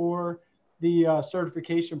the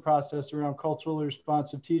certification process around culturally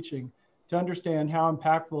responsive teaching, to understand how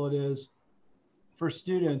impactful it is for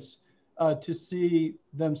students to see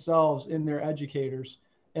themselves in their educators.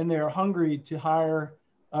 And they're hungry to hire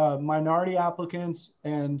minority applicants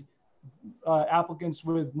and applicants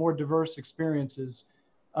with more diverse experiences.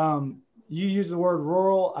 You use the word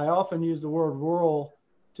rural. I often use the word rural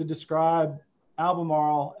to describe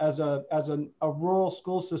Albemarle as a rural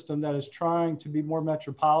school system that is trying to be more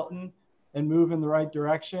metropolitan and move in the right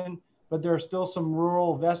direction, but there are still some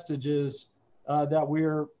rural vestiges that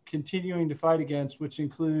we're continuing to fight against, which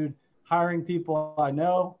include hiring people I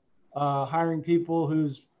know, hiring people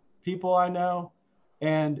whose people I know,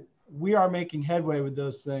 and we are making headway with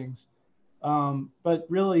those things. But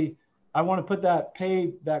really, I want to put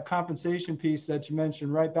that compensation piece that you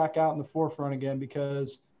mentioned right back out in the forefront again,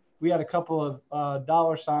 because we had a couple of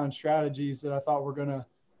dollar sign strategies that I thought were going to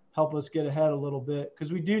help us get ahead a little bit,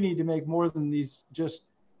 because we do need to make more than these just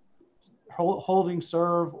holding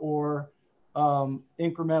serve or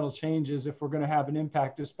incremental changes if we're going to have an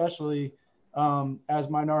impact, especially as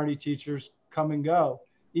minority teachers come and go.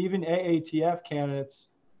 Even AATF candidates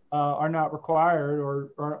are not required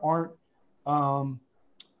or aren't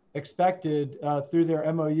expected through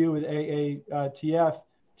their MOU with AATF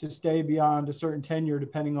to stay beyond a certain tenure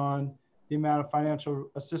depending on the amount of financial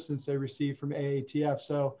assistance they receive from AATF.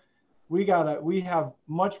 So we have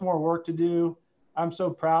much more work to do. I'm so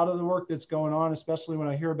proud of the work that's going on, especially when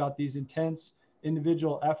I hear about these intense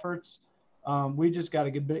individual efforts. We just got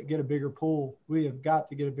to get a bigger pool. We have got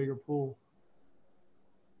to get a bigger pool.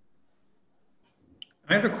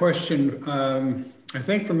 I have a question, I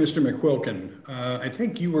think for Mr. McQuilkin. I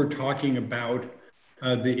think you were talking about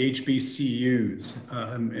the HBCUs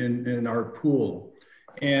in our pool.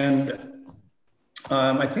 And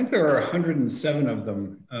I think there are 107 of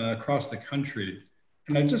them across the country.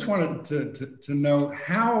 And I just wanted to know,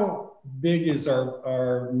 how big is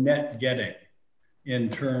our net getting in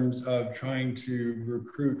terms of trying to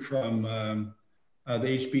recruit from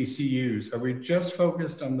the HBCUs? Are we just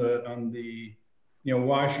focused on the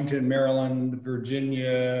Washington, Maryland,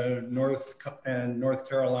 Virginia, North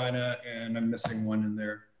Carolina, and I'm missing one in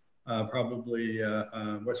there, probably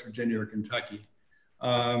West Virginia or Kentucky.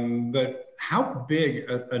 But how big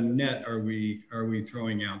a net are we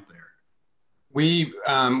throwing out there? We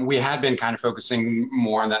had been kind of focusing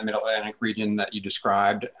more on that Middle Atlantic region that you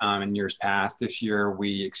described in years past. This year,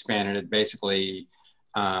 we expanded it basically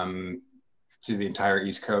to the entire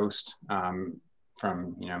East Coast,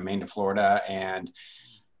 from Maine to Florida, and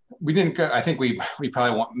we didn't go. I think we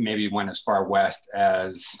probably maybe went as far west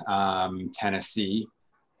as Tennessee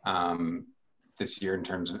this year in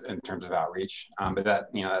terms of outreach. But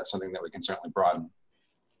that's something that we can certainly broaden.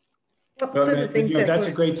 That's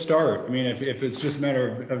a great start. I mean, if it's just a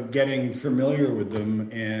matter of getting familiar with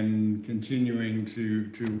them and continuing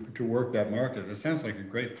to work that market, that sounds like a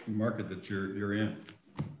great market that you're in.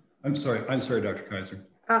 I'm sorry, Dr. Kaiser.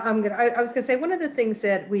 I'm good. I was going to say, one of the things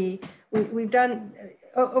that we've done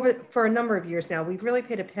for a number of years now, we've really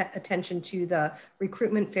paid attention to the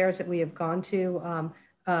recruitment fairs that we have gone to.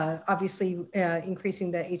 Obviously,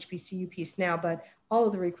 increasing the HBCU piece now, but all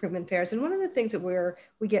of the recruitment fairs. And one of the things that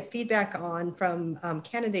we get feedback on from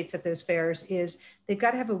candidates at those fairs is they've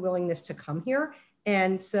got to have a willingness to come here.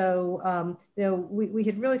 And so, we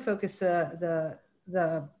had really focused the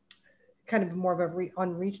kind of more of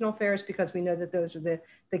on regional fairs, because we know that those are the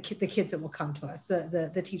kids that will come to us,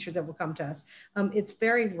 the teachers that will come to us. It's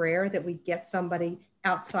very rare that we get somebody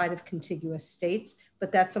outside of contiguous states,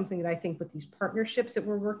 but that's something that I think with these partnerships that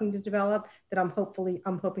we're working to develop, that I'm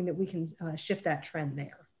hoping that we can shift that trend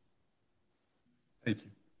there. Thank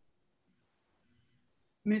you.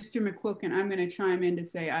 Mr. McQuilkin, I'm going to chime in to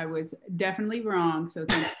say I was definitely wrong, so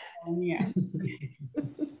thanks for calling me out.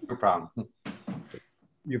 No problem.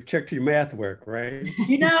 You've checked your math work, right?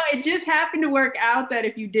 It just happened to work out that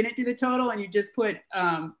if you didn't do the total and you just put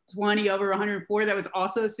 20 over 104, that was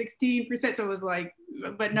also 16%. So it was like,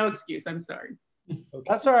 but no excuse. I'm sorry. Okay.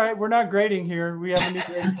 That's all right. We're not grading here. We have a new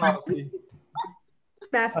grading policy.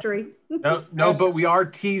 Mastery. No, but we are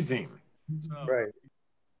teasing. So. Right.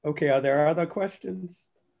 Okay. Are there other questions?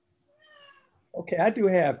 Okay, I do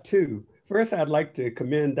have two. First, I'd like to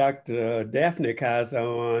commend Dr. Daphne Kaiser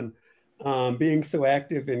on being so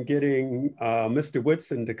active in getting Mr.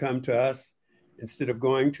 Woodson to come to us instead of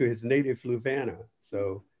going to his native Fluvanna.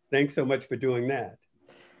 So thanks so much for doing that.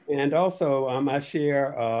 And also I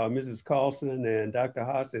share Mrs. Carlson and Dr.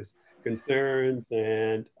 Haas's concerns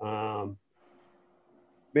and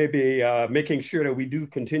maybe making sure that we do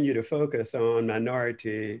continue to focus on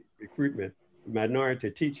minority recruitment,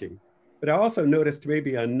 minority teaching. But I also noticed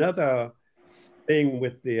maybe another thing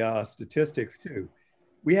with the statistics too.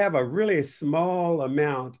 We have a really small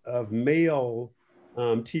amount of male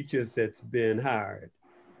teachers that's been hired.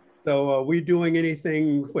 So are we doing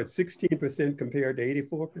anything, 16% compared to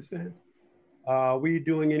 84%? Are we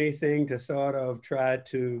doing anything to sort of try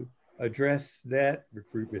to address that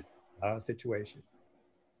recruitment situation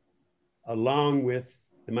along with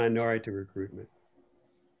the minority recruitment?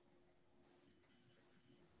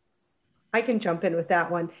 I can jump in with that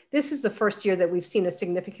one. This is the first year that we've seen a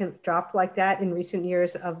significant drop like that in recent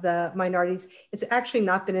years of the minorities. It's actually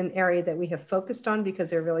not been an area that we have focused on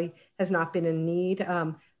because there really has not been a need.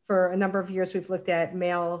 For a number of years, we've looked at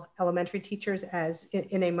male elementary teachers as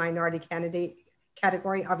in a minority candidate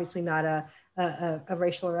category, obviously not a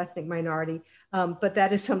racial or ethnic minority, but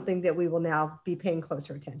that is something that we will now be paying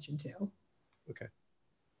closer attention to. Okay,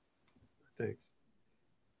 thanks.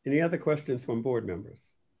 Any other questions from board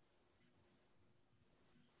members?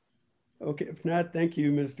 Okay, if not, thank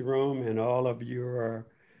you, Ms. Jerome, and all of your.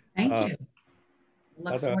 Thank you.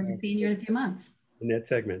 Look forward to seeing you in a few months. In that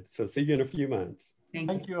segment. So see you in a few months.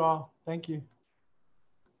 Thank you all. Thank you.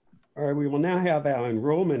 All right, we will now have our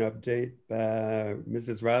enrollment update by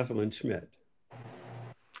Mrs. Rosalind Schmidt.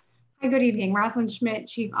 Hi, good evening. Rosalind Schmidt,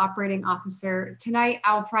 Chief Operating Officer. Tonight,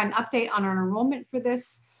 I'll provide an update on our enrollment for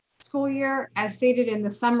this school year. As stated in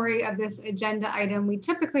the summary of this agenda item, we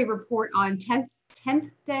typically report on 10th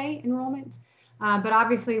day enrollment, but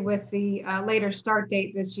obviously with the later start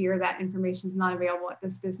date this year, that information is not available at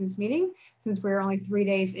this business meeting since we're only 3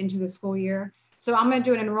 days into the school year. So I'm going to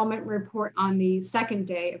do an enrollment report on the second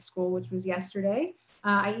day of school, which was yesterday.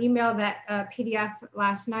 I emailed that PDF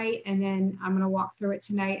last night, and then I'm going to walk through it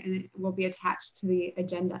tonight, and it will be attached to the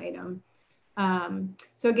agenda item.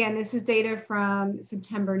 So again, this is data from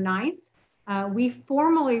September 9th. We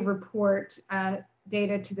formally report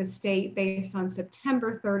data to the state based on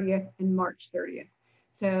September 30th and March 30th.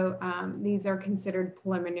 So these are considered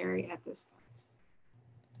preliminary at this point.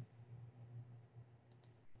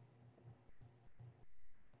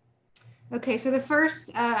 Okay, so the first,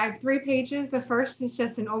 I have 3 pages. The first is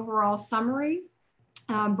just an overall summary,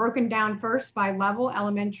 broken down first by level,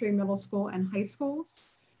 elementary, middle school, and high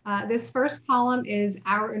schools. This first column is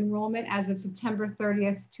our enrollment as of September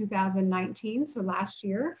 30th, 2019. So last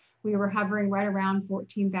year, we were hovering right around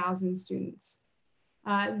 14,000 students.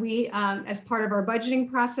 We, as part of our budgeting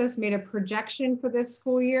process, made a projection for this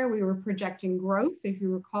school year. We were projecting growth. If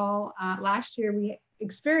you recall, last year we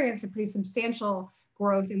experienced a pretty substantial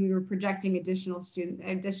growth, and we were projecting additional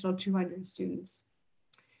 200 students.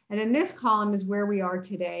 And then this column is where we are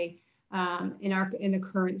today in the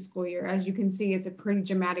current school year. As you can see, it's a pretty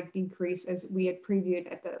dramatic decrease as we had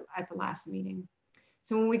previewed at the last meeting.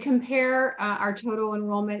 So when we compare our total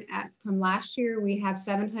enrollment from last year, we have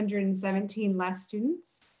 717 less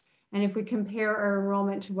students. And if we compare our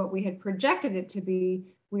enrollment to what we had projected it to be,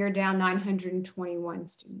 we are down 921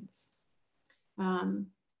 students.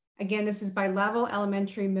 Again, this is by level,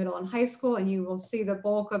 elementary, middle, and high school, and you will see the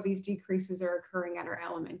bulk of these decreases are occurring at our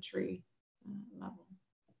elementary level.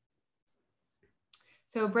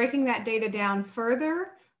 So breaking that data down further,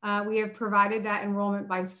 we have provided that enrollment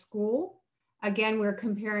by school. Again, we're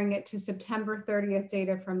comparing it to September 30th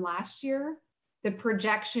data from last year, the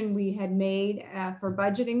projection we had made for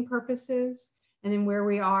budgeting purposes, and then where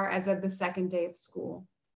we are as of the second day of school.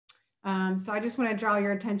 So I just want to draw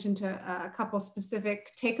your attention to a couple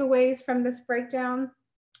specific takeaways from this breakdown.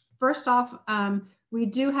 First off, we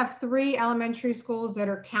do have 3 elementary schools that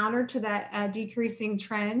are counter to that decreasing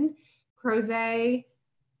trend. Crozet,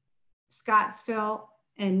 Scottsville,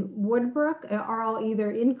 and Woodbrook are all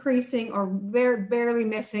either increasing or barely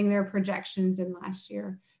missing their projections in last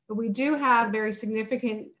year. But we do have very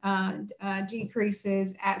significant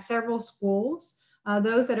decreases at several schools.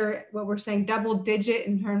 Those that are what we're saying double digit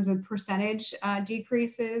in terms of percentage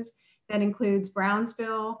decreases. That includes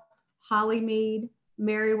Brownsville, Hollymead,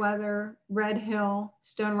 Meriwether, Red Hill,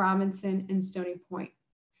 Stone Robinson, and Stony Point.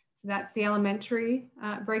 So that's the elementary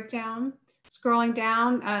breakdown. Scrolling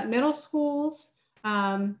down, middle schools,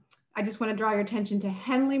 I just want to draw your attention to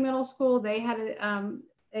Henley Middle School. They had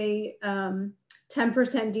a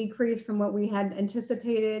 10% decrease from what we had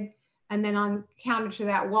anticipated. And then on counter to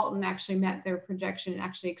that, Walton actually met their projection and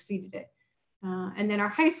actually exceeded it. And then our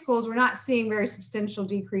high schools, we're not seeing very substantial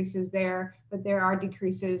decreases there, but there are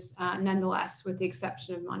decreases nonetheless, with the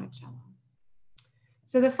exception of Monticello.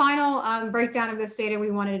 So the final breakdown of this data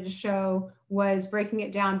we wanted to show was breaking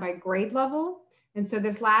it down by grade level. And so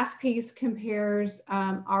this last piece compares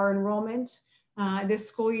our enrollment this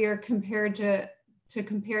school year compared to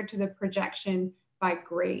the projection by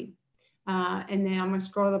grade. And then I'm going to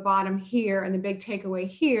scroll to the bottom here, and the big takeaway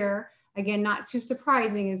here, again, not too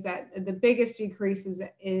surprising, is that the biggest decrease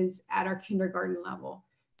is at our kindergarten level.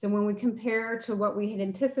 So when we compare to what we had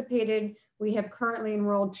anticipated, we have currently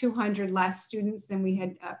enrolled 200 less students than we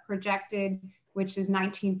had projected, which is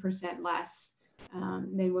 19% less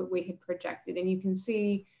than what we had projected. And you can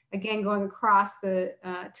see, again, going across the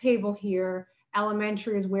table here,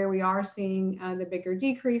 elementary is where we are seeing the bigger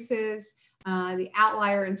decreases. The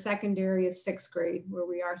outlier in secondary is 6th grade, where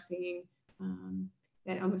we are seeing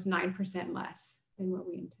that almost 9% less than what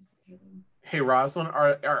we anticipated. Hey, Rosalind,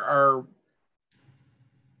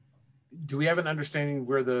 do we have an understanding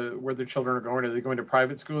where the children are going? Are they going to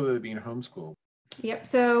private school, or are they being homeschooled? Yep.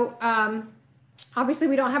 So obviously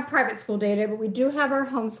we don't have private school data, but we do have our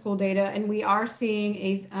homeschool data, and we are seeing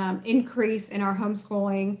a increase in our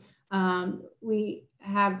homeschooling. We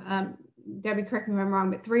have, Debbie, correct me if I'm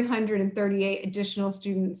wrong, but 338 additional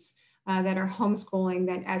students that are homeschooling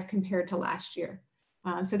that as compared to last year.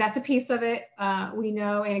 So that's a piece of it. We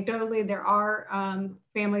know anecdotally there are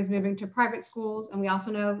families moving to private schools, and we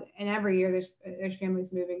also know in every year there's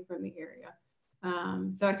families moving from the area.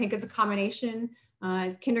 So I think it's a combination.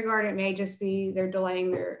 Kindergarten, it may just be they're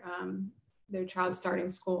delaying their child starting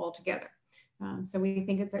school altogether. So we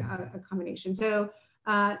think it's a combination. So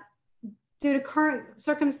due to current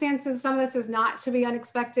circumstances, some of this is not to be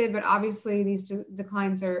unexpected, but obviously these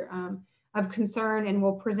declines are of concern and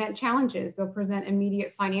will present challenges. They'll present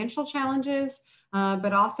immediate financial challenges,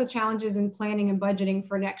 but also challenges in planning and budgeting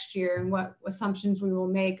for next year and what assumptions we will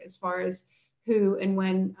make as far as who and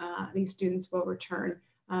when these students will return.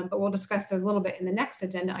 But we'll discuss those a little bit in the next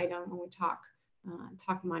agenda item when we talk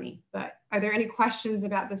talk money. But are there any questions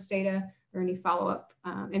about this data or any follow-up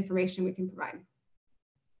information we can provide?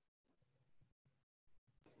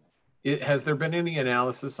 Has there been any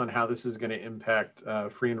analysis on how this is going to impact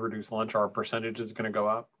free and reduced lunch? Are percentages going to go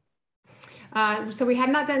up? So we have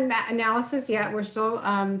not done that analysis yet. We're still,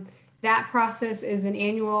 that process is an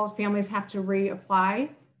annual, families have to reapply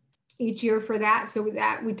each year for that. So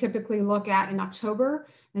that we typically look at in October.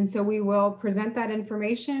 And so we will present that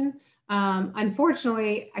information.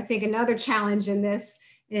 Unfortunately, I think another challenge in this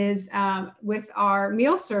is with our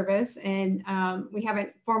meal service, and we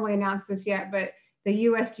haven't formally announced this yet, but the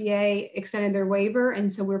USDA extended their waiver.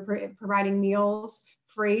 And so we're providing meals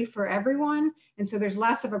free for everyone. And so there's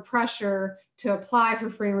less of a pressure to apply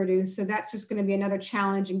for free and reduced. So that's just going to be another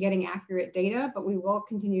challenge in getting accurate data, but we will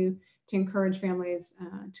continue to encourage families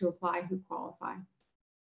to apply who qualify.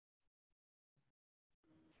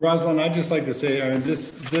 Rosalind, I'd just like to say, I mean,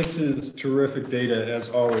 this is terrific data as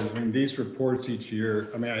always. I mean, these reports each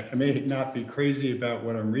year, I mean, I may not be crazy about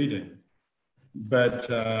what I'm reading, but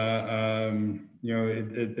you know,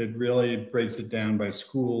 it really breaks it down by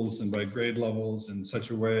schools and by grade levels in such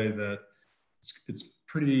a way that it's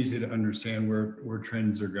pretty easy to understand where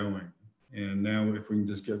trends are going. And now if we can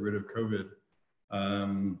just get rid of COVID,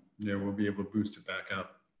 you know, we'll be able to boost it back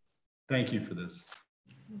up. Thank you for this.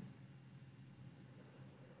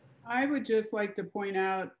 I would just like to point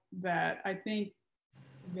out that I think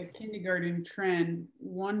the kindergarten trend,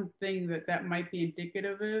 one thing that might be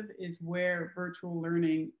indicative of is where virtual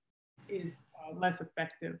learning is less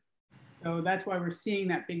effective. So that's why we're seeing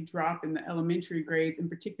that big drop in the elementary grades, and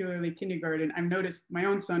particularly kindergarten. I've noticed my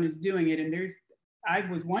own son is doing it, and I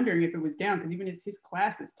was wondering if it was down because even his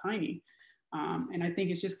class is tiny. And I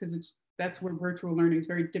think it's just because that's where virtual learning is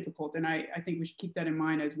very difficult. And I think we should keep that in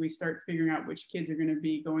mind as we start figuring out which kids are going to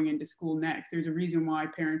be going into school next. There's a reason why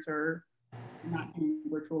parents are not doing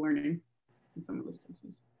virtual learning in some of those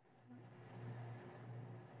cases.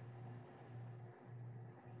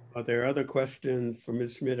 Are there other questions for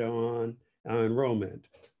Ms. Schmidt on our enrollment?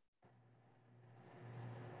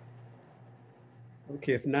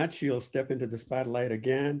 Okay, if not, she'll step into the spotlight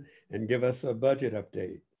again and give us a budget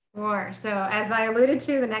update. Sure. So as I alluded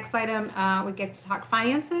to, the next item, we get to talk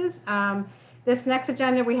finances. This next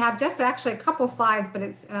agenda, we have just actually a couple slides, but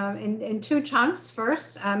it's in two chunks.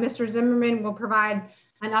 First, Mr. Zimmerman will provide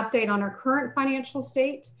an update on our current financial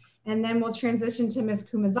state, and then we'll transition to Ms.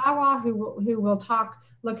 Kumazawa, who will talk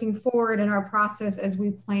looking forward in our process as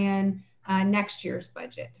we plan next year's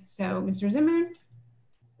budget. So Mr. Zimmerman.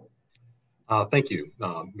 Thank you,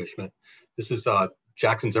 Ms. Schmidt. This is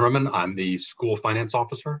Jackson Zimmerman. I'm the school finance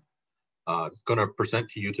officer. Going to present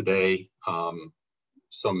to you today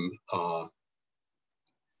some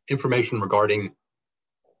information regarding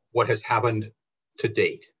what has happened to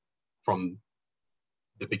date from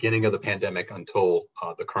the beginning of the pandemic until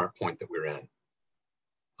the current point that we're in.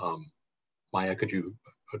 Maya, could you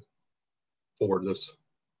forward this?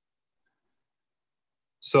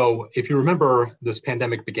 So if you remember, this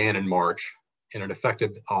pandemic began in March and it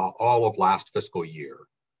affected all of last fiscal year.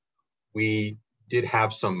 We did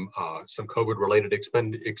have some COVID-related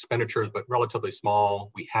expenditures, but relatively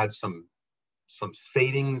small. We had some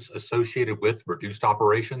savings associated with reduced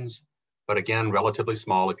operations, but again, relatively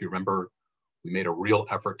small. If you remember, we made a real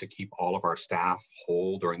effort to keep all of our staff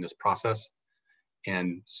whole during this process.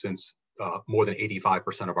 And since more than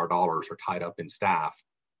 85% of our dollars are tied up in staff,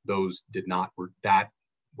 that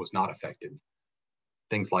was not affected.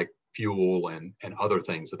 Things like fuel and other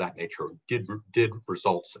things of that nature did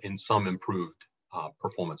result in some improved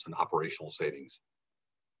performance and operational savings.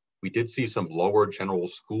 We did see some lower general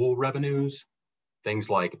school revenues, things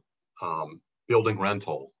like building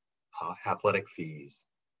rental, athletic fees,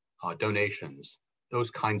 donations.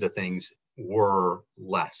 Those kinds of things were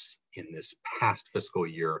less in this past fiscal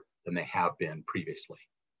year than they have been previously.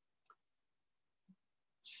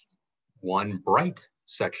 One bright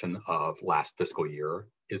section of last fiscal year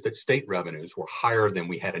is that state revenues were higher than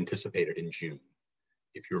we had anticipated in June.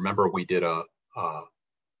 If you remember, we did a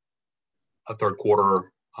third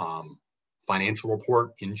quarter financial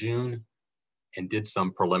report in June and did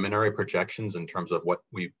some preliminary projections in terms of what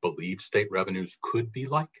we believe state revenues could be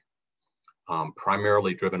like.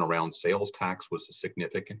 Primarily driven around sales tax was a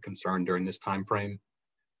significant concern during this time frame.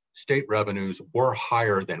 State revenues were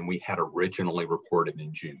higher than we had originally reported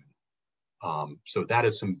in June. So that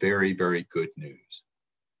is some very, very good news.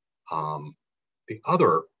 The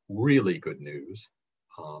other really good news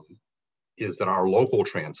is that our local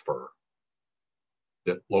transfer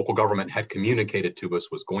that local government had communicated to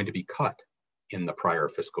us was going to be cut in the prior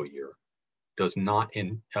fiscal year does not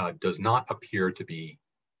appear to be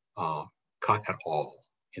cut cut at all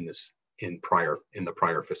in the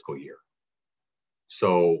prior fiscal year.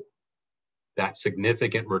 So that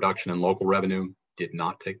significant reduction in local revenue did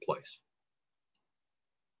not take place.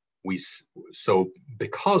 So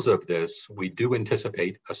because of this, we do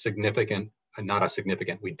anticipate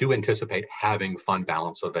we do anticipate having fund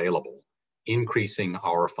balance available, increasing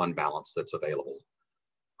our fund balance that's available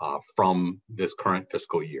from this current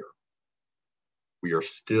fiscal year. We are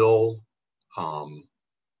still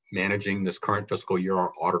managing this current fiscal year.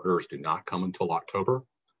 Our auditors do not come until October.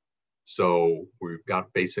 So we've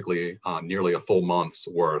got basically nearly a full month's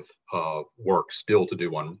worth of work still to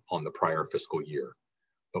do on the prior fiscal year,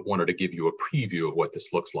 but wanted to give you a preview of what this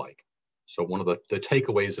looks like. So one of the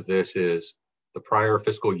takeaways of this is the prior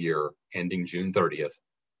fiscal year ending June 30th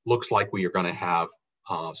looks like we are going to have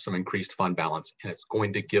some increased fund balance, and it's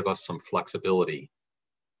going to give us some flexibility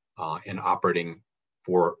in operating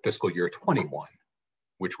for fiscal year 21,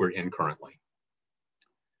 which we're in currently.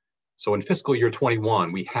 So in fiscal year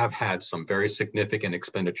 21, we have had some very significant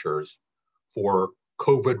expenditures for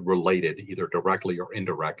COVID-related, either directly or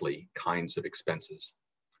indirectly, kinds of expenses.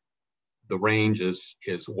 The range is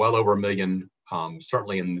well over $1 million,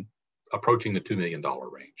 certainly approaching the $2 million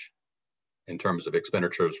range in terms of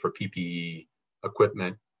expenditures for PPE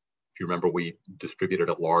equipment. If you remember, we distributed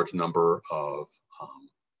a large number of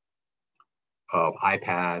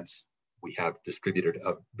iPads. We have distributed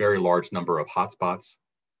a very large number of hotspots.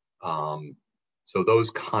 So those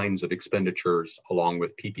kinds of expenditures, along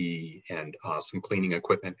with PPE and some cleaning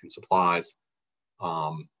equipment and supplies,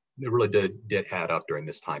 they really did add up during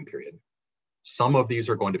this time period. Some of these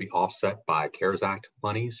are going to be offset by CARES Act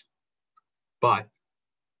monies, but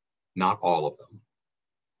not all of them.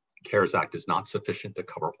 CARES Act is not sufficient to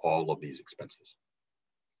cover all of these expenses.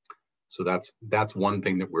 So that's one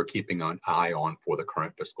thing that we're keeping an eye on for the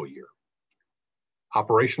current fiscal year.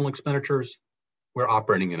 Operational expenditures, we're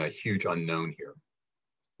operating in a huge unknown here.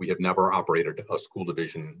 We have never operated a school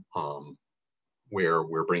division where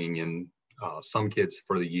we're bringing in some kids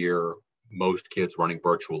for the year, most kids running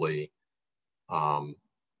virtually.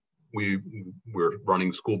 We're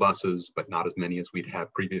running school buses, but not as many as we'd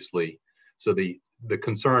had previously. So the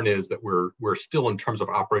concern is that we're still, in terms of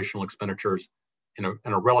operational expenditures, in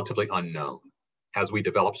a relatively unknown. As we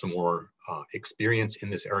develop some more experience in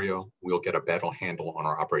this area, we'll get a better handle on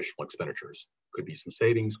our operational expenditures. Could be some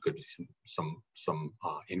savings, could be some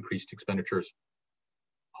increased expenditures.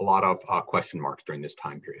 A lot of question marks during this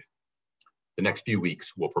time period. The next few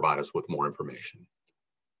weeks will provide us with more information.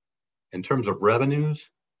 In terms of revenues,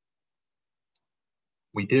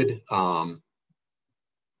 we did have,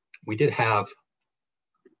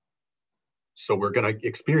 so we're going to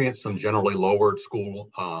experience some generally lowered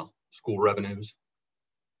school revenues.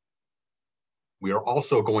 We are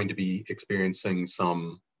also going to be experiencing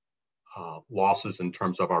some losses in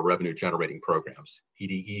terms of our revenue generating programs.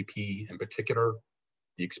 EDEP in particular,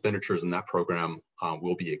 the expenditures in that program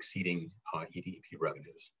will be exceeding EDEP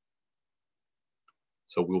revenues.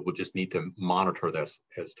 So we will just need to monitor this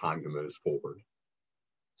as time moves forward.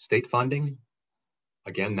 State funding,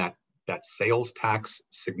 again, that sales tax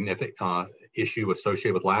significant issue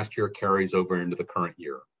associated with last year carries over into the current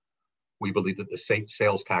year. We believe that the state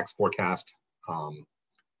sales tax forecast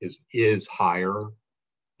is higher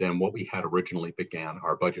than what we had originally began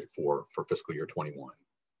our budget for fiscal year 21.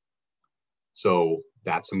 So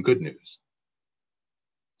that's some good news.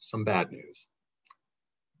 Some bad news.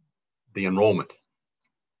 The enrollment.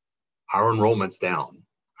 Our enrollment's down.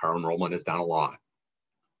 Our enrollment is down a lot.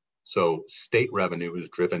 So state revenue is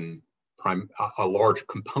driven, a large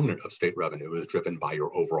component of state revenue is driven by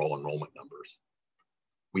your overall enrollment numbers.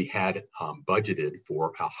 We had budgeted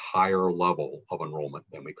for a higher level of enrollment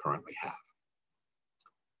than we currently have.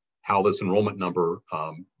 How this enrollment number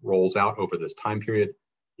rolls out over this time period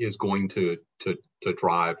is going to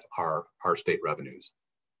drive our state revenues.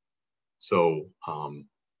 So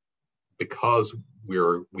because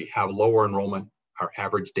we have lower enrollment, our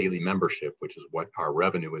average daily membership, which is what our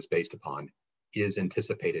revenue is based upon, is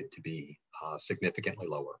anticipated to be significantly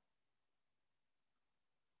lower.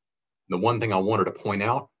 The one thing I wanted to point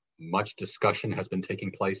out, much discussion has been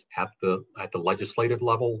taking place at the legislative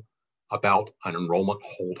level about an enrollment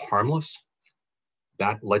hold harmless.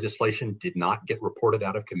 That legislation did not get reported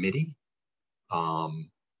out of committee.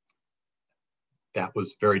 That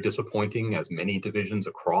was very disappointing, as many divisions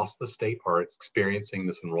across the state are experiencing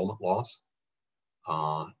this enrollment loss.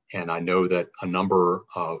 And I know that a number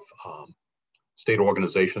of state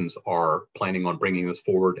organizations are planning on bringing this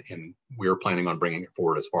forward, and we're planning on bringing it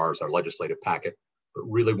forward as far as our legislative packet, but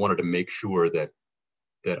really wanted to make sure that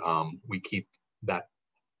we keep that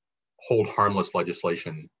hold harmless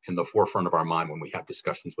legislation in the forefront of our mind when we have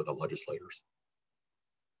discussions with the legislators.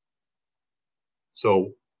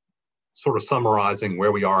 So sort of summarizing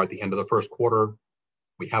where we are at the end of the first quarter,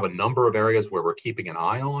 we have a number of areas where we're keeping an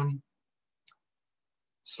eye on.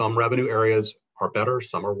 Some revenue areas are better,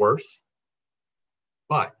 some are worse.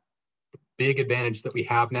 But the big advantage that we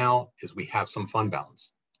have now is we have some fund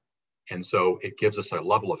balance. And so it gives us a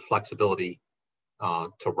level of flexibility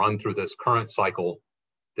to run through this current cycle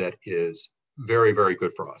that is very, very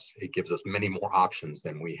good for us. It gives us many more options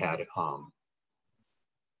than we had,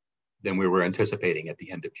 than we were anticipating at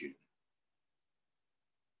the end of June.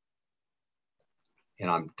 And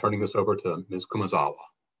I'm turning this over to Ms. Kumazawa.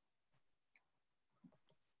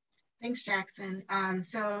 Thanks, Jackson.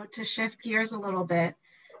 So to shift gears a little bit,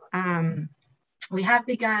 we have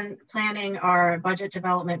begun planning our budget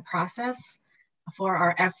development process for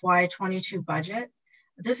our FY22 budget.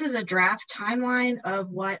 This is a draft timeline of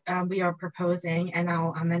what we are proposing, and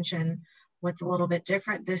I'll mention what's a little bit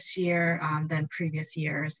different this year than previous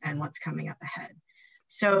years and what's coming up ahead.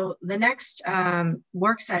 So the next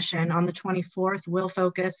work session on the 24th will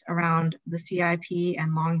focus around the CIP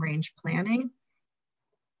and long-range planning.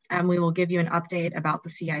 And we will give you an update about the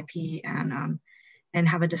CIP and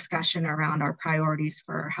have a discussion around our priorities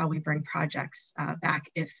for how we bring projects back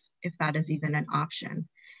if that is even an option.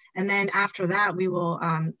 And then after that, we will,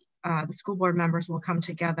 the school board members will come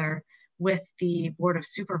together with the Board of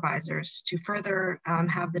Supervisors to further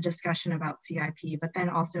have the discussion about CIP, but then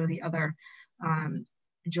also the other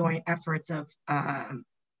joint efforts of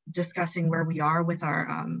discussing where we are with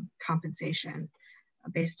our compensation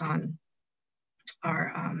based on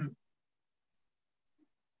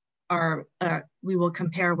we will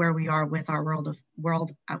compare where we are with our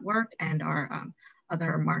world at work and our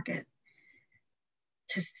other market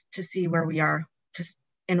to see where we are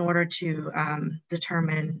in order to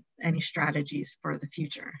determine any strategies for the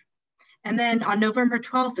future. And then on November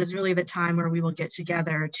 12th is really the time where we will get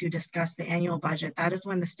together to discuss the annual budget. That is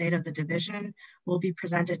when the state of the division will be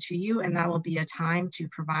presented to you, and that will be a time to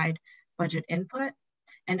provide budget input.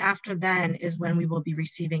 And after then is when we will be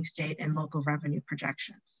receiving state and local revenue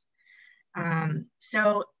projections.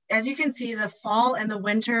 So as you can see, the fall and the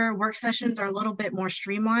winter work sessions are a little bit more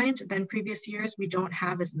streamlined than previous years. We don't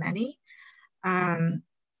have as many. And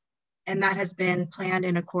that has been planned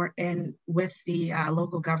with the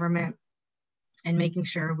local government and making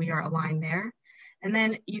sure we are aligned there. And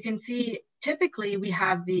then you can see, typically we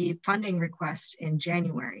have the funding request in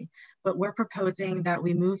January, but we're proposing that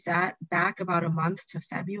we move that back about a month to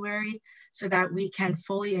February so that we can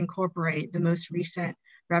fully incorporate the most recent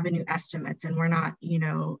revenue estimates. And we're not,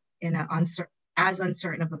 in as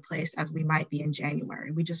uncertain of a place as we might be in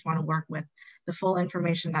January. We just want to work with the full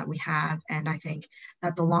information that we have. And I think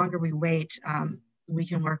that the longer we wait, we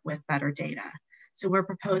can work with better data. So we're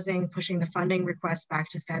proposing pushing the funding request back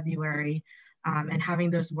to February and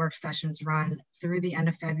having those work sessions run through the end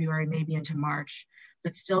of February, maybe into March,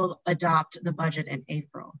 but still adopt the budget in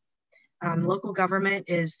April. Local government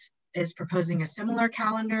is proposing a similar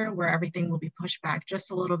calendar where everything will be pushed back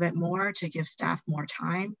just a little bit more to give staff more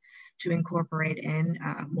time to incorporate in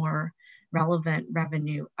more relevant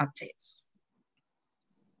revenue updates.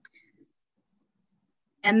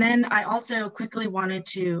 And then I also quickly wanted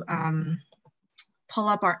to pull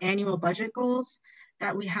up our annual budget goals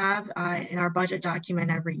that we have in our budget document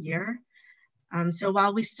every year. So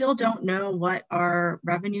while we still don't know what our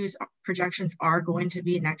revenues projections are going to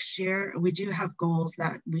be next year, we do have goals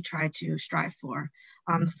that we try to strive for.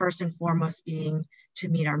 First and foremost being to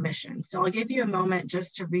meet our mission. So I'll give you a moment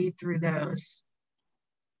just to read through those.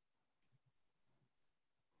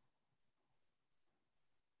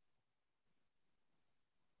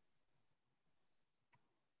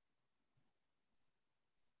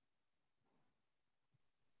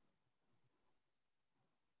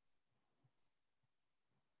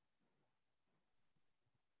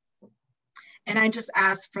 And I just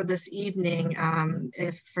ask for this evening,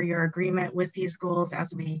 for your agreement with these goals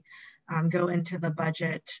as we go into the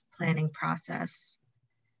budget planning process.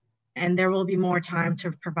 And there will be more time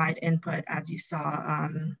to provide input, as you saw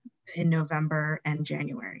in November and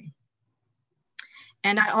January.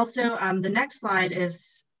 And I also, the next slide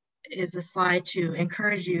is a slide to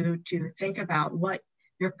encourage you to think about what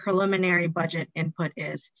your preliminary budget input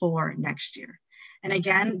is for next year. And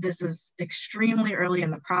again, this is extremely early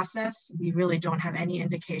in the process. We really don't have any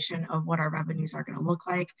indication of what our revenues are going to look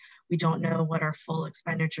like. We don't know what our full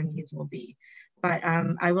expenditure needs will be. But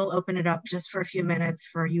I will open it up just for a few minutes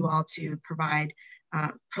for you all to provide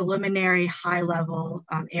preliminary high-level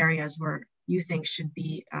areas where you think should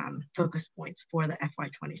be focus points for the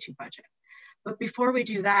FY22 budget. But before we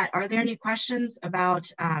do that, are there any questions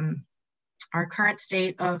about our current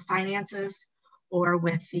state of finances or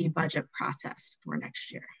with the budget process for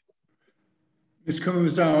next year? Ms.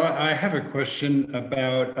 Kumazawa, I have a question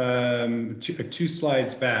about two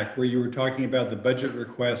slides back where you were talking about the budget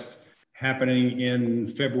request happening in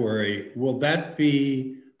February. Will that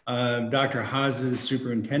be Dr. Haas's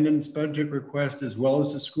superintendent's budget request as well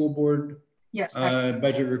as the school board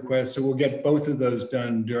budget request? So we'll get both of those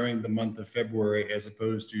done during the month of February as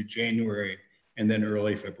opposed to January and then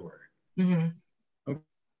early February. Mm-hmm. Okay.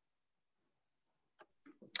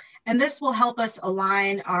 And this will help us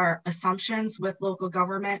align our assumptions with local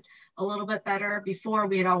government a little bit better. Before,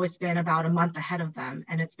 we had always been about a month ahead of them,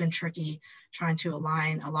 and it's been tricky trying to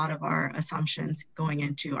align a lot of our assumptions going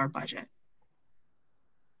into our budget.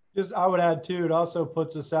 Just, I would add too, it also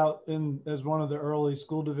puts us out in as one of the early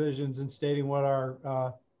school divisions in stating what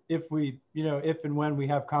our, if and when we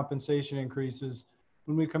have compensation increases,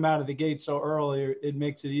 when we come out of the gate so early, it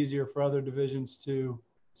makes it easier for other divisions to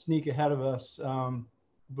sneak ahead of us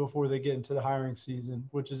before they get into the hiring season,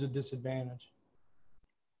 which is a disadvantage.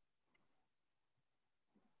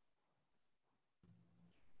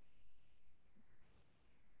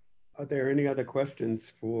 Are there any other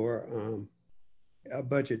questions for our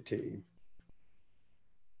budget team?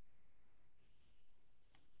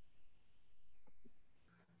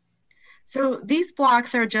 So these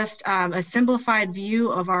blocks are just a simplified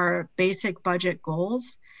view of our basic budget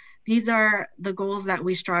goals. These are the goals that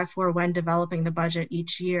we strive for when developing the budget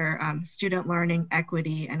each year, student learning,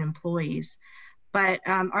 equity, and employees. But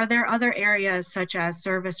are there other areas such as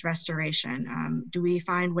service restoration? Do we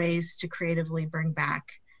find ways to creatively bring back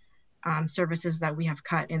services that we have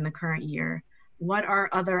cut in the current year? What are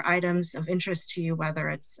other items of interest to you, whether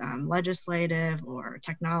it's legislative or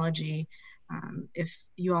technology? If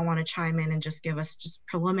you all want to chime in and just give us just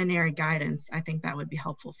preliminary guidance, I think that would be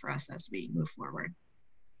helpful for us as we move forward.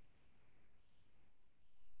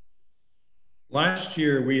 Last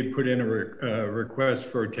year, we had put in a request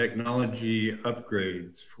for technology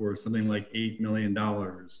upgrades for something like $8 million.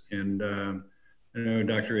 And I know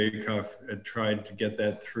Dr. Akoff had tried to get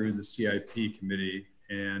that through the CIP committee,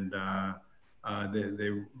 and they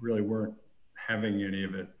really weren't having any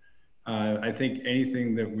of it. I think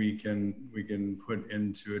anything that we can put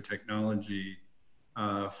into a technology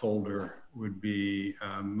folder would be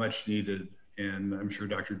much needed. And I'm sure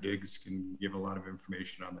Dr. Diggs can give a lot of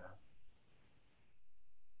information on that.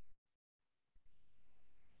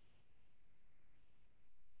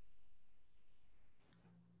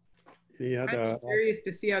 I'm curious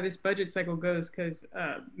to see how this budget cycle goes, because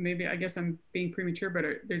maybe, I guess I'm being premature, but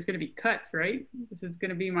there's going to be cuts, right? This is going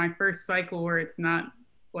to be my first cycle where it's not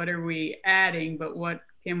what are we adding, but what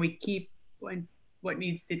can we keep and what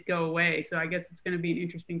needs to go away. So I guess it's going to be an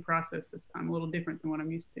interesting process this time, a little different than what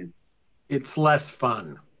I'm used to. It's less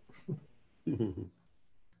fun. Yeah.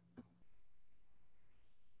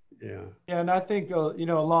 Yeah, and I think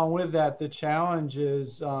along with that, the challenge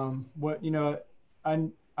is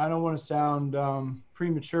I don't want to sound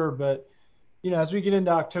premature, but as we get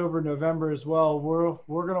into October, November as well, we're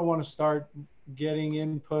going to want to start getting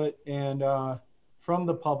input and from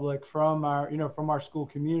the public, from our school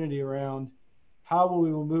community around how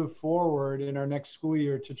we will move forward in our next school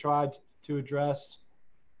year to try to address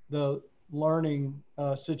the learning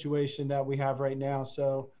situation that we have right now.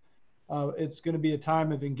 So it's going to be a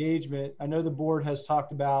time of engagement. I know the board has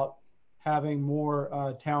talked about having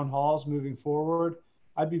more town halls moving forward.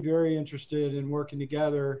 I'd be very interested in working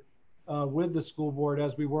together with the school board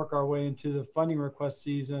as we work our way into the funding request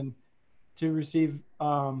season to receive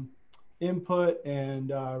input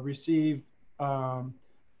and receive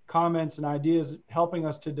comments and ideas, helping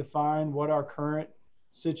us to define what our current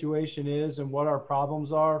situation is and what our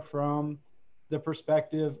problems are from the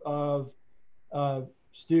perspective of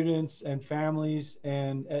students and families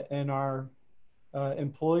and our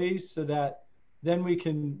employees, so that then we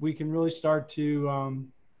can really start to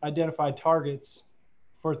identify targets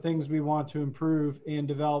for things we want to improve and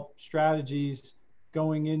develop strategies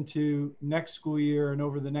going into next school year and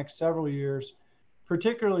over the next several years,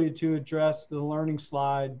 particularly to address the learning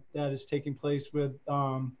slide that is taking place with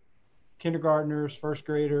kindergartners, first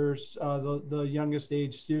graders, the youngest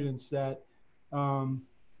age students that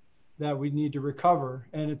we need to recover.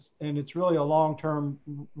 And it's really a long-term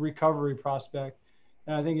recovery prospect.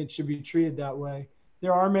 And I think it should be treated that way.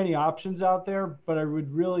 There are many options out there, but I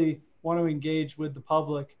would really want to engage with the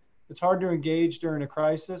public. It's hard to engage during a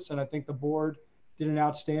crisis, and I think the board did an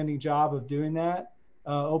outstanding job of doing that.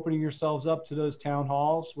 Opening yourselves up to those town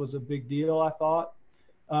halls was a big deal, I thought.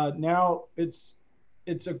 Now it's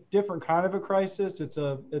it's a different kind of a crisis. It's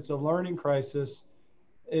a learning crisis.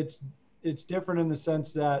 It's different in the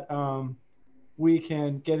sense that we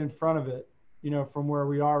can get in front of it, from where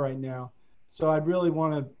we are right now. So I'd really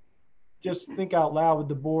want to just think out loud with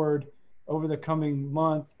the board over the coming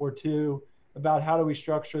month or two about how do we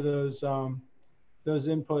structure those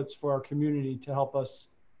inputs for our community to help us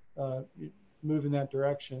move in that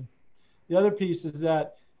direction. The other piece is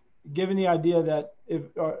that, given the idea that if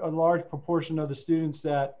a large proportion of the students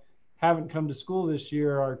that haven't come to school this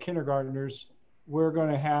year are kindergartners, we're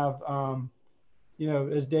going to have,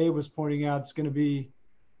 as Dave was pointing out, it's going to be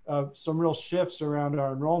some real shifts around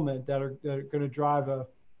our enrollment that are going to drive a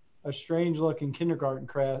strange looking kindergarten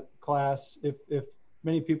class if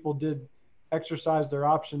many people did exercise their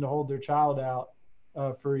option to hold their child out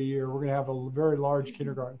for a year. We're going to have a very large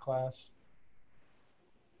kindergarten class.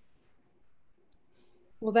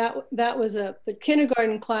 Well, that was the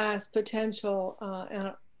kindergarten class potential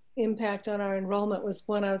impact on our enrollment was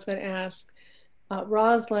one I was going to ask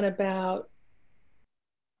Rosalind about.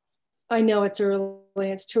 I know it's early,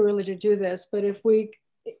 it's too early to do this, but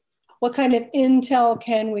what kind of intel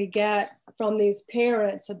can we get from these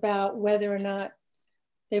parents about whether or not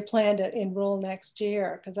they plan to enroll next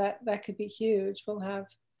year? Because that could be huge. We'll have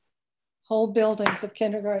whole buildings of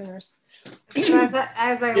kindergartners. So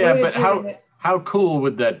as I alluded to, how cool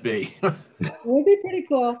would that be? It would be pretty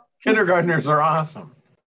cool. Kindergartners are awesome.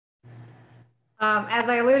 As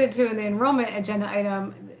I alluded to in the enrollment agenda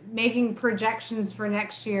item, making projections for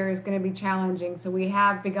next year is going to be challenging. So we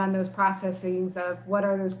have begun those processes of what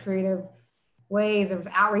are those creative ways of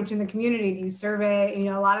outreach in the community. Do you survey,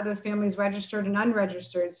 a lot of those families registered and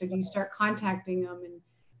unregistered. So do you start contacting them?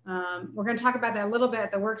 And we're going to talk about that a little bit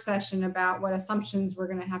at the work session about what assumptions we're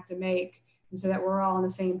going to have to make, and so that we're all on the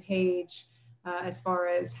same page as far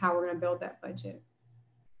as how we're going to build that budget.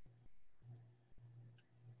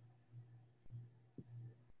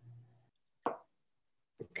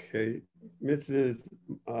 Okay, Mrs.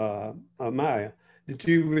 Amaya, did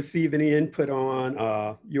you receive any input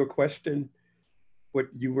on your question? What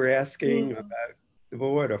you were asking about the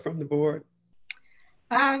board or from the board?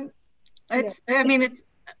 And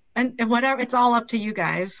whatever, it's all up to you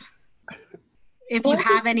guys. If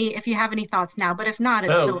you have any thoughts now, but if not,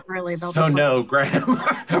 it's still early. So no, Graham,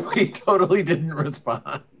 we totally didn't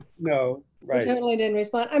respond. No, right. We totally didn't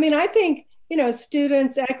respond. I mean, I think,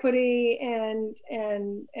 students, equity,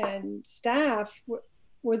 and staff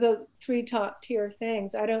were the three top tier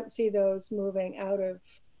things. I don't see those moving out of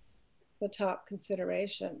the top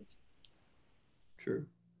considerations. True.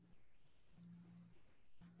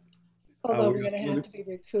 Although we're going to have to be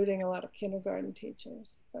recruiting a lot of kindergarten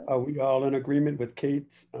teachers. But. Are we all in agreement with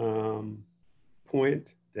Kate's point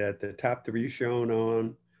that the top three shown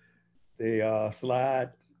on the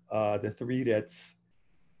slide, the three that's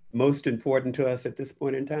most important to us at this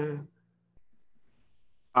point in time?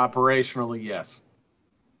 Operationally, yes.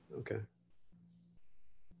 Okay.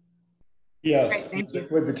 Yes,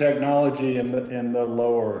 Great, with the technology in the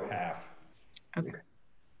lower half. Okay.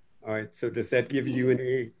 All right. So does that give you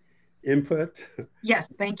any input?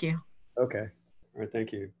 Yes, thank you. Okay. All right.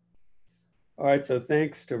 Thank you. All right. So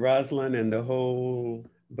thanks to Rosalind and the whole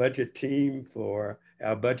budget team for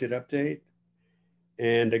our budget update.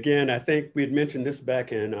 And again, I think we had mentioned this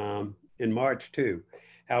back in March too,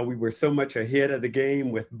 how we were so much ahead of the game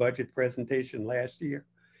with budget presentation last year.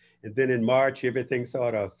 And then in March, everything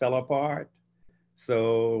sort of fell apart.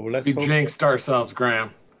 So let's hope we jinxed ourselves,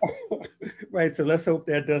 Graham. Right. So let's hope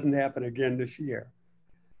that doesn't happen again this year.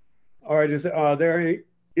 All right. Is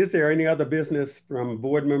there any other business from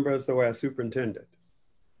board members or our superintendent?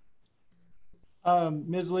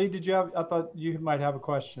 Ms. Lee, I thought you might have a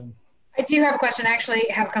question. I do have a question. I actually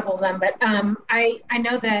have a couple of them, but I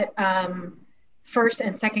know that first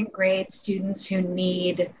and second grade students who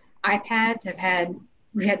need iPads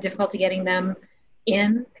we had difficulty getting them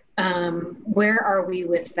in. Where are we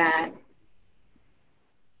with that?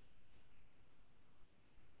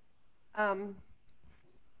 Hi,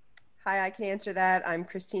 I can answer that. I'm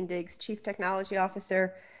Christine Diggs, Chief Technology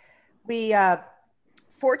Officer. We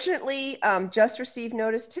fortunately just received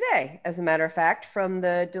notice today, as a matter of fact, from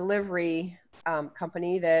the delivery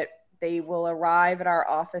company that they will arrive at our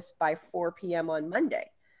office by 4 p.m. on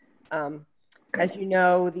Monday. As you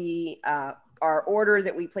know, our order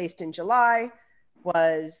that we placed in July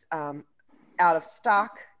was out of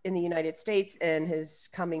stock in the United States and is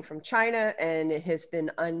coming from China, and it has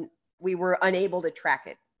been we were unable to track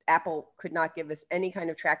it. Apple could not give us any kind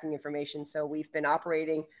of tracking information, so we've been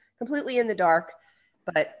operating completely in the dark,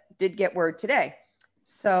 but did get word today.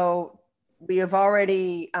 So we have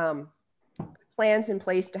already plans in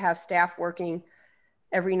place to have staff working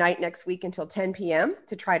every night next week until 10 p.m.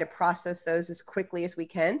 to try to process those as quickly as we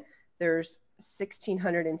can. There's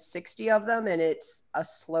 1,660 of them, and it's a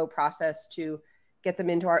slow process to get them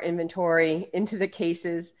into our inventory, into the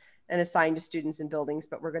cases, and assigned to students and buildings,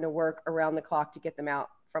 but we're going to work around the clock to get them out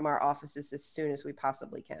from our offices as soon as we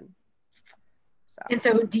possibly can. So. And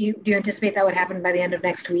so do you anticipate that would happen by the end of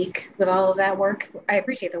next week with all of that work? I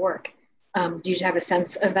appreciate the work. Do you have a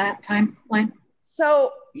sense of that timeline?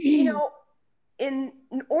 So, you know,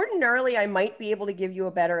 ordinarily I might be able to give you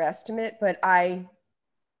a better estimate, but I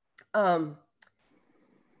don't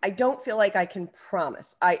feel like I can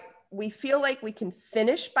promise. We feel like we can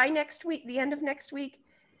finish by next week, the end of next week.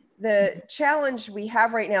 The challenge we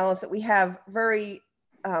have right now is that we have very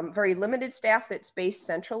limited staff that's based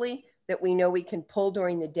centrally that we know we can pull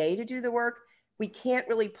during the day to do the work. We can't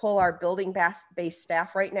really pull our building-based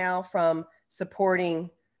staff right now from supporting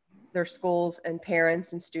their schools and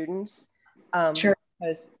parents and students. Sure.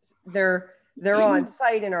 Because they're on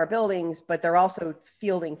site in our buildings, but they're also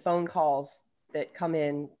fielding phone calls that come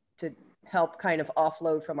in to help kind of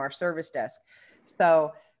offload from our service desk.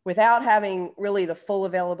 So without having really the full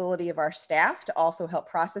availability of our staff to also help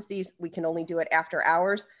process these, we can only do it after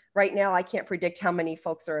hours. Right now, I can't predict how many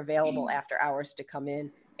folks are available after hours to come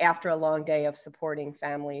in after a long day of supporting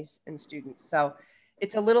families and students. So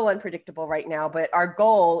it's a little unpredictable right now, but our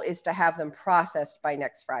goal is to have them processed by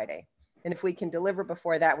next Friday. And if we can deliver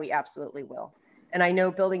before that, we absolutely will. And I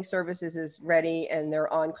know building services is ready and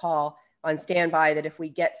they're on call, on standby, that if we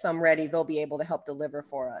get some ready, they'll be able to help deliver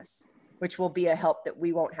for us, which will be a help that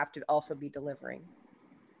we won't have to also be delivering.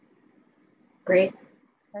 Great.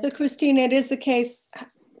 So Christine, it is the case,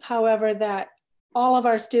 however, that all of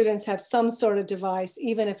our students have some sort of device,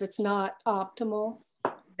 even if it's not optimal.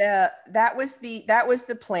 That was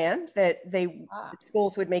the plan, that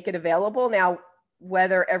schools would make it available. Now,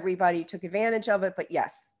 whether everybody took advantage of it, but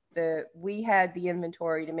yes, we had the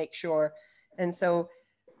inventory to make sure. And so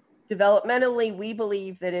developmentally, we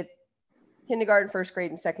believe that kindergarten, first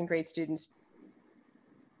grade, and second grade students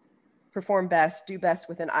do best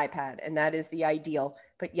with an iPad, and that is the ideal.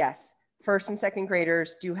 But yes, first and second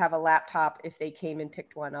graders do have a laptop if they came and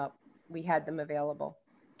picked one up. We had them available.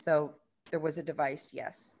 So there was a device,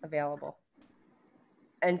 yes, available.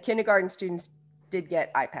 And kindergarten students did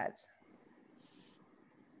get iPads.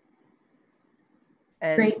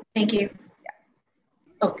 And, great, thank you. Yeah.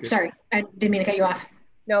 Oh, sorry, I didn't mean to cut you off.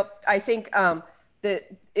 No, I think that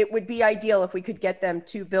it would be ideal if we could get them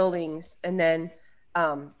to buildings, and then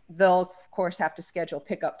they'll of course have to schedule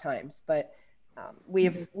pickup times. But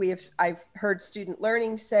I've heard student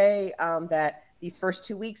learning say that these first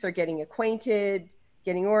 2 weeks are getting acquainted,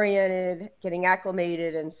 getting oriented, getting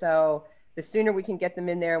acclimated, and so the sooner we can get them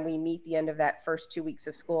in there and we meet the end of that first 2 weeks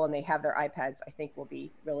of school and they have their iPads, I think will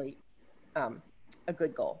be really a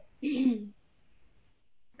good goal.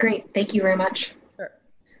 Great, thank you very much. Sure.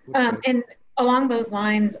 And along those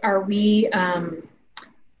lines, are we, have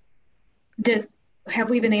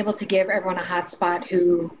we been able to give everyone a hotspot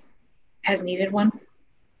who has needed one?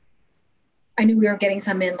 I knew we were getting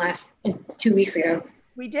some in 2 weeks ago.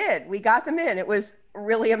 We did, we got them in. It was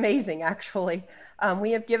really amazing, actually.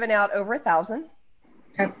 We have given out over 1,000.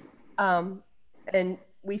 Okay. And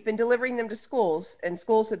we've been delivering them to schools, and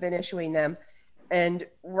schools have been issuing them. And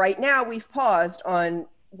right now we've paused on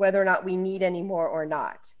whether or not we need any more or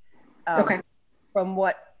not. Okay. From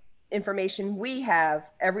what information we have,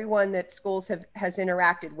 everyone that schools has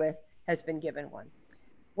interacted with has been given one.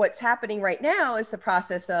 What's happening right now is the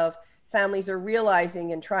process of families are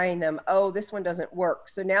realizing and trying them, oh, this one doesn't work.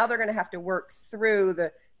 So now they're going to have to work through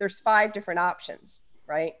there's 5 different options,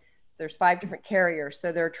 right? There's 5 different carriers.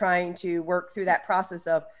 So they're trying to work through that process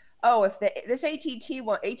of, oh, if this AT&T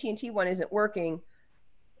one isn't working,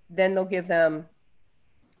 then they'll give them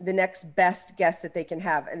the next best guess that they can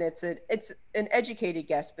have. And it's an educated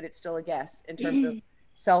guess, but it's still a guess in terms of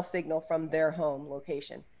cell signal from their home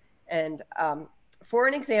location. And for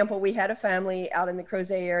an example, we had a family out in the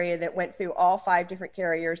Crozet area that went through all 5 different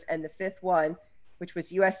carriers, and the 5th one, which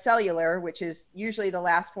was US Cellular, which is usually the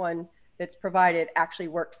last one that's provided, actually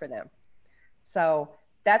worked for them. So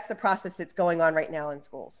that's the process that's going on right now in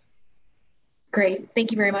schools. Great,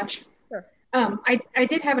 thank you very much. Sure. I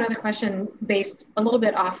did have another question based a little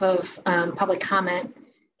bit off of public comment,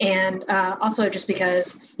 and also just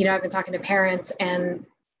because, you know, I've been talking to parents, and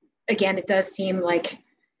again, it does seem like,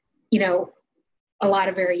 you know, a lot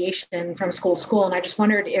of variation from school to school. And I just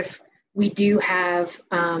wondered if we do have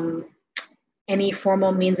any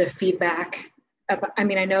formal means of feedback. I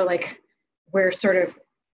mean, I know like we're sort of,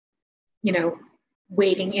 you know,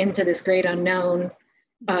 wading into this great unknown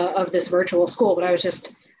of this virtual school, but I was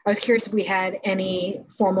just I was curious if we had any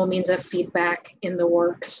formal means of feedback in the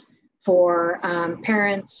works for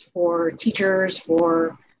parents, for teachers,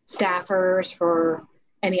 for staffers, for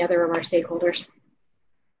any other of our stakeholders.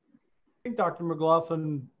 I think Dr.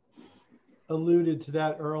 McLaughlin alluded to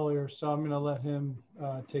that earlier, so I'm going to let him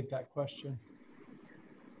take that question.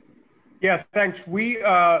 Yeah, thanks. We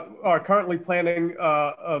are currently planning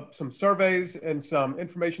some surveys and some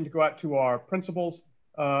information to go out to our principals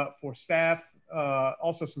for staff.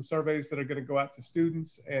 Also some surveys that are going to go out to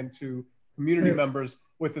students and to community members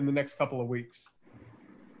within the next couple of weeks.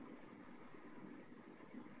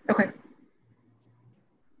 Okay.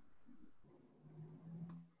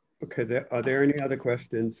 Okay, are there any other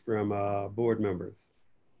questions from board members?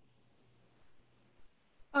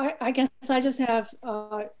 I guess I just have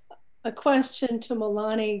a question to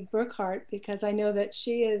Milani Brookhart, because I know that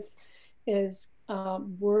she is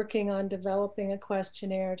working on developing a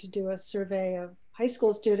questionnaire to do a survey of high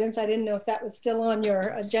school students. I didn't know if that was still on your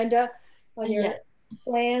agenda, on your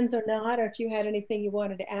plans or not, or if you had anything you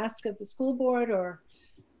wanted to ask of the school board,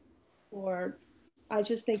 or I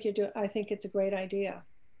just think I think it's a great idea.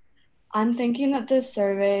 I'm thinking that this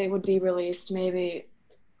survey would be released maybe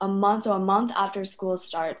a month after school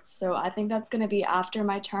starts. So I think that's going to be after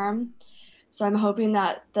my term. So I'm hoping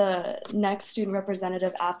that the next student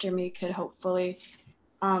representative after me could hopefully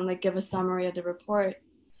like give a summary of the report.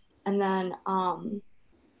 And then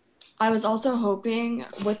I was also hoping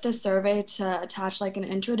with the survey to attach like an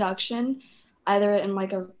introduction, either in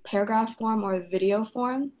like a paragraph form or a video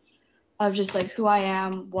form, of just like who I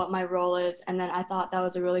am, what my role is. And then I thought that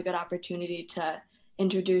was a really good opportunity to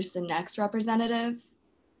introduce the next representative.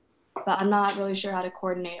 But I'm not really sure how to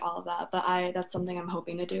coordinate all of that, but that's something I'm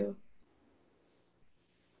hoping to do.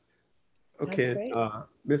 Okay,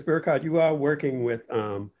 Ms. Burkhardt, you are working with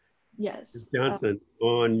yes, Ms. Johnson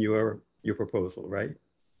on your proposal, right?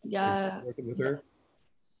 Yeah. Working with her?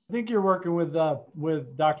 I think you're working with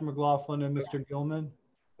Dr. McLaughlin and Mr. Gilman.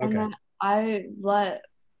 And then I let,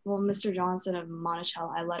 Mr. Johnson of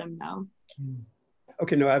Monticello, I let him know.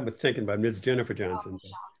 Okay, no, I was thinking about Ms. Jennifer Johnson.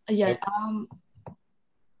 Yeah.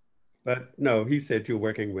 But no, he said you're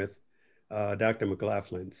working with Dr.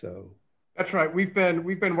 McLaughlin, so. That's right. We've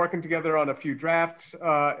been working together on a few drafts,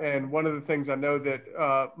 and one of the things I know that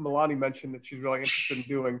Milani mentioned that she's really interested in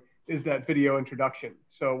doing is that video introduction.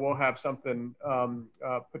 So we'll have something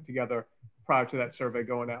put together prior to that survey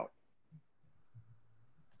going out.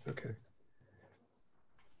 Okay.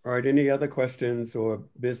 All right, any other questions or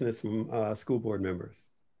business from school board members?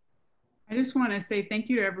 I just want to say thank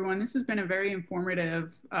you to everyone. This has been a very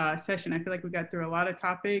informative session. I feel like we got through a lot of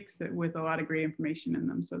topics with a lot of great information in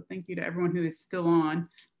them. So thank you to everyone who is still on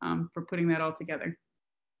for putting that all together.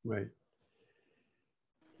 Right.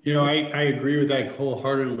 You know, I agree with that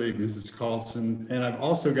wholeheartedly, Mrs. Carlson. And I've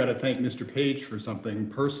also got to thank Mr. Page for something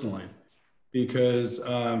personally, because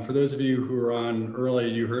for those of you who were on early,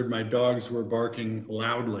 you heard my dogs were barking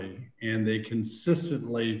loudly, and they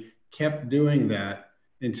consistently kept doing that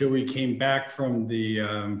until we came back from the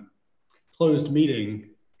closed meeting.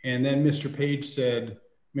 And then Mr. Page said,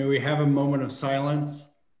 "May we have a moment of silence?"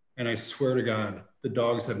 And I swear to God, the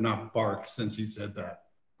dogs have not barked since he said that.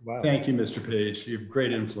 Wow. Thank you, Mr. Page. You have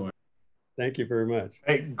great influence. Thank you very much.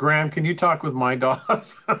 Hey, Graham, can you talk with my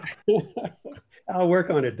dogs? I'll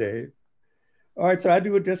work on it, Dave. All right, so I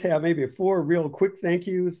do just have maybe 4 real quick thank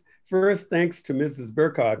yous. First, thanks to Mrs.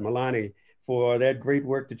 Burkhardt, Milani, for that great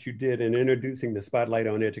work that you did in introducing the Spotlight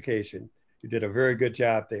on Education. You did a very good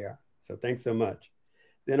job there. So thanks so much.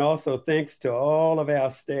 Then also thanks to all of our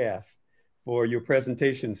staff for your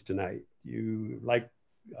presentations tonight. You, like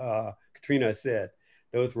Katrina said,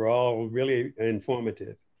 those were all really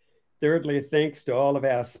informative. Thirdly, thanks to all of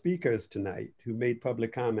our speakers tonight who made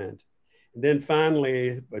public comment. And then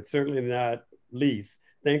finally, but certainly not least,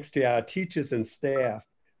 thanks to our teachers and staff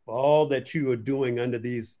for all that you are doing under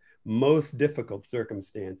these most difficult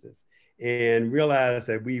circumstances, and realize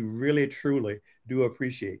that we really, truly do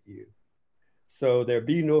appreciate you. So there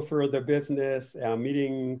be no further business. Our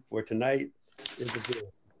meeting for tonight is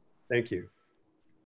adjourned. Thank you.